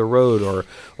side of the road,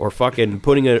 or fucking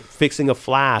fixing a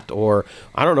flat, or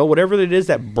I don't know, whatever it is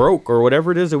that broke, or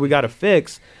whatever it is that we got to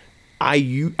fix.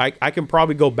 I can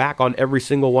probably go back on every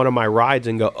single one of my rides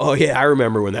and go, oh yeah, I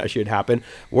remember when that shit happened.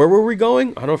 Where were we going?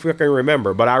 I don't know if I can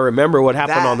remember, but I remember what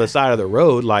happened on the side of the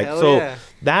road. Like,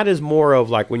 that is more of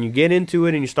like when you get into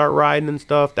it and you start riding and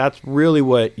stuff, that's really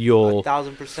what you'll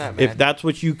 1,000%, man. If that's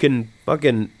what you can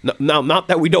fucking, now, not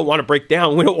that we don't want to break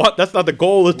down. We don't want, that's not the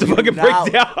goal, is to fucking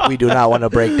break down. We do not want to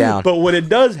break down. But when it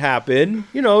does happen,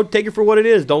 take it for what it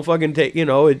is. Don't fucking take,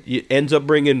 it ends up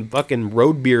bringing fucking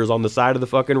road beers on the side of the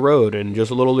fucking road and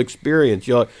just a little experience.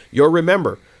 You'll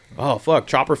remember. Oh, fuck,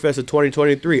 Chopper Fest of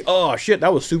 2023. Oh, shit,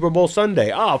 that was Super Bowl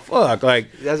Sunday. Oh, fuck. Like,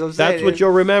 that's what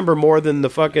you'll remember more than the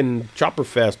fucking Chopper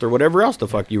Fest or whatever else the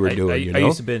fuck you were doing, I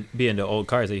used to be into old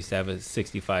cars. I used to have a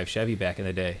 65 Chevy back in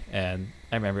the day, and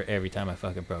I remember every time I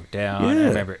fucking broke down. I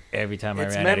remember every time I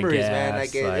ran out of gas. Man.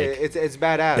 Like, it's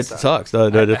badass. It sucks.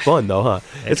 It's fun, though, huh?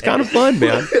 It's kind of fun,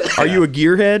 man. Are you a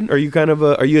gearhead? Are you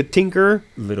are you a tinker?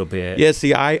 A little bit. Yeah,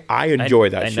 see, I enjoy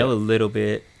that shit. I know a little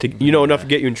bit. Enough to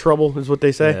get you in trouble, is what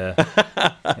they say?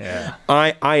 Yeah.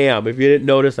 I am. If you didn't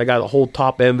notice, I got a whole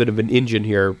top end of an engine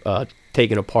here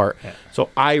taken apart. Yeah. So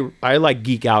I like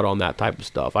geek out on that type of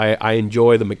stuff. I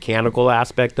enjoy the mechanical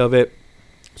aspect of it.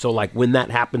 So like when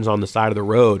that happens on the side of the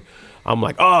road, I'm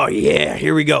like, oh yeah,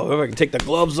 here we go. If I can take the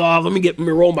gloves off, let me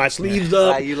roll my sleeves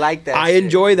up. You like that? I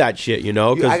enjoy that shit,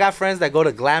 Cause I got friends that go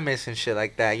to Glamis and shit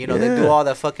like that. They do all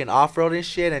the fucking off road and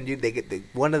shit. And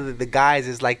one of the guys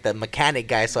is like the mechanic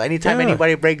guy. So anytime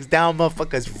anybody breaks down,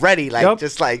 motherfucker's ready. Like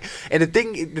just like, and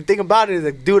the thing about it is,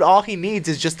 like, dude, all he needs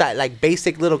is just that like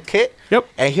basic little kit. Yep.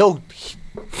 And he'll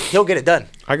get it done.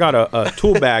 I got a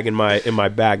tool bag in my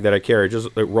bag that I carry.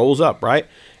 It rolls up, right?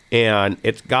 And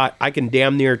I can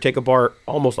damn near take apart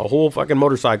almost a whole fucking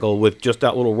motorcycle with just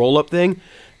that little roll-up thing.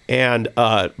 And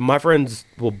my friends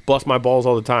will bust my balls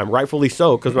all the time, rightfully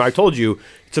so, because when I told you,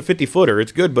 it's a 50-footer.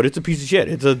 It's good, but it's a piece of shit.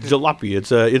 It's a jalopy.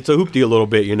 It's a hoopty a little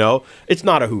bit, It's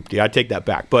not a hoopty. I take that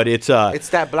back. But it's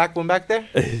that black one back there?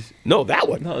 No, that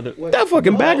one. No, that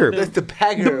fucking bagger. That's the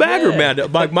bagger. The bagger, man.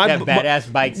 My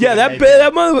badass bikes. Yeah,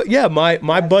 that mother. Yeah,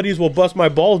 my buddies will bust my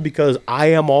balls because I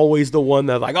am always the one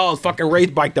that's like, oh, it's fucking race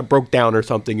bike that broke down or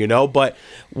something, But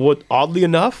oddly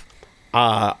enough,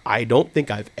 I don't think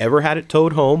I've ever had it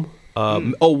towed home.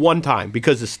 One time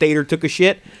because the stator took a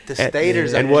shit. The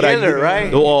stator's a killer,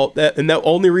 right? Well, and the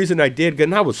only reason I did,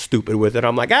 and I was stupid with it.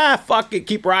 I'm like, fuck it,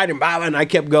 keep riding, blah, and I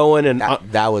kept going, and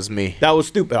that was me. That was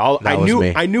stupid.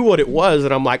 I knew what it was,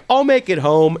 and I'm like, I'll make it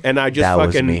home, and I just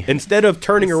fucking instead of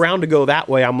turning around to go that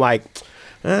way, I'm like,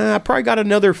 I probably got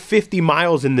another 50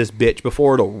 miles in this bitch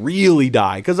before it'll really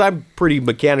die. Because I'm pretty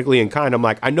mechanically inclined. I'm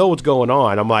like, I know what's going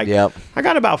on. I'm like, I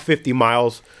got about 50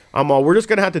 miles. We're just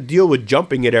going to have to deal with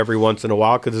jumping it every once in a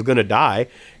while because it's going to die.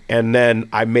 And then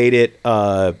I made it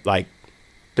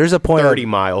there's a point 30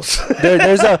 miles.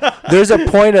 there's a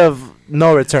point of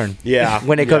no return. Yeah.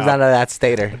 When it comes down to that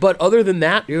stator. But other than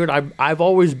that, dude, I've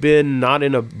always been not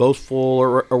in a boastful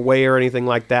or way or anything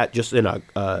like that, just in a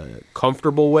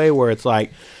comfortable way where it's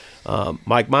like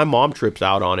my mom trips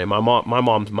out on it. My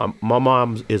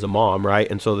mom's is a mom,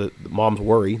 right? And so the moms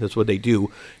worry. That's what they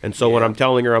do. And so when I'm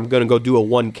telling her I'm going to go do a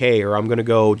 1K or I'm going to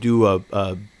go do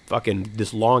a fucking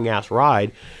this long ass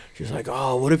ride, she's like,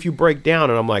 "Oh, what if you break down?"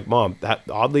 And I'm like, "Mom, that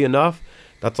oddly enough,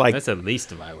 that's the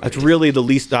least of my worries. That's really the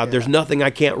least. There's nothing I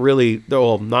can't really,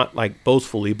 well, not like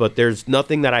boastfully, but there's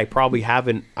nothing that I probably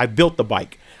haven't. I built the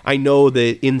bike. I know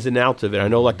the ins and outs of it. I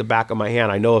know like the back of my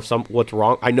hand. I know what's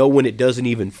wrong. I know when it doesn't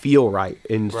even feel right.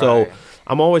 And so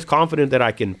I'm always confident that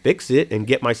I can fix it and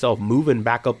get myself moving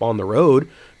back up on the road,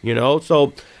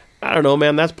 So I don't know,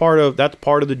 man. That's part of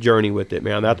the journey with it,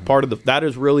 man. That's that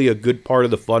is really a good part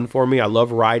of the fun for me. I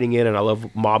love riding it, and I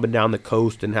love mobbing down the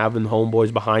coast and having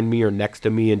homeboys behind me or next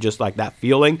to me, and just like that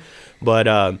feeling. But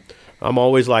I'm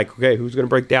always like, okay, who's gonna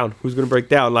break down? Who's gonna break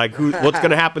down? Like, what's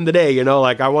gonna happen today?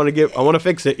 Like, I want to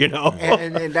fix it,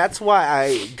 And that's why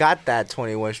I got that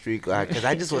 21 Street Glide, because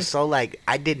I just was so like,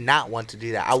 I did not want to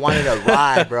do that. I wanted to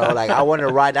ride, bro. Like, I wanted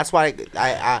to ride. That's why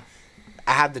I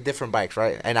have the different bikes,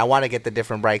 right? And I want to get the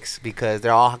different bikes because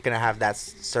they're all going to have that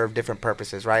serve different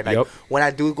purposes, right? Like when I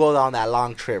do go on that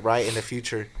long trip, right, in the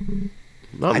future.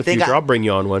 Not in the future. I'll bring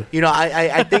you on one.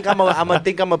 I think I'm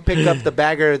gonna pick up the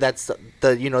bagger that's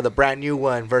the brand new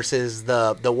one versus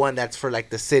the one that's for like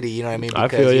the city, you know what I mean?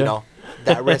 Because I feel you.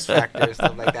 That risk factor and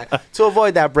stuff like that. To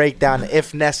avoid that breakdown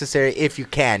if necessary, if you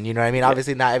can, you know what I mean?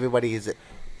 Obviously not everybody is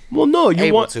Well, no,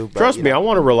 trust me, I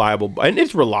want a reliable, and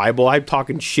it's reliable. I'm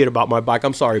talking shit about my bike.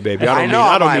 I'm sorry, baby. I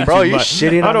don't mean bro, too you're much.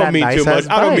 Shitting I don't on mean that too much. nice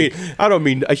I don't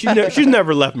mean. She's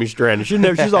never left me stranded.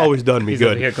 She's always done me He's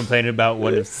good. over here complaining about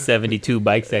one of 72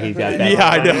 bikes that he's got.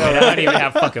 I know. I don't even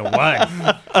have fucking one.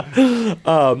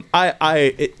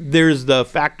 There's the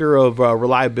factor of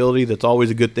reliability that's always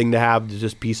a good thing to have. There's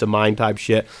just peace of mind type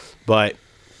shit, but.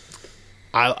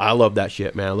 I love that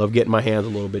shit, man. I love getting my hands a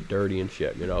little bit dirty and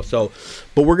shit, So,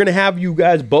 but we're gonna have you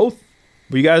guys both.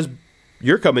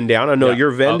 You're coming down. I know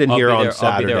you're vending here on Saturday.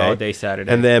 I'll be there all day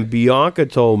Saturday. And then Bianca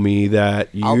told me that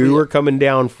you were coming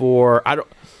down for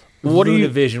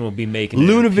Lunavision will be making.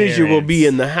 Lunavision will be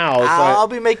in the house. I'll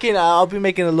be making a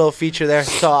little feature there.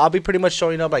 So I'll be pretty much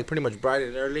showing up like pretty much bright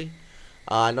and early.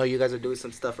 I know you guys are doing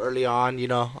some stuff early on,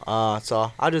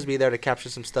 So I'll just be there to capture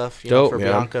some stuff, for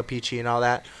Bianca, Peachy, and all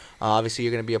that. Obviously,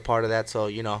 you're going to be a part of that, so,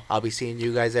 I'll be seeing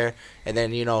you guys there. And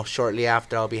then, shortly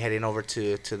after, I'll be heading over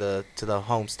to the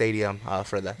home stadium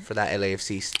for that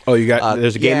LAFC. Oh,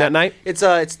 there's a game that night? It's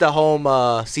the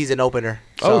home season opener.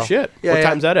 So, oh, shit. What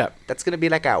time's that at? That's going to be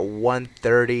like at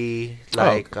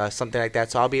 1:30, something like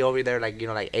that. So I'll be over there like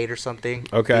 8 or something.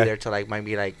 Okay. Be there till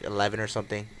maybe 11 or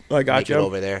something. I got you.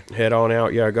 Over there. Head on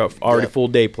out. Yeah, I got already full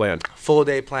day planned. Full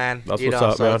day plan. That's what's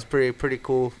up, so man. It's pretty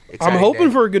cool. I'm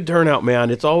hoping for a good turnout,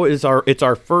 man. It's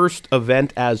our first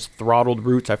event as Throttled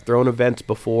Roots. I've thrown events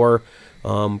before,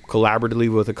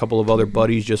 collaboratively with a couple of other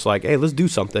buddies. Just like, hey, let's do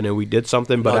something, and we did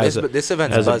something. But this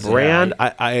event's as buzzing, a brand,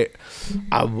 I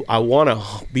want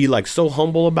to be like so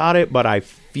humble about it, but I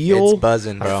feel it's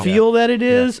buzzing, bro. I feel that it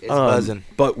is. It's buzzing.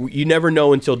 But you never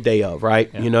know until day of,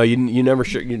 right? Yeah. You never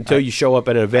until you show up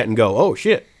at an event and go, oh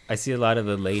shit. I see a lot of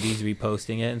the ladies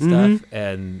reposting it and stuff,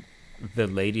 and the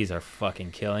ladies are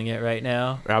fucking killing it right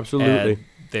now. Absolutely. And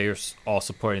they're all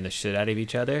supporting the shit out of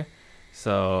each other.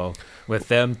 So with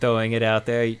them throwing it out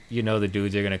there, the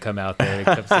dudes are gonna come out there and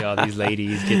come see all these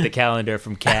ladies. Get the calendar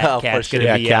from Cat. Cat's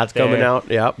gonna be Cat's out there, coming out.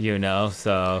 Yep.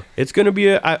 So it's gonna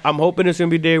be. I'm hoping it's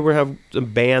gonna be a day we're gonna have a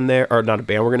band there, or not a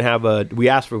band. We're gonna have we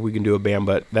asked for if we can do a band,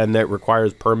 but then that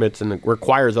requires permits and it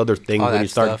requires other things when you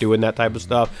start doing that type of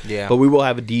stuff. Yeah. But we will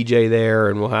have a DJ there,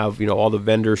 and we'll have all the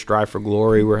vendors strive for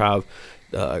glory. We'll have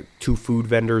 2 food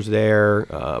vendors there,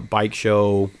 bike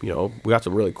show. We got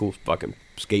some really cool fucking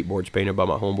skateboards painted by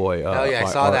my homeboy. I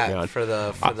saw that for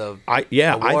the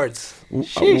awards.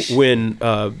 When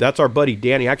that's our buddy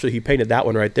Danny. Actually, he painted that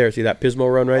one right there. See that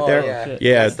Pismo run right there?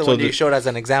 Yeah. That's the one you showed as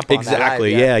an example.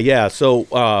 Exactly. On that live, yeah. So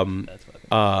when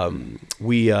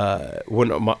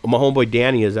my homeboy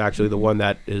Danny is actually the one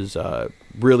that is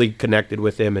really connected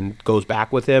with him and goes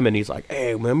back with him, and he's like,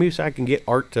 hey, maybe I can get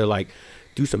Art to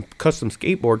do some custom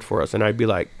skateboards for us. And I'd be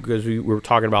like, because we were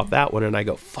talking about that one, and I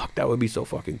go, fuck, that would be so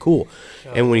fucking cool.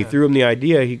 And when he threw him the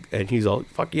idea, he's all,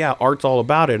 fuck yeah, art's all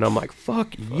about it. And I'm like,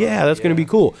 fuck yeah, that's going to be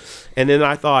cool. And then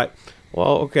I thought,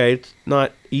 well, okay, it's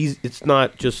not easy. It's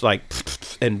not just like,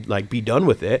 and like be done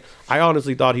with it. I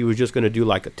honestly thought he was just going to do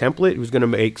like a template. He was going to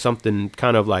make something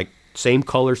kind of like same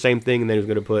color, same thing. And then he was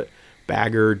going to put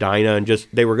Bagger, Dinah, and just,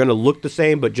 they were going to look the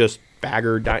same, but just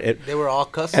Bagger, Dinah. They were all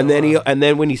custom. And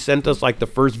then when he sent us like the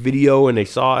first video and they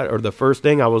saw it, or the first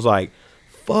thing, I was like,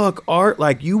 fuck, Art,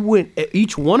 like you went,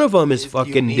 each one of them is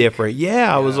fucking unique. Different.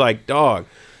 Yeah, I was like, dog,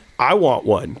 I want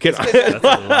one. That's an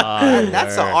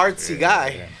artsy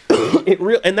guy.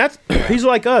 And he's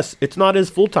like us. It's not his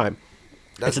full time.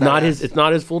 It's not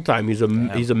his full time. He's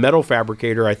a metal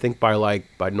fabricator, I think,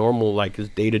 by normal, like his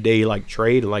day-to-day like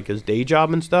trade and like his day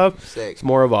job and stuff. Sick. It's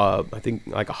more of I think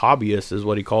like a hobbyist is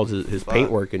what he calls his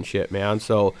paintwork and shit, man.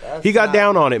 So he got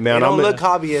down on it, man. Don't look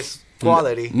hobbyist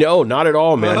quality. No, not at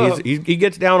all, man. He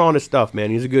gets down on his stuff,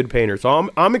 man. He's a good painter. So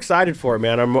I'm excited for it,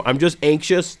 man. I'm just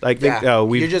anxious. I think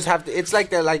you just have to. It's like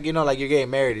that, like like you're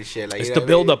getting married and shit. Like it's the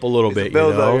build up a little bit, you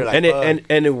know. Like,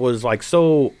 and it was like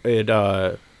so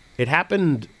it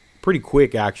happened pretty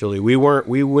quick, actually. We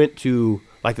went to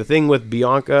like the thing with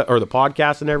Bianca or the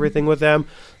podcast and everything with them.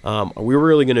 We were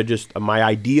really gonna just. My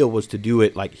idea was to do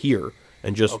it like here.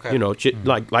 And just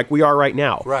like we are right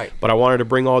now, right? But I wanted to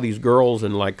bring all these girls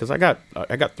and like, cause I got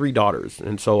 3 daughters,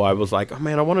 and so I was like, oh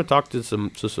man, I want to talk to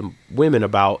some women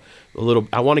about a little.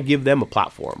 I want to give them a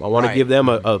platform. I want to give them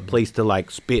a place to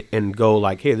like spit and go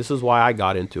like, hey, this is why I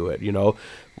got into it. You know,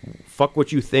 fuck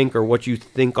what you think or what you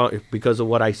think on because of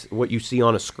what you see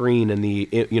on a screen and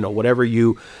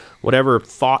whatever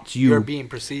thoughts you're being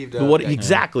perceived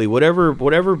exactly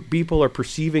whatever people are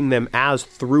perceiving them as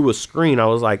through a screen. I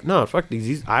was like, no, fuck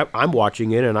these. I'm watching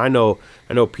it, and I know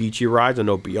Peachy rides, I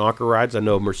know Bianca rides, I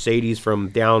know Mercedes from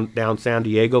down San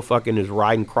Diego fucking is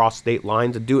riding cross state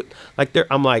lines and do it like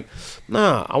I'm like,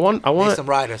 nah, I want some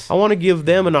riders. I want to give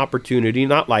them an opportunity,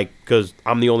 not like because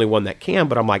I'm the only one that can,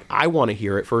 but I'm like, I want to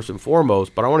hear it first and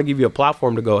foremost, but I want to give you a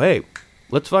platform to go, hey,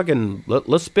 let's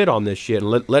spit on this shit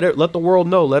and let the world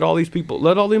know, let all these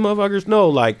motherfuckers know,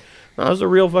 like, no, this is a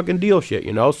real fucking deal shit,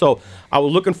 you know? So I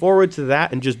was looking forward to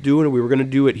that and just doing it. We were going to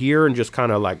do it here and just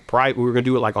kind of like we were going to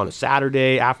do it like on a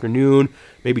Saturday afternoon,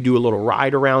 maybe do a little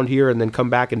ride around here and then come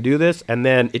back and do this. And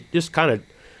then it just kind of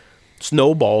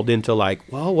snowballed into like,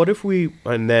 well, what if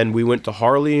and then we went to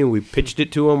Harley and we pitched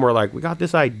it to them. We're like, we got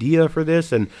this idea for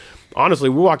this. And honestly,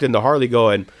 we walked into Harley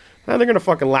going, they're going to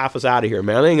fucking laugh us out of here,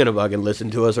 man. They ain't going to fucking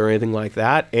listen to us or anything like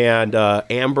that. And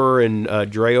Amber and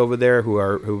Dre over there,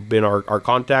 who've been our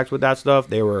contacts with that stuff,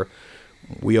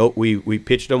 we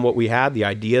pitched them what we had, the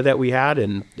idea that we had,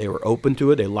 and they were open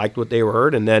to it. They liked what they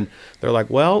heard. And then they're like,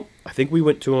 well, I think we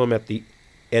went to them at the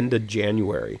end of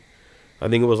January. I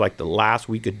think it was like the last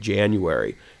week of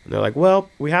January. And they're like, well,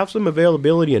 we have some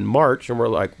availability in March. And we're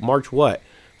like, March what?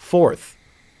 4th.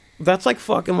 That's like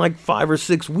fucking like 5 or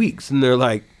 6 weeks. And they're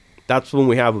like, that's when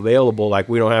we have available. Like,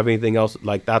 we don't have anything else.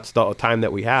 Like, that's the time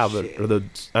that we have.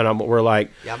 We're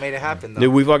like, y'all made it happen, though.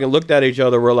 We fucking looked at each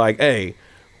other. We're like, hey,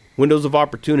 windows of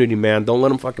opportunity, man. Don't let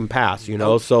them fucking pass, you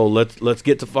know? So let's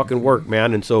get to fucking work,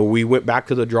 man. And so we went back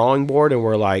to the drawing board and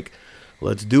we're like,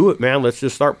 let's do it, man. Let's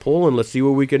just start pulling. Let's see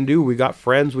what we can do. We got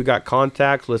friends. We got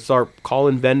contacts. Let's start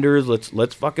calling vendors.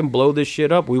 Let's fucking blow this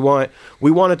shit up. We want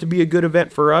it to be a good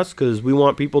event for us because we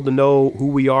want people to know who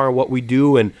we are and what we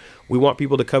do, and we want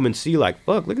people to come and see, like,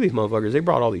 fuck, look at these motherfuckers. They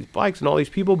brought all these bikes and all these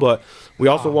people, but we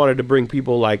also wanted to bring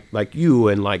people like you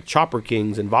and like Chopper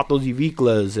Kings and Vatos y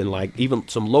Viklas and like even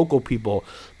some local people.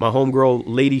 My homegirl,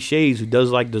 Lady Shays, who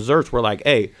does like desserts, we're like,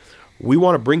 hey, we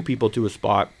want to bring people to a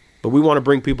spot, but we want to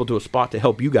bring people to a spot to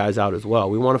help you guys out as well.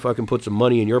 We want to fucking put some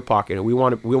money in your pocket, and we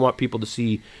want people to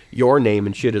see your name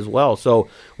and shit as well. So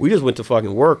we just went to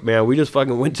fucking work, man. We just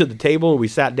fucking went to the table and we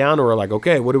sat down and we're like,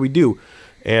 okay, what do we do?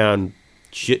 And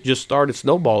shit just started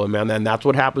snowballing, man. And that's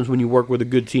what happens when you work with a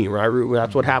good team, right?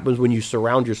 That's what happens when you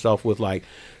surround yourself with like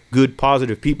good,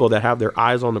 positive people that have their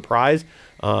eyes on the prize.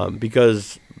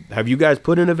 Because have you guys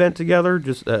put an event together?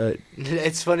 Just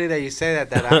it's funny that you say that.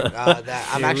 That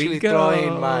I'm actually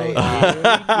throwing my.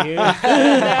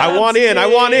 I want in.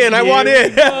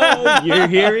 You're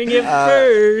hearing it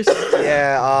first.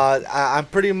 Yeah, I'm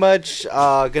pretty much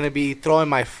gonna be throwing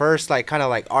my first like kind of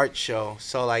like art show.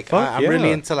 So like I'm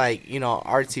really into like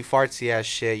artsy fartsy ass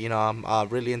shit. I'm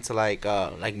really into like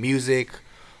music.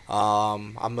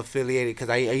 I'm affiliated because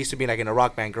I used to be like in a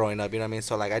rock band growing up, you know what I mean?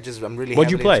 So like I'm really. What'd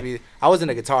you play? I was in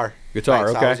a guitar.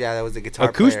 Guitar, like, okay. That was a guitar.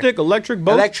 Acoustic, player. Electric,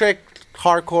 both. Electric,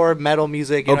 hardcore metal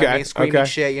music, you know what I mean, screaming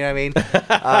shit, you know what I mean.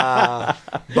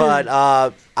 But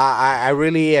I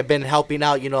really have been helping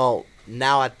out, you know,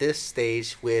 now at this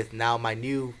stage with now my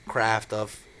new craft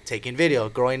of taking video.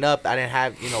 Growing up, I didn't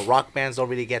have, you know, rock bands don't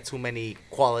really get too many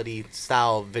quality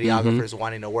style videographers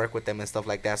wanting to work with them and stuff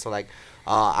like that. So like,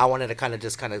 I wanted to kind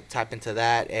of tap into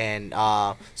that, and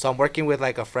so I'm working with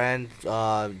like a friend,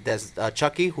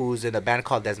 Chucky, who's in a band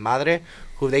called Desmadre,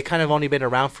 who they kind of only been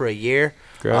around for a year.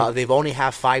 They've only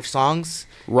have 5 songs.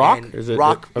 Rock? Is it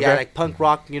rock? Yeah, like punk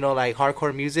rock, you know, like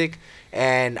hardcore music.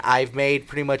 And I've made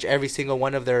pretty much every single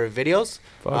one of their videos.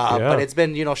 But it's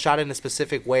been, you know, shot in a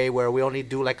specific way where we only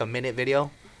do like a minute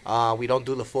video. We don't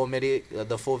do the full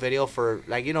video for,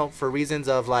 like, you know, for reasons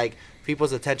of like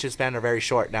people's attention span are very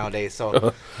short nowadays.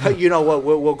 So, you know, what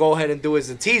we'll go ahead and do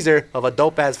is a teaser of a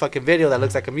dope ass fucking video that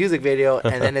looks like a music video,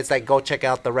 and then it's like go check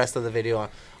out the rest of the video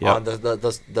on the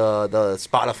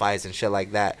Spotify's and shit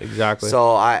like that. Exactly.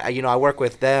 So I work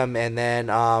with them, and then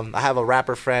I have a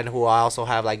rapper friend who I also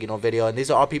have like, you know, video, and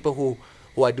these are all people who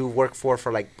I do work for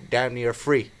like damn near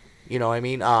free. You know what I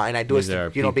mean? And I do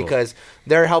it, you know, because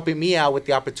they're helping me out with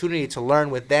the opportunity to learn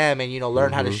with them and, you know,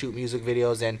 learn how to shoot music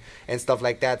videos and stuff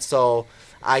like that. So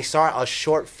I saw a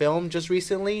short film just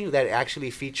recently that actually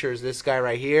features this guy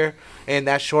right here. In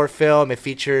that short film, it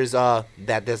features that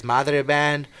Desmadre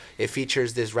band. It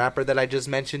features this rapper that I just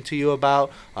mentioned to you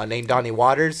about, named Donnie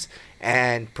Waters.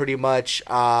 And pretty much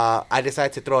I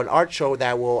decided to throw an art show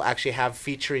that will actually have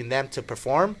featuring them to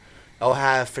perform. I'll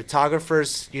have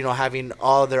photographers, you know, having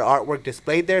all their artwork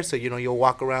displayed there. So, you know, you'll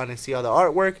walk around and see all the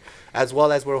artwork, as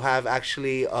well as we'll have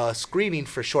actually a screening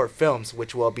for short films,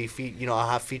 which will be, I'll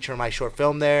have feature my short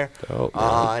film there.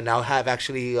 And I'll have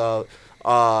actually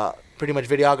pretty much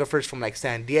videographers from like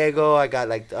San Diego. I got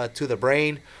like To The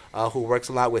Brain, who works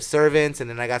a lot with Servants. And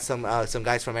then I got some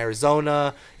guys from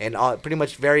Arizona, and pretty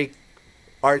much very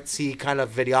artsy kind of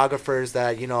videographers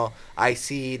that, you know, I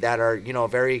see that are, you know,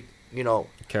 very, you know,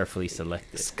 carefully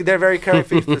selected. They're very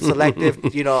carefully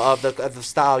selective, you know, of the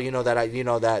style, you know,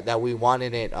 that we want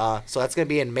in it. So that's gonna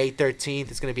be in May 13th.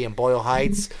 It's gonna be in Boyle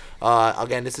Heights.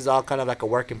 Again, this is all kind of like a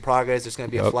work in progress. There's gonna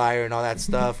be a flyer and all that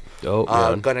stuff.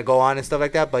 Gonna go on and stuff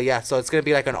like that. But yeah, so it's gonna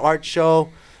be like an art show,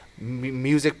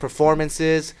 music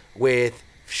performances with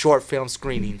short film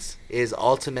screenings is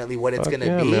ultimately what it's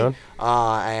gonna be. Man.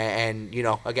 And you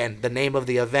know, again, the name of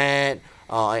the event.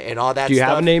 And all that stuff. Do you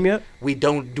have a name yet? We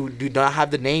do not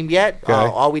have the name yet. Okay.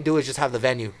 All we do is just have the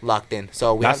venue locked in.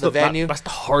 So we have the venue. That's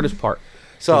the hardest part.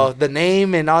 So the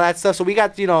name and all that stuff. So we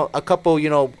got, you know, a couple, you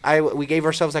know, we gave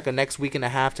ourselves like a next week and a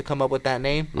half to come up with that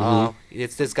name.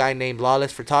 It's this guy named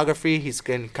Lawless Photography. He's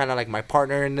kind of like my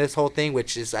partner in this whole thing,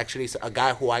 which is actually a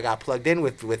guy who I got plugged in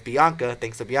with Bianca.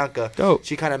 Thanks to Bianca. Dope.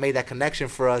 She kind of made that connection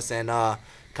for us, and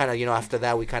kind of, you know, after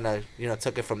that we kind of, you know,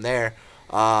 took it from there.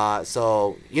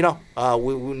 So, you know,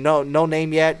 we no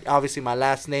name yet. Obviously, my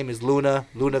last name is Luna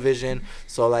Vision.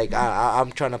 So, like,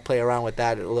 I'm trying to play around with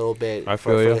that a little bit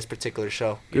for this particular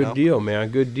show. Good deal, man.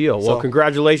 Good deal. Well,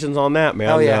 congratulations on that, man.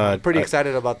 Oh, yeah. I'm pretty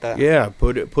excited about that. Yeah.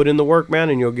 Put in the work, man,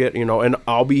 and you'll get, you know, and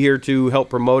I'll be here to help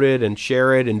promote it and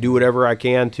share it and do whatever I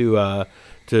can to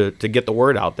get the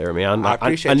word out there, man. I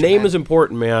appreciate a name is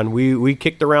important, man. We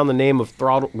kicked around the name of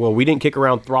Throttle. Well, we didn't kick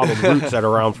around Throttled Roots that are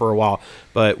around for a while,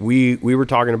 but we were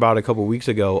talking about it a couple weeks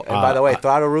ago. And by the way,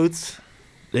 Throttle Roots,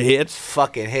 the hits,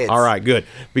 fucking hits. All right, good,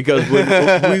 because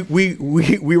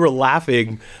we were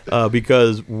laughing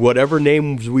because whatever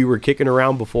names we were kicking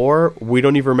around before, we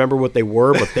don't even remember what they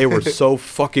were, but they were so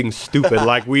fucking stupid.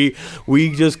 Like we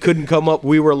just couldn't come up.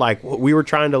 We were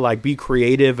trying to like be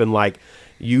creative and like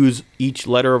use each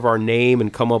letter of our name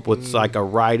and come up with like a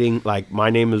writing, like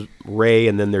my name is Ray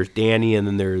and then there's Danny and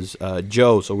then there's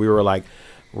Joe. So we were like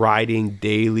writing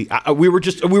daily. We were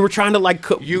trying to like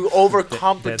you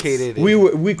overcomplicated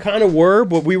it. We kind of were,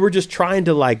 but we were just trying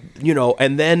to like, you know,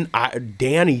 and then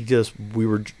Danny we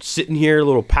were sitting here, a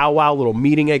little powwow, little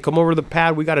meeting. Hey, come over to the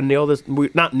pad. We got to nail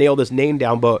this name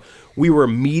down, but we were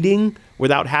meeting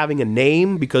without having a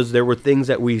name because there were things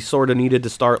that we sort of needed to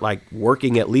start like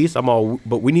working at least.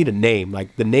 But we need a name.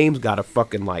 Like the name's got to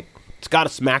fucking like, it's got to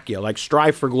smack you. Like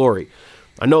Strive for Glory.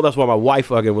 I know that's why my wife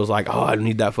fucking was like, oh, I don't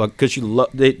need that fuck, because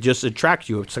it just attracts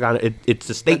you. It's kind of it's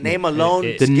a statement. The name alone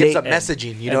gives up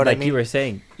messaging. You know what I mean? Like you were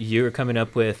saying, you were coming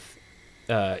up with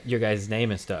your guys'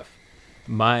 name and stuff.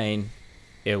 Mine,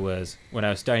 it was when I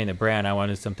was starting the brand, I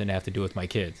wanted something to have to do with my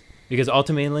kids, because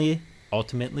ultimately,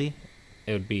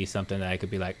 it would be something that I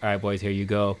could be like, all right, boys, here you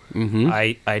go.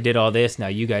 I did all this. Now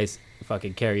you guys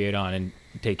fucking carry it on and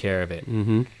take care of it.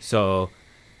 So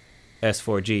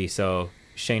S4G. So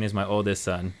Shane is my oldest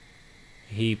son.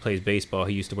 He plays baseball.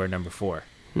 He used to wear number 4.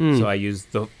 So I use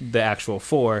the actual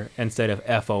 4 instead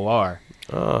of FOR.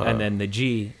 And then the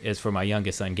G is for my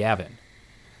youngest son, Gavin.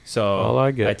 So I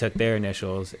like it. I took their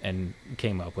initials and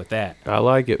came up with that. I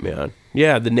like it, man.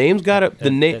 Yeah, the name's got it. The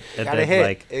name gotta hit.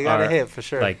 Like, it gotta hit for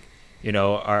sure. Like, you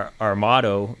know, our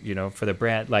motto, you know, for the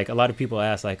brand. Like a lot of people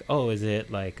ask, like, oh, is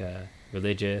it like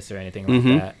religious or anything like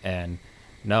that? And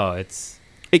no,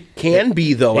 it can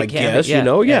be though. I guess you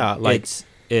know. Yeah, like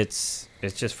it's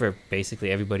just for basically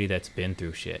everybody that's been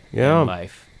through shit in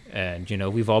life. And you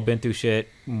know, we've all been through shit.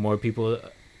 More people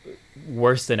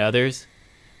worse than others.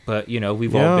 But, you know,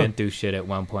 we've all been through shit at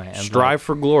one point. And strive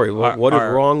for glory. What is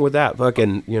wrong with that?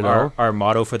 Fucking, you know. Our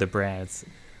motto for the brands,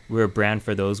 we're a brand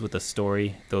for those with a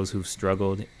story, those who've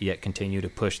struggled, yet continue to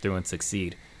push through and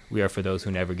succeed. We are for those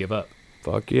who never give up.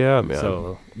 Fuck yeah, man.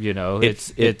 So, you know,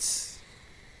 it's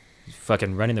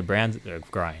fucking running the brand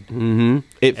grind. Mm-hmm.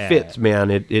 It fits,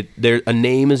 man. A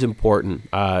name is important.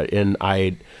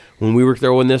 When we were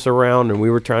throwing this around and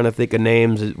we were trying to think of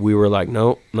names, we were like,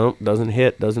 nope, doesn't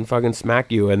hit, doesn't fucking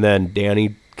smack you. And then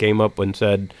Danny came up and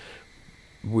said,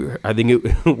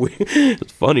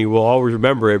 it's funny, we'll always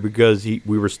remember it because we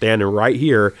were standing right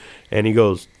here and he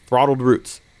goes, Throttled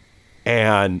Roots.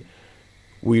 And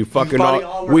we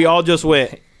all just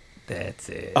went, that's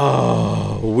it.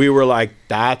 Oh, we were like,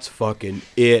 that's fucking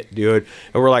it, dude.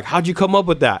 And we're like, how'd you come up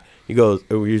with that? He goes,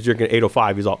 he was drinking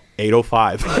 805. He's all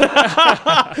 805.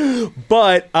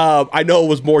 But I know it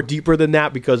was more deeper than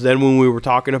that because then when we were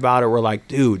talking about it, we're like,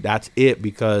 dude, that's it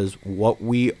because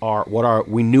we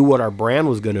knew what our brand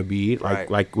was going to be,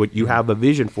 like what you have a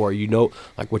vision for, you know,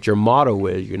 like what your motto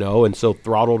is, you know. And so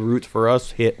Throttled Roots for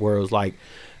us hit where it was like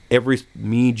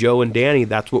me, Joe, and Danny.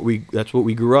 That's what we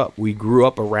grew up. We grew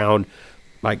up around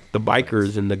like the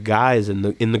bikers and the guys in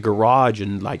the garage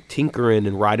and like tinkering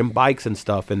and riding bikes and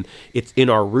stuff, and it's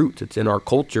in our roots, it's in our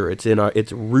culture,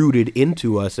 it's rooted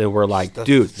into us, and we're like,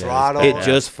 dude, dude,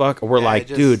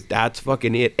 that's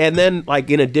fucking it. And then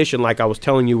like in addition, like I was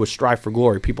telling you with Strive for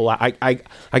Glory, people I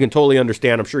can totally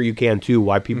understand, I'm sure you can too,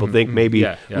 why people think maybe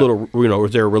a little, you know,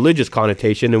 is there a religious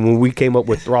connotation? And when we came up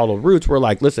with Throttled Roots, we're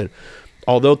like, listen,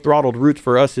 although Throttled Roots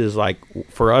for us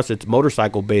it's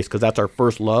motorcycle based because that's our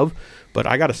first love. But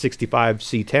I got a 65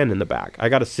 C10 in the back. I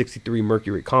got a 63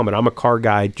 Mercury Comet. I'm a car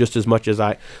guy just as much as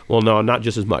not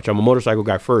just as much. I'm a motorcycle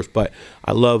guy first, but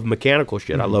I love mechanical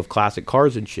shit. I love classic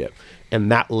cars and shit.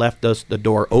 And that left us the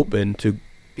door open to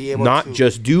be able not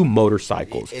just do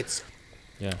motorcycles.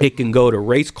 It can go to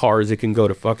race cars. It can go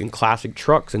to fucking classic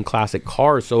trucks and classic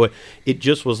cars. So it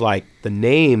just was like the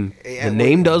name. The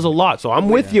name does a lot. So I'm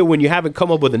with you when you haven't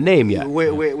come up with a name yet.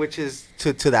 Which is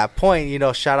to that point. You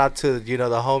know, shout out to the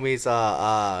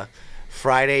homies.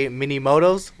 Friday Mini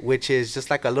Motos, which is just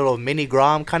like a little mini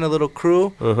Grom kind of little crew,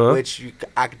 which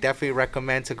I definitely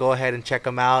recommend to go ahead and check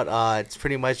them out. It's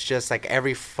pretty much just like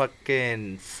every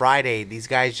fucking Friday, these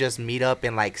guys just meet up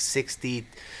in like 60.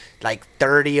 Like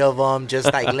 30 of them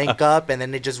just like link up and then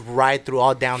they just ride through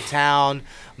all downtown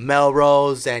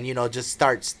Melrose and, you know, just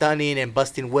start stunning and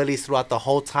busting wheelies throughout the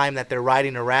whole time that they're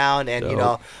riding around and, you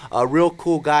know, real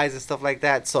cool guys and stuff like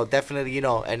that. So definitely, you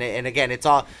know, and again, it's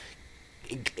all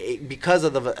because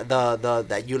of the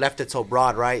that you left it so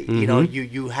broad, right? You know,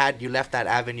 you left that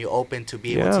avenue open to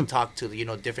be able to talk to, you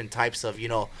know, different types of, you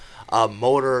know,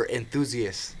 motor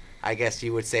enthusiasts, I guess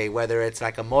you would say, whether it's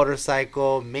like a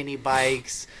motorcycle, mini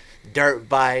bikes, dirt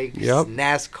bikes,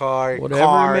 NASCAR, whatever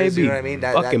cars, it may be. You know what I mean?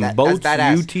 Fucking boats,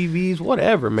 UTVs,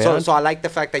 whatever, man. So I like the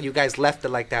fact that you guys left it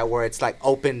like that, where it's like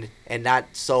open and not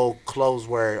so closed,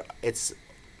 where it's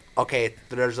okay,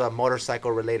 there's a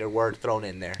motorcycle related word thrown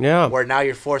in there. Yeah. Where now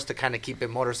you're forced to kind of keep it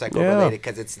motorcycle related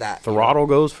because it's that. Throttle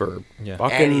goes for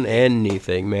fucking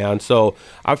anything, man. So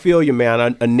I feel you,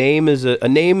 man. A name is a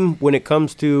name when it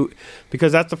comes to,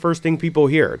 because that's the first thing people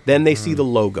hear. Then they see the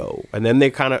logo, and then they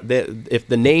kind of, if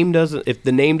the name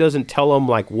doesn't tell them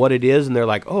like what it is, and they're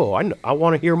like, oh, I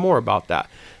want to hear more about that.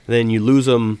 Then you lose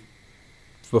them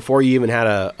before you even had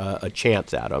a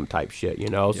chance at them type shit, you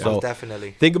know? Yeah, so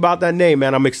definitely. Think about that name,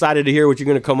 man. I'm excited to hear what you're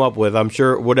going to come up with. I'm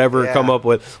sure whatever come up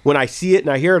with, when I see it and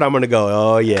I hear it, I'm going to go,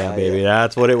 oh, yeah, baby,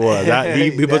 that's what it was.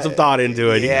 He put some thought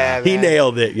into it. Yeah, he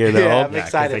nailed it, you know? Yeah, I'm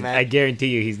excited, man. I guarantee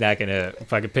you he's not going to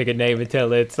fucking pick a name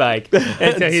until it's like,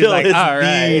 until he's like, all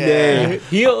right.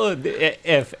 He'll,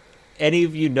 if any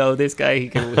of you know this guy,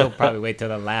 he'll probably wait till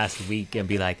the last week and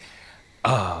be like,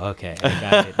 oh, okay, I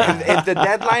got it. If the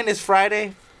deadline is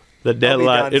Friday, The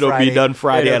deadline. It'll be done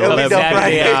Friday at 11.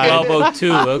 Saturday at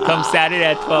 12:02. It'll come Saturday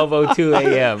at 12:02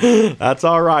 a.m. That's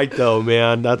all right, though,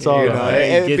 man. That's all right.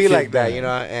 It'd be like that,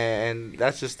 and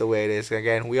that's just the way it is.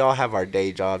 Again, we all have our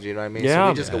day jobs, you know what I mean? Yeah.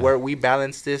 So we just we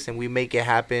balance this and we make it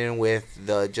happen with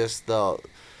the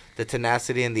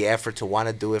tenacity and the effort to want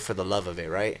to do it for the love of it,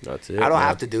 right? That's it. I don't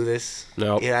have to do this.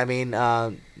 No. You know what I mean?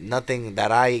 Nothing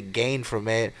that I gain from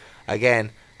it. Again,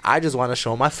 I just want to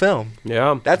show my film.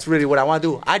 Yeah. That's really what I want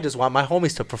to do. I just want my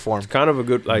homies to perform. It's kind of a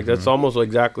good, that's almost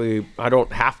exactly, I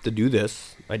don't have to do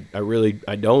this. I really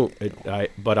don't.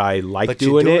 But I like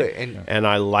doing it. And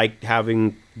I like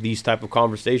having these type of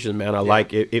conversations, man. I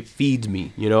like it. It feeds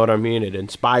me. You know what I mean? It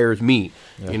inspires me,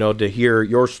 to hear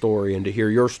your story and to hear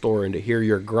your story and to hear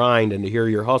your grind and to hear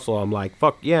your hustle. I'm like,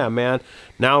 fuck yeah, man.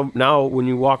 Now when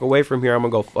you walk away from here, I'm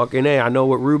going to go, fucking A, I know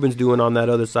what Ruben's doing on that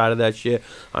other side of that shit.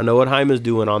 I know what Jaime's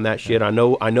doing on that shit. I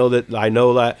know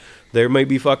that there may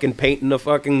be fucking painting a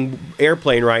fucking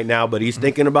airplane right now, but he's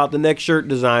thinking about the next shirt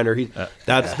designer.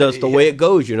 That's the way it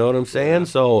goes. You know what I'm saying?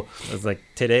 So I was like,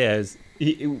 today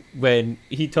when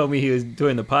he told me he was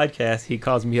doing the podcast, he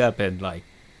calls me up and like,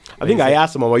 I think I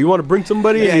asked him, "You want to bring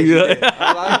somebody?"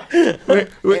 Yeah,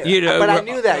 but I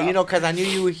knew that, because I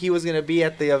knew he was gonna be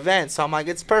at the event, so I'm like,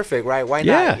 it's perfect, right? Why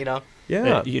not?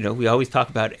 Yeah. We always talk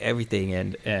about everything,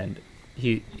 and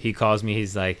he calls me.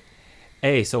 He's like,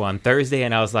 hey, so on Thursday,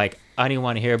 and I was like, I don't even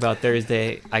want to hear about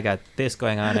Thursday. I got this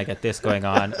going on.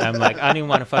 I'm like, I don't even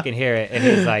want to fucking hear it. And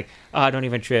he's like, oh, don't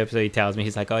even trip. So he tells me,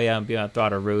 he's like, oh yeah, I'm being on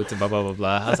Throttle Roots and blah, blah, blah,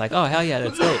 blah. I was like, oh, hell yeah,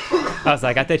 that's dope. I was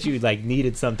like, I thought you like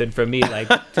needed something from me, like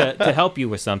to help you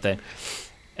with something.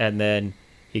 And then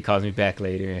he calls me back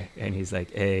later and he's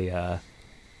like, hey,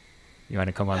 you want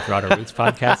to come on Throttle Roots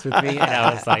podcast with me? And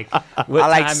I was like,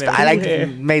 I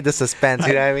made the suspense,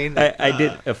 you know what I mean? I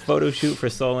did a photo shoot for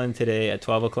Solon today at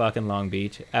 12 o'clock in Long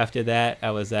Beach. After that,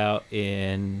 I was out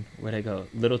in, where'd I go?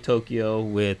 Little Tokyo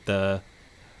with a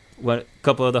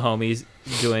couple of the homies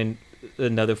doing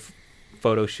another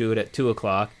photo shoot at 2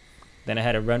 o'clock. Then I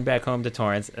had to run back home to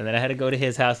Torrance, and then I had to go to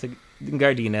his house in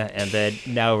Gardena, and then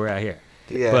now we're out here.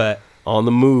 Yeah. But on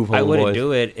the move, homeboys. I wouldn't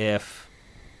do it if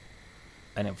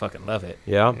I didn't fucking love it.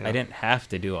 Yeah. I didn't have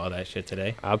to do all that shit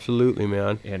today. Absolutely,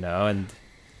 man.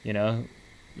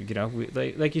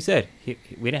 Like you said,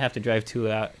 we didn't have to drive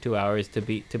 2 hours to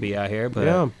be out here,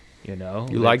 but you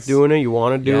like doing it, you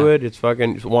want to do it. It's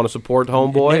fucking want to support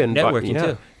homeboy and networking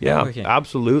too. Yeah, networking.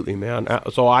 Absolutely, man.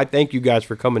 So I thank you guys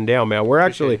for coming down, man. We're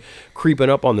actually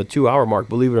creeping up on the 2 hour mark,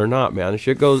 believe it or not, man. The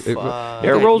shit goes, it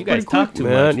rolls pretty quick,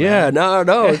 man. Yeah,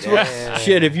 no. It's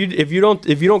shit. If you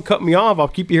don't cut me off, I'll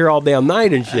keep you here all damn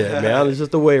night and shit, man. It's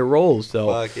just the way it rolls. So,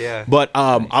 fuck yeah. But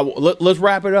let's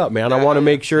wrap it up, man. I want to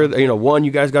make sure that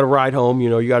you guys got to ride home.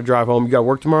 You got to drive home. You got to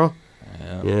work tomorrow.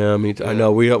 Yeah, I mean, I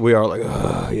know we are like,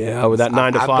 with that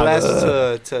 9 to 5. I'm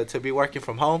blessed to be working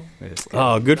from home.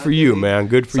 Oh, good for you, man.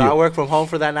 Good for you. I work from home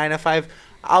for that 9 to 5.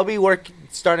 I'll be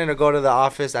starting to go to the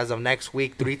office as of next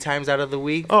week 3 times out of the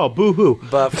week. Oh, boo-hoo.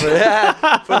 But for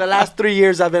the last 3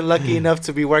 years, I've been lucky enough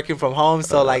to be working from home.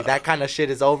 So, like, that kind of shit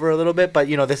is over a little bit. But,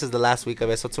 this is the last week of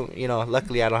it. So,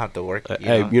 luckily, I don't have to work.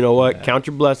 You know what? Count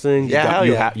your blessings. Yeah,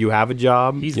 you have a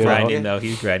job. He's grinding, though.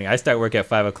 He's grinding. I start work at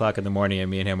 5 o'clock in the morning, and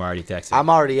me and him are already texting. I'm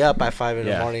already up at 5 in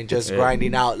the morning just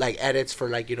grinding out, like, edits for,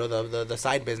 like, the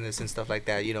side business and stuff like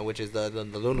that, which is the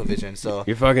Luna Vision. So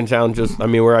your fucking sound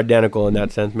we're identical in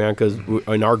that sense, man, because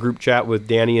in our group chat with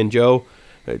Danny and Joe,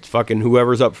 it's fucking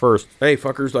whoever's up first. Hey,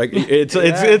 fuckers, like it's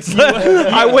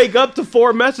I wake up to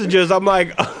 4 messages. I'm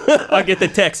like, I get the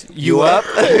text. You up?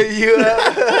 You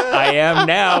up? I am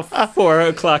now 4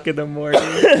 o'clock in the morning.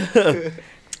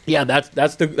 Yeah,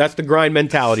 that's the grind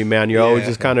mentality, man. You're always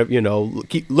just kind of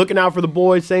keep looking out for the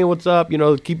boys, saying what's up,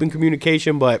 keeping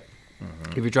communication, but.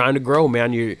 If you're trying to grow,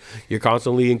 man, you're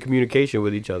constantly in communication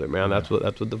with each other, man. That's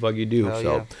what the fuck you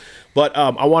do. But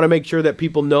I want to make sure that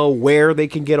people know where they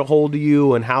can get a hold of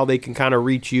you and how they can kind of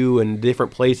reach you in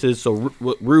different places. So,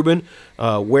 Ruben,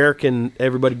 where can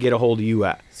everybody get a hold of you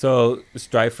at? So,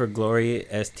 Strive for Glory,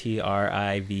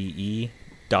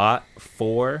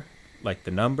 STRIVE.4, like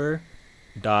the number,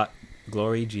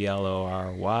 .glory,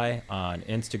 GLORY, on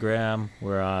Instagram.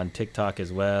 We're on TikTok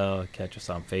as well. Catch us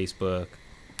on Facebook.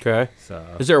 Okay. So,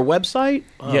 is there a website?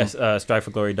 Yes,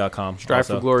 striveforglory.com.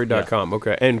 Striveforglory.com.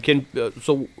 Okay. And can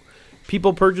so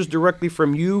people purchase directly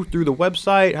from you through the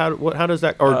website? How does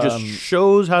that, or just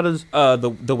shows? How does the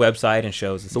website and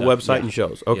shows? And the website and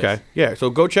shows. Okay. Yes. Yeah.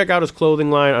 So go check out his clothing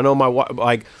line. I know my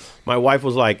wife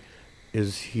was like,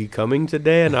 "Is he coming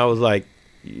today?" And I was like,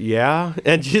 yeah.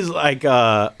 And she's like,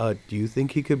 do you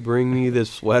think he could bring me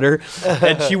this sweater?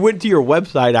 And she went to your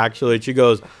website, actually, and she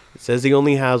goes, it says he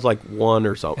only has like one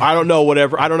or something. I don't know,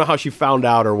 whatever. I don't know how she found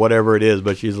out or whatever it is,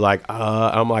 but she's like,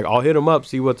 I'm like, I'll hit him up,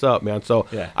 see what's up, man. So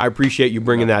I appreciate you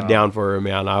bringing that down for her,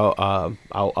 man.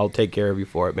 I'll take care of you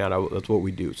for it, man. That's what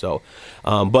we do. So,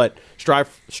 but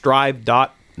strive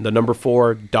dot the number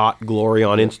 4 dot glory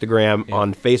on Instagram.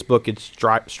 On Facebook, it's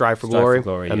strive for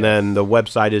glory. And then the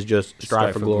website is just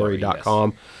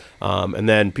striveforglory.com. And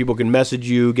then people can message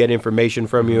you, get information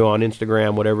from you on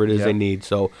Instagram, whatever it is they need.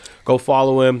 So go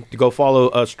follow him. Go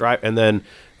follow Strive. And then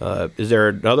is there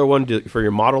another one for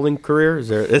your modeling career? Is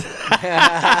there?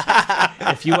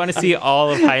 If you want to see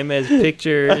all of Jaime's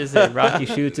pictures and Rocky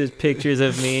Shoots' pictures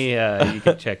of me, you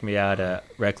can check me out at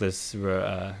Reckless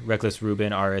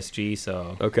Ruben RSG.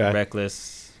 So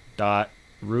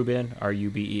reckless.ruben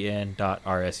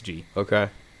RUBEN.RSG. Okay,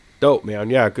 dope,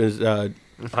 man. Yeah, because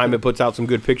Jaime puts out some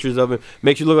good pictures of him.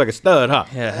 Makes you look like a stud, huh?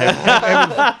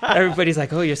 Yeah. Everybody's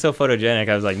like, "Oh, you're so photogenic."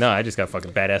 I was like, "No, I just got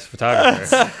fucking badass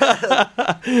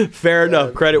photographer." Fair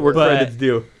enough. Credit where credit's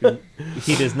due.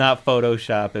 He does not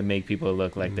Photoshop and make people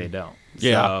look like they don't.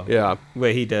 Yeah, so,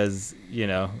 what he does,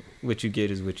 what you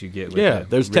get is what you get.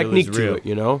 There's technique to it,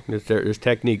 There's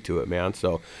technique to it, man.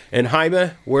 So, and Jaime,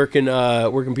 where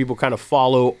can people kind of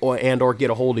follow or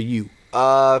get a hold of you?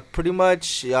 Pretty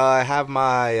much, I have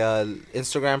my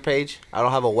Instagram page. I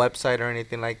don't have a website or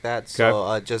anything like that.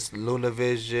 So just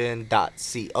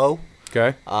lunavision.co.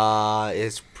 Okay.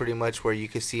 Is pretty much where you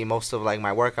can see most of like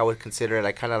my work. I would consider it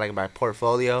like kind of like my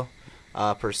portfolio,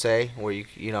 per se. Where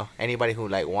anybody who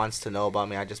like wants to know about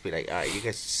me, I just be like, all right, you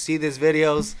guys see these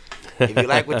videos. If you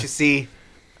like what you see,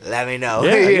 let me know.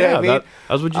 Yeah, you know what I mean?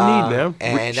 That's what you need, man.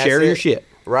 And share your shit.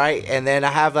 Right, and then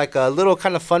I have like a little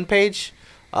kind of fun page.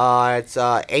 It's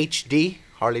HD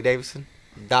Harley Davidson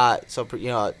dot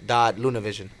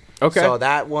Lunavision. Okay. So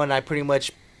that one I pretty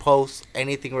much post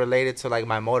anything related to like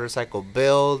my motorcycle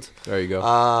build. There you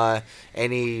go.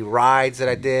 Any rides that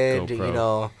I did,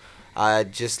 GoPro.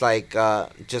 just like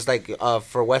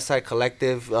for Westside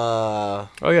Collective.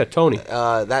 Tony.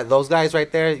 Those guys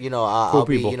right there. I'll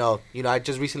be. People. I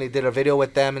just recently did a video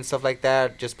with them and stuff like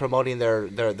that, just promoting their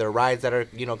rides that are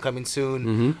coming soon.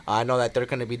 Mm-hmm. I know that they're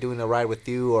gonna be doing a ride with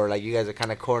you, or like you guys are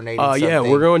kind of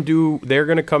coordinating. They're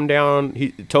gonna come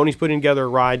down. Tony's putting together a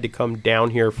ride to come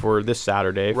down here for this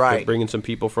Saturday. Right. Bringing some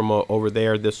people from over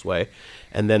there this way,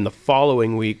 and then the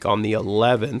following week on the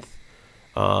 11th.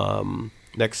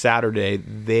 Next Saturday,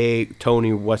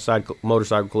 Tony Westside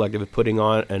Motorcycle Collective is putting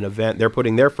on an event. They're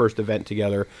putting their first event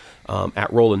together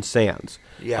at Roland Sands.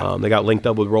 Yeah. They got linked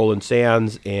up with Roland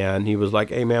Sands, and he was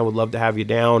like, "Hey, man, would love to have you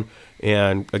down."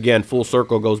 And again, full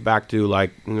circle goes back to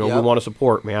like, we want to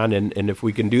support, man, and if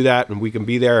we can do that, and we can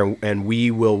be there, and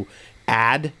we will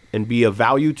add and be of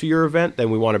value to your event,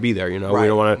 then we want to be there. Right. We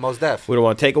don't want to most def. We don't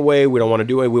want to take away. We don't want to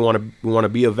do it. We want to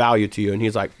be of value to you. And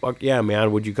he's like, "Fuck yeah,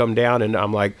 man! Would you come down?" And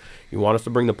I'm like, "You want us to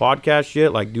bring the podcast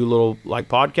shit, like do a little like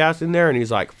podcast in there?" And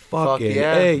he's like, "Fuck it,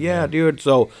 yeah. Hey, yeah, dude."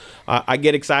 So I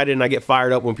get excited and I get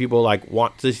fired up when people like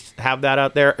want to have that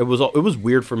out there. It was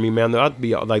weird for me, man. That'd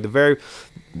be like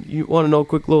you want to know a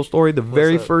quick little story? The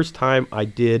very first time I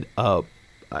did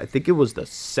I think it was the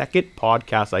second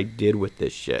podcast I did with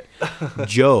this shit.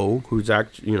 Joe, who's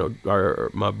actually,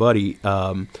 my buddy,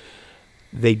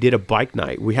 they did a bike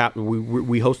night. We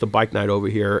host a bike night over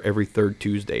here every third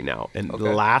Tuesday now. And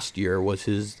last year was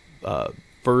his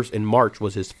in March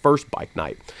was his first bike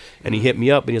night. And he hit me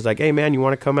up and he's like, "Hey man, you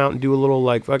want to come out and do a little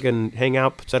like fucking hang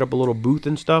out, set up a little booth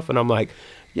and stuff?" And I'm like,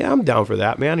 "Yeah, I'm down for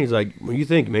that, man." He's like, "What do you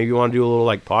think? Maybe you want to do a little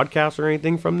like podcast or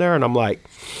anything from there?" And I'm like,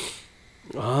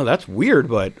 "Oh, that's weird,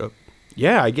 but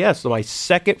yeah, I guess." So my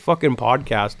second fucking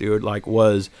podcast, dude, like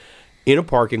was in a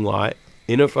parking lot,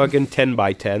 in a fucking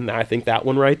 10x10. I think that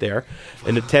one right there,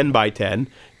 in a 10x10,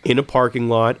 in a parking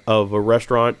lot of a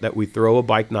restaurant that we throw a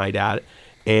bike night at.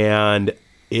 And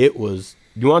it was,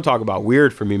 you want to talk about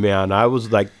weird for me, man. I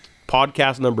was like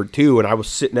podcast number 2, and I was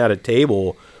sitting at a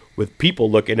table with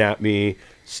people looking at me,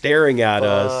 staring at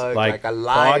us like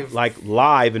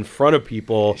live in front of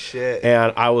people. Shit.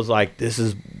 And I was like, this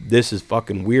is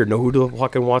fucking weird. No, who the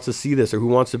fucking wants to see this, or who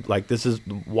wants to like,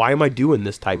 why am I doing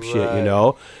this type shit,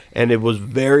 And it was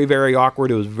very, very awkward.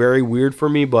 It was very weird for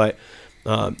me, but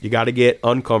you got to get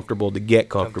uncomfortable to get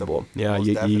comfortable. Yeah,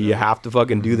 you have to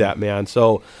fucking do that, man.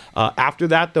 So after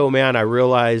that though, man, I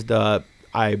realized after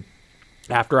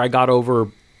I got over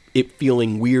it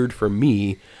feeling weird for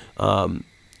me,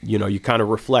 you kind of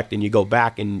reflect and you go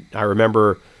back, and I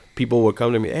remember people would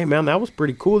come to me, hey man, that was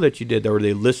pretty cool that you did that, or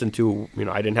they listened to,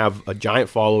 I didn't have a giant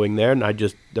following there, and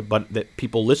but that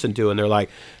people listened to, and they're like,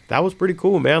 that was pretty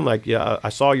cool, man. Like, yeah, I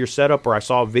saw your setup, or I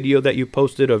saw a video that you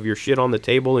posted of your shit on the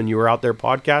table and you were out there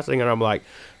podcasting, and I'm like,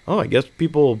 oh, I guess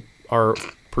people are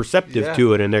perceptive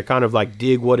to it, and they're kind of like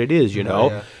dig what it is,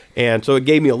 And so it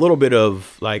gave me a little bit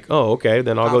of like, oh, okay,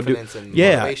 then I'll go do. And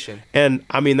motivation. And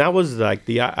I mean, that was like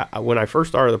when I first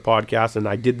started the podcast and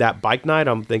I did that bike night,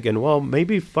 I'm thinking, well,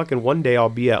 maybe fucking one day I'll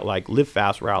be at like Live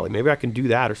Fast Rally. Maybe I can do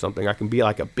that or something. I can be at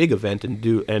like a big event and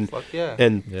do, and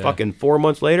fucking 4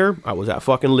 months later, I was at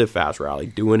fucking Live Fast Rally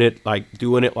doing it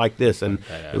like this. And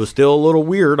it was still a little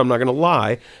weird, I'm not going to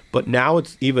lie. But now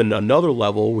it's even another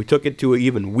level. We took it to an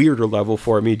even weirder level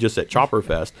for me just at Chopper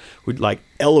Fest. We like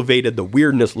elevated the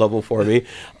weirdness level for me.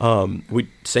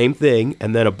 Same thing.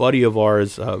 And then a buddy of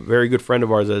ours, a very good friend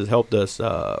of ours that has helped us,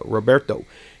 Roberto.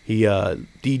 He had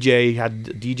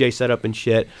DJ set up and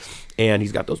shit. And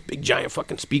he's got those big giant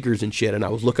fucking speakers and shit. And I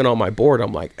was looking on my board.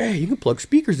 I'm like, hey, you can plug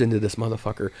speakers into this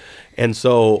motherfucker. And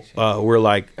so we're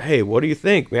like, hey, what do you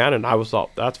think, man? And I was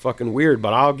thought, that's fucking weird,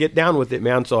 but I'll get down with it,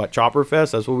 man. So at Chopper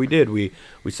Fest, that's what we did. We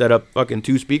set up fucking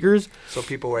 2 speakers. So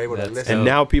people were able to listen. And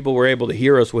now people were able to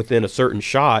hear us within a certain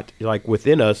shot, like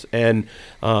within us. And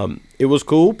it was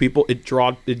cool.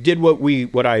 It did what we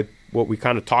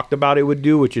kind of talked about it would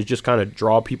do, which is just kind of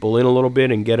draw people in a little bit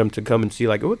and get them to come and see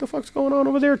like, oh, what the fuck's going on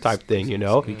over there type thing,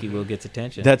 Squeaky wheel gets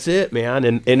attention. That's it, man.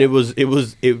 And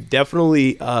it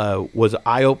definitely was an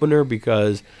eye opener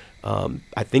because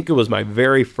I think it was my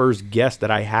very first guest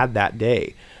that I had that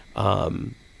day.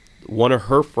 One of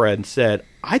her friends said,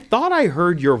 I thought I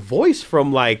heard your voice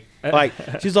from like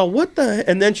she's all, what the,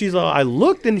 and then she's all, I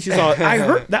looked and she's all, I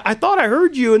heard that, I thought I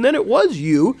heard you, and then it was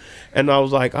you, and I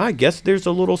was like, I guess there's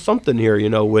a little something here,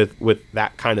 with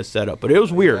that kind of setup. But it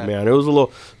was weird, man. It was a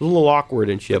little awkward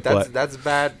and shit. But that's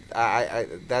bad.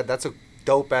 That's a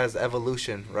dope as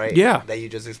evolution, right? Yeah. That you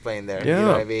just explained there. Yeah. You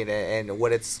know what I mean? And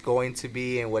what it's going to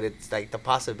be, and what it's like, the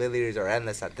possibilities are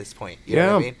endless at this point. You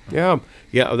know what I mean?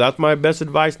 Yeah. That's my best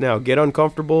advice now. Get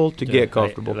uncomfortable to get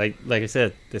comfortable. Like I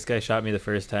said, this guy shot me the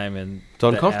first time in it's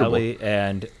uncomfortable. alley,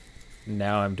 and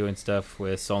now I'm doing stuff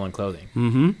with Stolen Clothing.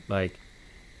 Mm-hmm. Like,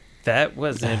 that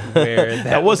wasn't where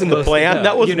that wasn't the plan.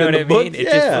 That wasn't in the book. It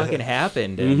just fucking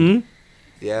happened. And,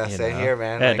 yeah, same here,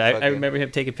 man. And I remember him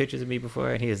taking pictures of me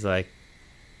before, and he was like,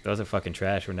 those are fucking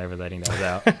trash. We're never letting those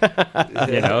out.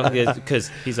 Because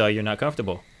he's all, you're not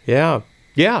comfortable. Yeah.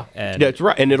 And that's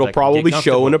right. And it'll like, probably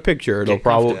show in a picture. It'll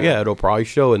probably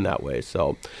show in that way.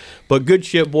 So, but good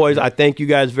shit, boys. I thank you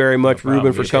guys very much,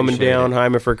 Ruben, for coming down,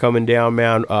 Jaime for coming down,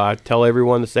 man. Tell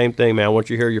everyone the same thing, man. Once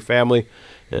you hear your family,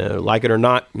 like it or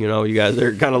not, you guys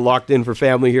are kind of locked in for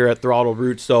family here at Throttled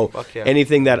Roots. So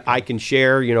anything that I can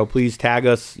share, please tag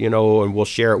us, and we'll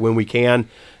share it when we can.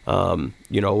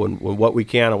 When what we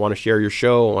can. I want to share your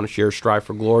show. I want to share Strive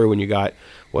for Glory when you got,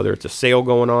 whether it's a sale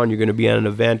going on, you're going to be at an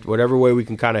event, whatever way we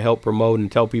can kind of help promote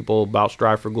and tell people about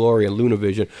Strive for Glory and Luna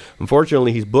Vision.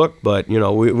 Unfortunately, he's booked, but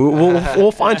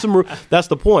we'll find some. That's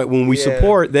the point. When we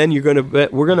support, then we're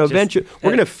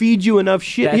going to feed you enough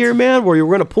shit here, man, where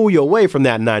we're going to pull you away from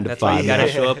that 9 to 5. That's why you got to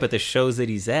show up at the shows that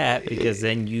he's at, because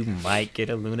then you might get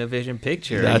a Luna Vision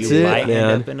picture. That's you it, might man.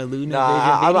 end up in a Luna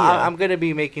Vision video. I'm going to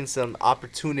be making some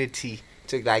opportunity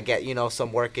to like get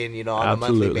some work in on a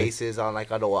monthly basis, on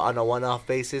a one-off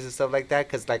basis and stuff like that,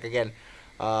 because like again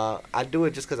I do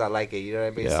it just because I like it, you know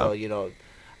what I mean? So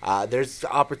there's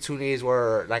opportunities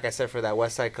where, like I said, for that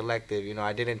West Side Collective,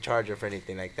 I didn't charge her for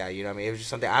anything like that, you know what I mean? It was just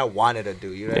something I wanted to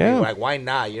do, you know what I mean? Like, why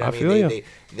not, you know what I mean?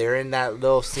 They're in that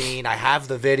little scene. I have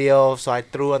the video, so I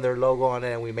threw on their logo on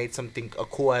it, and we made a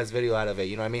cool ass video out of it,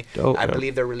 you know what I mean? Dope, I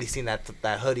believe they're releasing that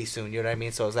hoodie soon, you know what I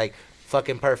mean? So it's like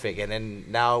fucking perfect. And then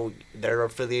now they're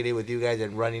affiliated with you guys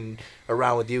and running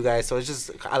around with you guys, so it's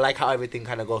just, I like how everything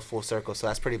kind of goes full circle, so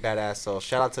that's pretty badass. So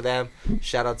shout out to them,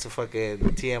 shout out to fucking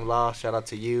TM Law, shout out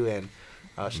to you, and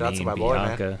shout out to my boy,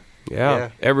 man.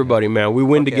 Yeah, everybody, man. We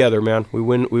win together, man. We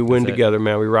win together,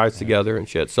 man. We rise together and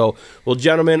shit. So, well,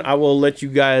 gentlemen, I will let you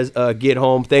guys get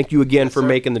home. Thank you again for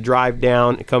making the drive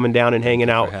down, coming down and hanging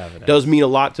out. It does mean a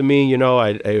lot to me.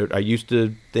 I used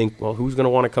to think, well, who's going to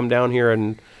want to come down here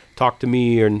and talk to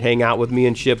me and hang out with me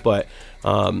and shit, but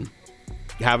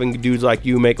having dudes like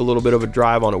you make a little bit of a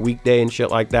drive on a weekday and shit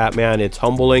like that, man, it's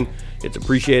humbling, it's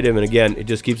appreciative, and again, it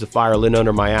just keeps the fire lit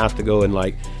under my ass to go and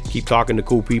like keep talking to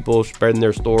cool people, spreading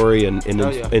their story, and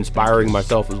inspiring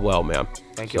myself as well, man.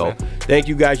 Thank you, man. Thank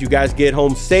you guys. You guys get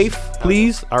home safe,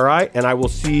 please. All right, and I will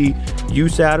see you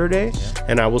Saturday,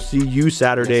 and I will see you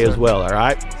Saturday as well. All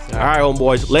right, all right,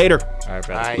 homeboys. Later. All right,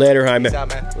 brother. Later, Jaime. Peace out,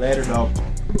 man. Later, dog.